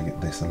want to try to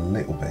get this a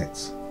little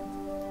bit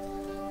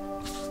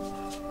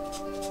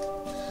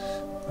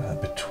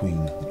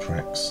between the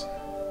tracks,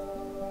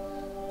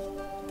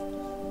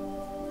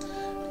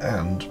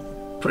 and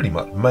pretty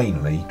much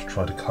mainly to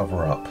try to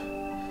cover up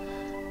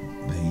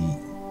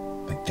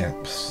the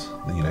gaps,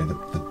 you know,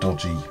 the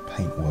dodgy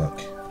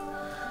paintwork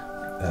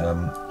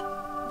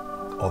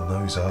on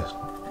those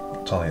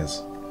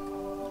tyres.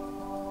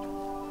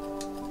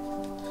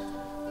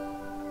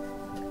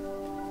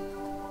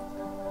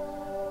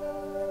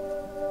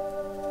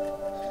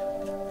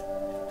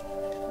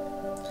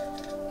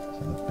 So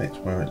the bit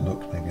where it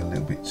looked maybe a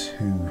little bit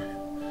too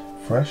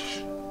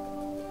fresh,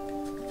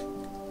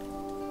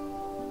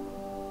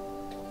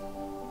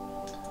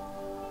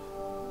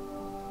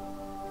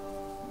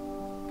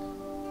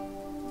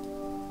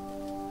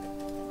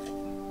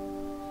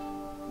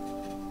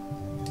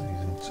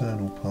 these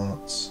internal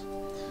parts,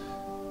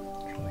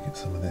 try to get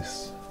some of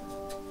this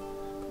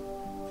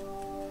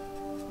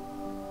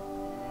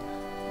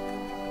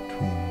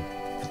between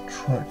the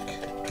track,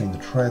 between the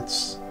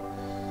treads.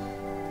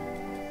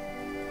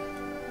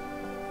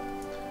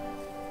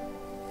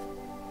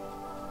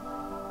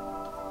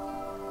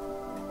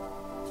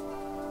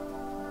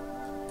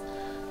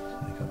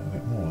 Make up a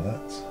bit more of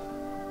that.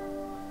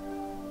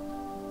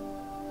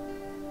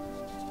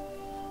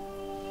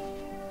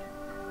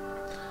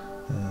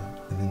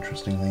 And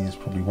interestingly, this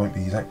probably won't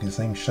be exactly the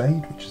same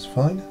shade, which is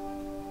fine.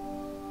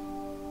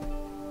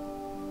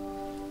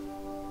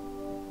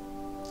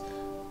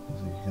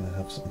 So you're going to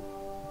have some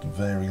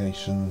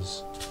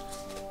variations.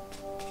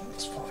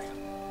 That's fine.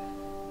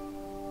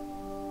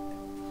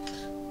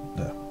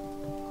 The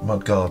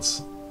mud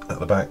guards at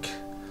the back,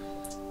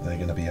 they're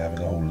going to be having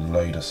a whole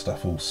load of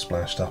stuff all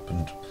splashed up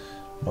and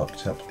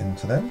marked up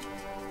into them.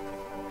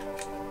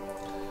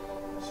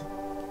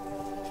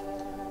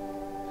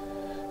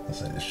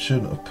 So I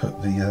shouldn't have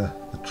put the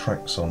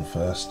tracks on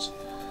first.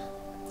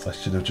 I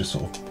should have just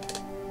sort of,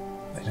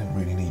 they didn't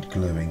really need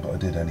gluing, but I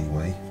did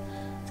anyway.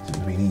 So it would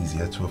have been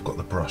easier to have got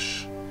the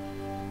brush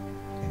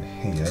in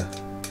here,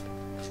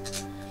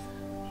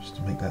 just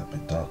to make that a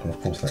bit darker.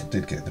 Of course that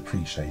did get the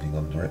pre-shading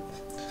under it.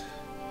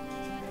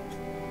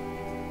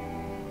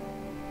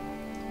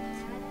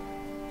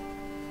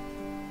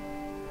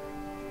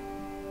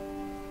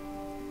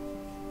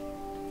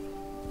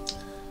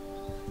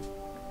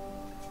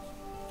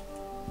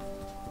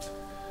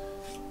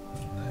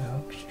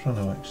 Trying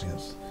to actually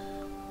let's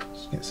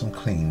get some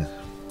clean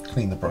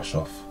the brush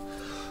off,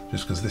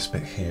 just because this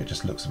bit here it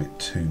just looks a bit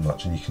too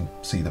much and you can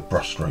see the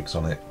brush strokes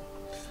on it.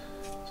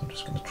 So I'm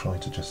just going to try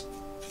to just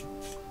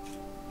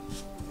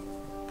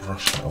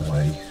brush that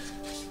away.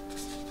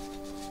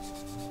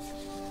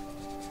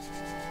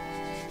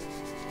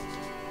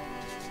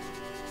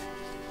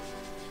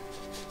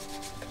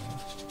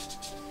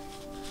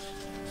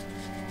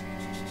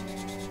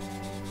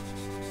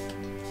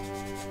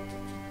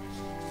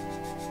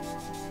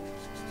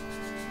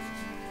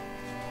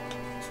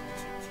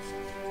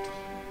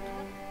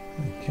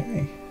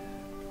 Okay.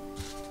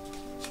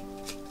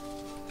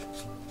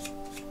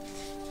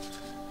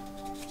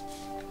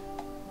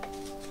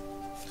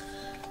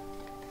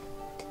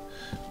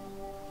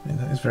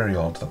 That is very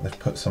odd that they've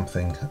put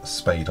something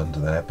spade under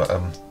there, but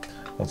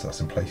once that's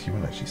in place you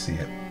won't actually see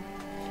it.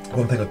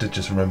 One thing I did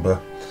just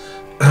remember,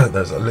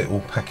 there's a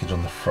little package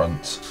on the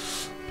front,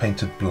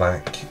 painted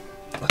black.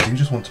 I do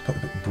just want to put a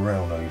bit of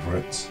brown over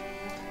it.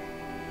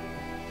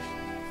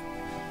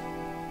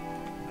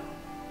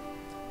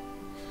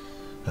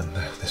 And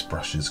this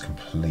brush is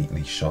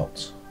completely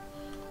shot,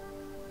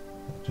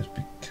 just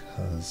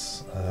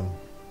because I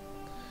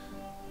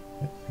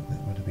don't think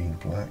that would have been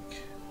black.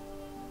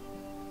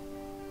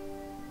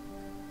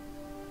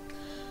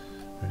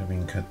 It would have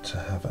been good to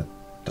have a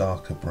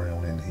darker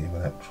brown in here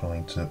without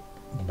trying to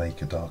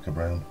make a darker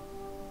brown.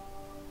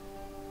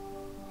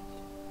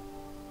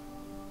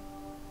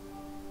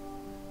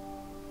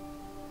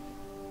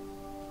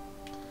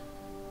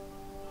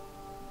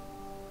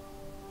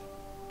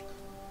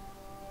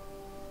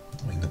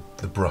 I mean,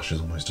 the brush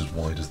is almost as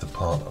wide as the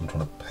part that I'm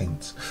trying to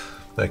paint.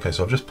 Okay,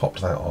 so I've just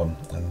popped that on,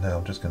 and now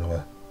I'm just going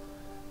to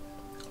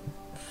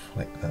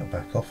flick that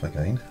back off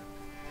again.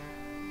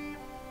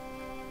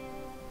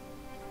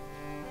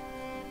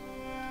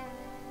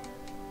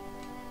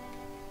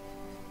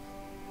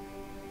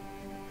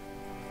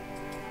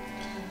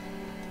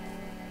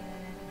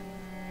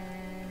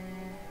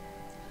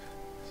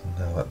 So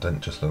now that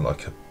didn't just look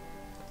like a...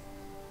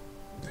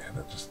 yeah,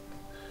 that just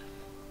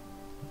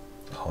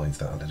hides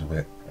that a little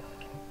bit.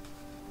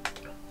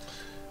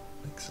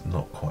 Makes it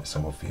not quite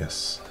so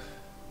obvious.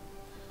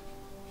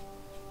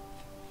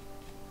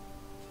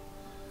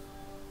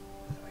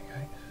 There we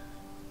go.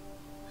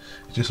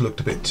 It just looked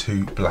a bit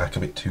too black, a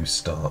bit too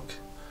stark.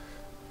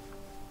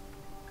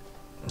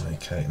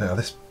 Okay, now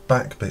this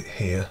back bit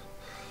here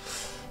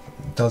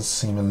does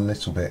seem a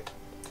little bit...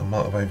 I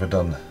might have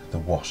overdone the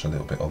wash a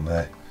little bit on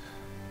there.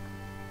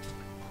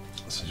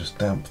 So just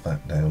damp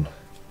that down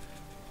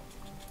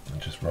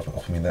and just rub it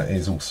off. I mean, that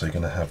is also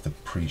going to have the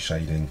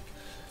pre-shading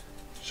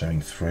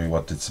showing through.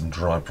 I did some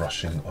dry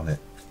brushing on it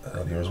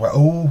earlier as well.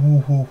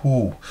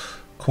 Oh,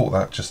 caught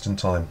that just in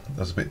time. That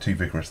was a bit too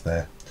vigorous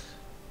there.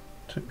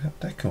 Took that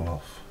decal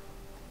off.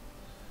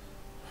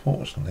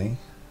 Fortunately,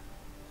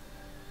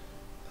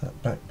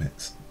 that back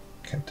bit's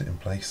kept it in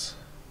place.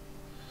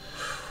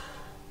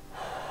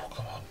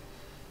 Come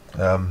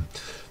on.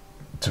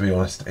 To be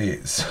honest,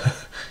 it's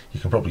you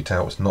can probably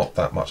tell it's not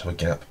that much of a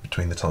gap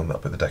between the time that I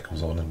put the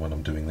decals on and when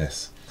I'm doing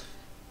this.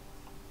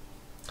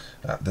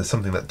 There's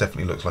something that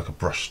definitely looks like a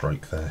brush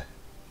stroke there.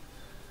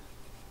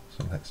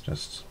 So let's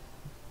just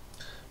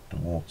the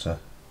water.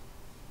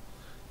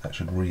 That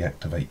should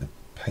reactivate the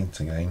paint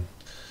again.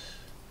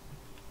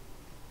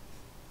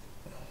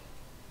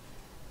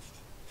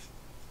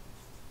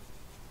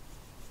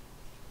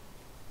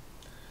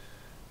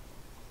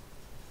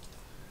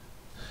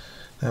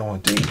 Now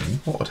ideally,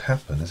 what would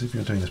happen is if you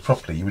were doing this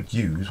properly, you would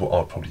use what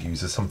I'd probably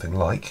use as something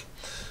like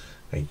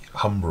a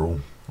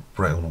Humbrol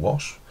brown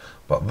wash,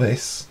 but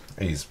this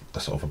is a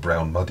sort of a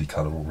brown muddy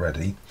colour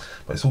already,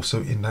 but it's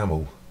also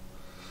enamel,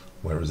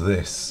 whereas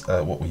this,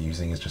 what we're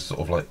using is just sort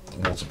of like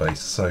water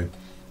based. So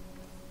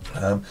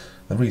the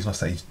reason I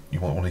say you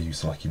might want to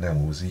use like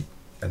enamel is the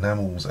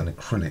enamels and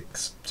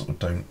acrylics sort of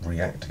don't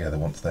react together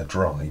once they're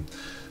dry,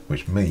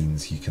 which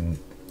means you can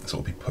sort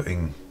of be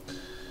putting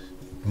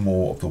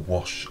more of the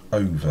wash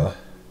over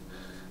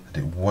and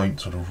it won't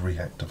sort of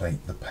reactivate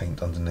the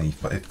paint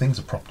underneath. But if things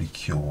are properly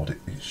cured,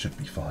 it should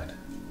be fine.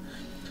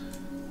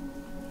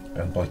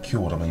 And by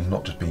cured I mean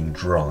not just being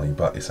dry,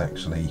 but it's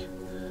actually,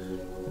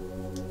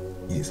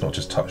 it's not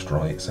just touch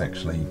dry, it's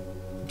actually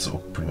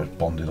sort of pretty much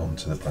bonded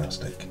onto the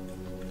plastic.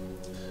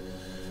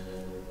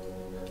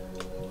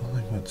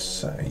 I would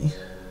say,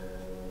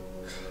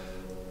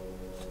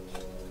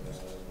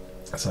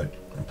 so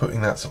I'm putting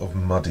that sort of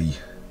muddy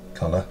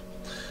colour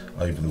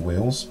over the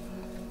wheels.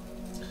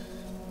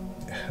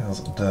 It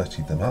has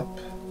dirtied them up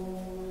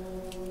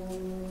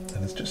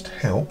and it's just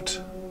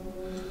helped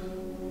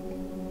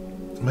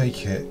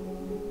make it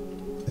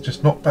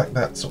just knock back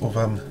that sort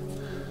of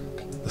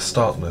the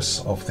starkness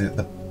of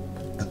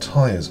the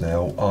tyres.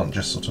 Now aren't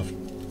just sort of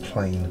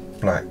plain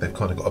black, they've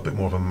kind of got a bit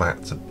more of a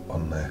matte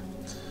on there.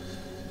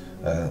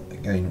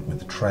 Again with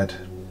the tread,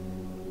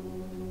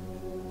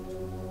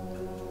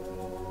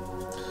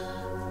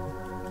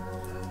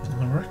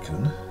 and I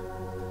reckon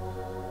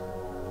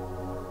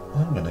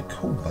I'm going to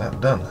call that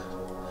done.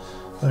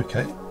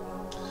 Okay,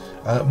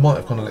 might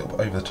have gone a little bit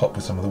over the top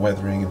with some of the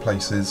weathering in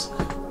places.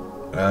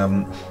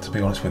 To be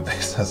honest with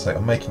this, as I say,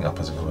 I'm making up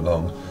as I go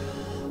along.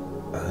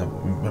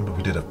 Remember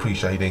we did a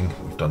pre-shading,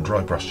 we've done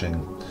dry brushing,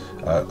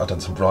 I've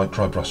done some dry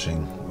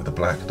brushing with the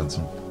black, I've done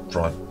some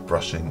dry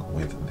brushing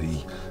with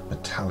the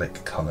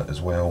metallic colour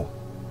as well.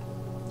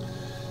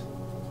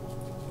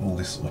 All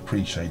this sort of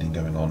pre-shading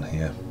going on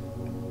here,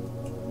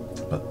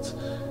 but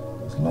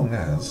as long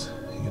as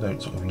you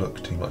don't sort of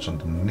look too much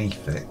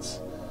underneath it,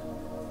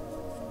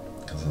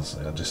 because as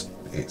I say,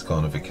 it's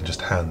kind of, it can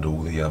just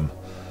handle the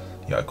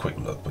yeah, a quick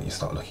look, but you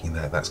start looking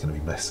there, that's going to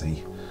be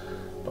messy.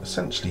 But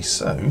essentially,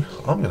 so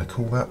I'm going to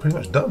call that pretty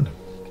much done.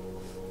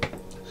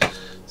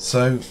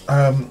 So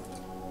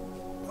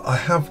I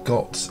have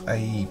got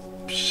a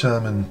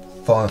Sherman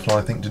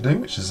Firefly thing to do,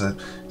 which is a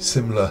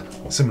similar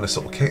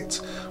sort of kit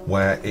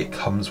where it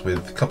comes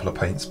with a couple of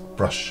paints,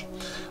 brush.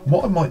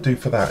 What I might do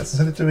for that is,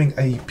 instead of doing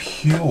a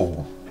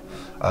pure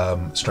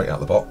straight out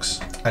the box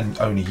and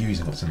only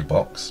using what's in the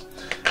box,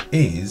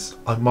 is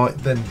I might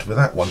then with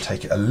that one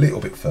take it a little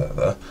bit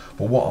further.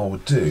 But what I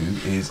would do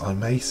is I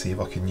may see if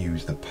I can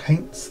use the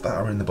paints that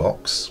are in the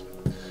box,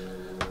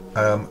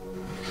 and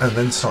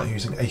then start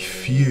using a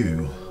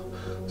few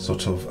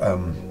sort of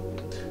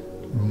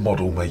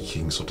model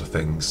making sort of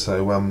things.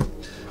 So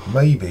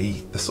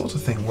maybe the sort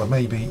of thing where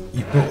maybe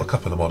you built a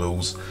couple of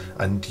models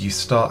and you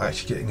start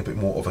actually getting a bit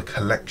more of a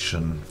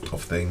collection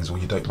of things, or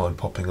you don't mind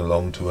popping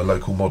along to a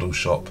local model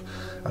shop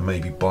and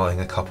maybe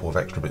buying a couple of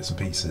extra bits and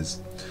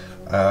pieces,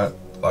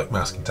 like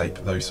masking tape,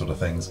 those sort of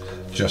things,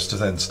 just to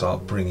then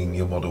start bringing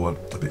your model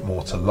a bit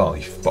more to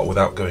life, but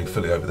without going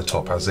fully over the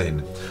top, as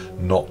in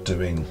not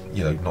doing,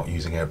 you know, not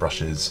using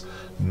airbrushes,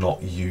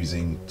 not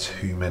using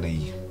too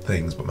many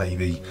things, but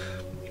maybe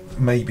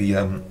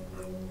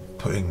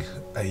putting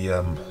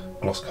a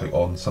gloss coat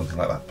on, something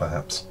like that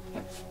perhaps.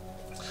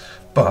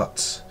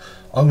 But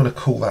I'm going to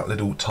call that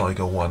little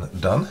Tiger one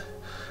done.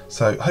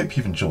 So hope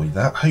you've enjoyed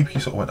that. Hope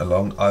you sort of went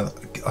along.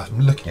 I'm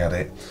looking at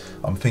it,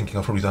 I'm thinking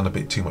I've probably done a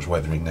bit too much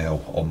weathering now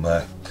on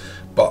there,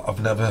 but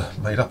I've never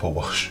made up a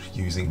wash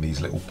using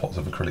these little pots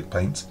of acrylic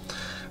paint.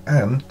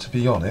 And to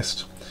be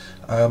honest,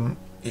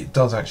 it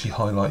does actually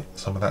highlight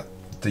some of that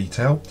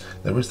detail.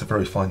 There is the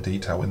very fine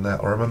detail in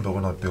there. I remember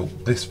when I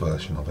built this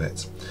version of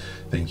it,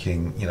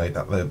 thinking, you know,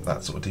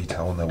 that sort of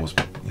detail on there was,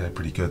 you know,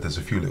 pretty good. There's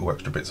a few little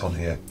extra bits on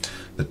here.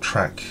 The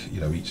track, you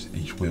know,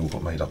 each wheel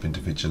got made up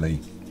individually,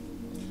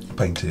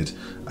 painted.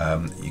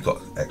 You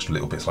got extra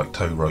little bits like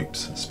tow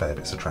ropes, spare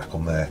bits of track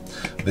on there.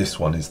 This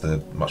one is the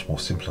much more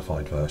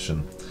simplified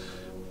version,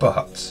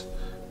 but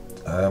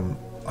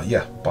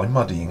yeah, by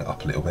muddying it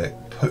up a little bit,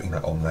 putting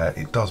that on there,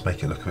 it does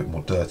make it look a bit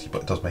more dirty,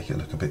 but it does make it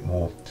look a bit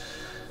more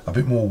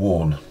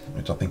worn,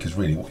 which I think is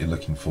really what you're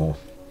looking for.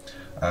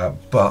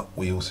 But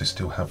we also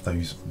still have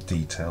those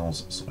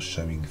details sort of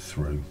showing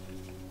through.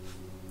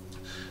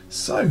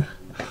 So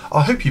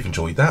I hope you've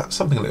enjoyed that,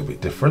 something a little bit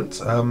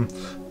different.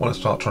 Want to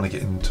start trying to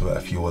get into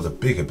a few other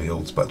bigger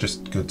builds, but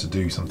just good to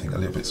do something a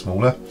little bit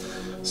smaller.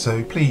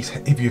 So please,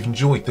 if you've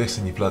enjoyed this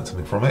and you've learned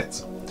something from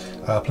it,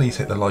 please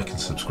hit the like and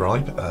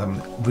subscribe,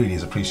 really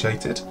is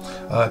appreciated.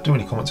 Do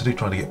any comments, I do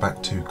try to get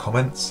back to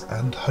comments,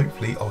 and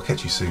hopefully I'll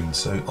catch you soon.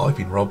 So I've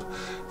been Rob,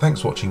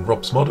 thanks for watching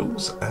Rob's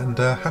Models, and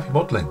happy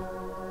modelling.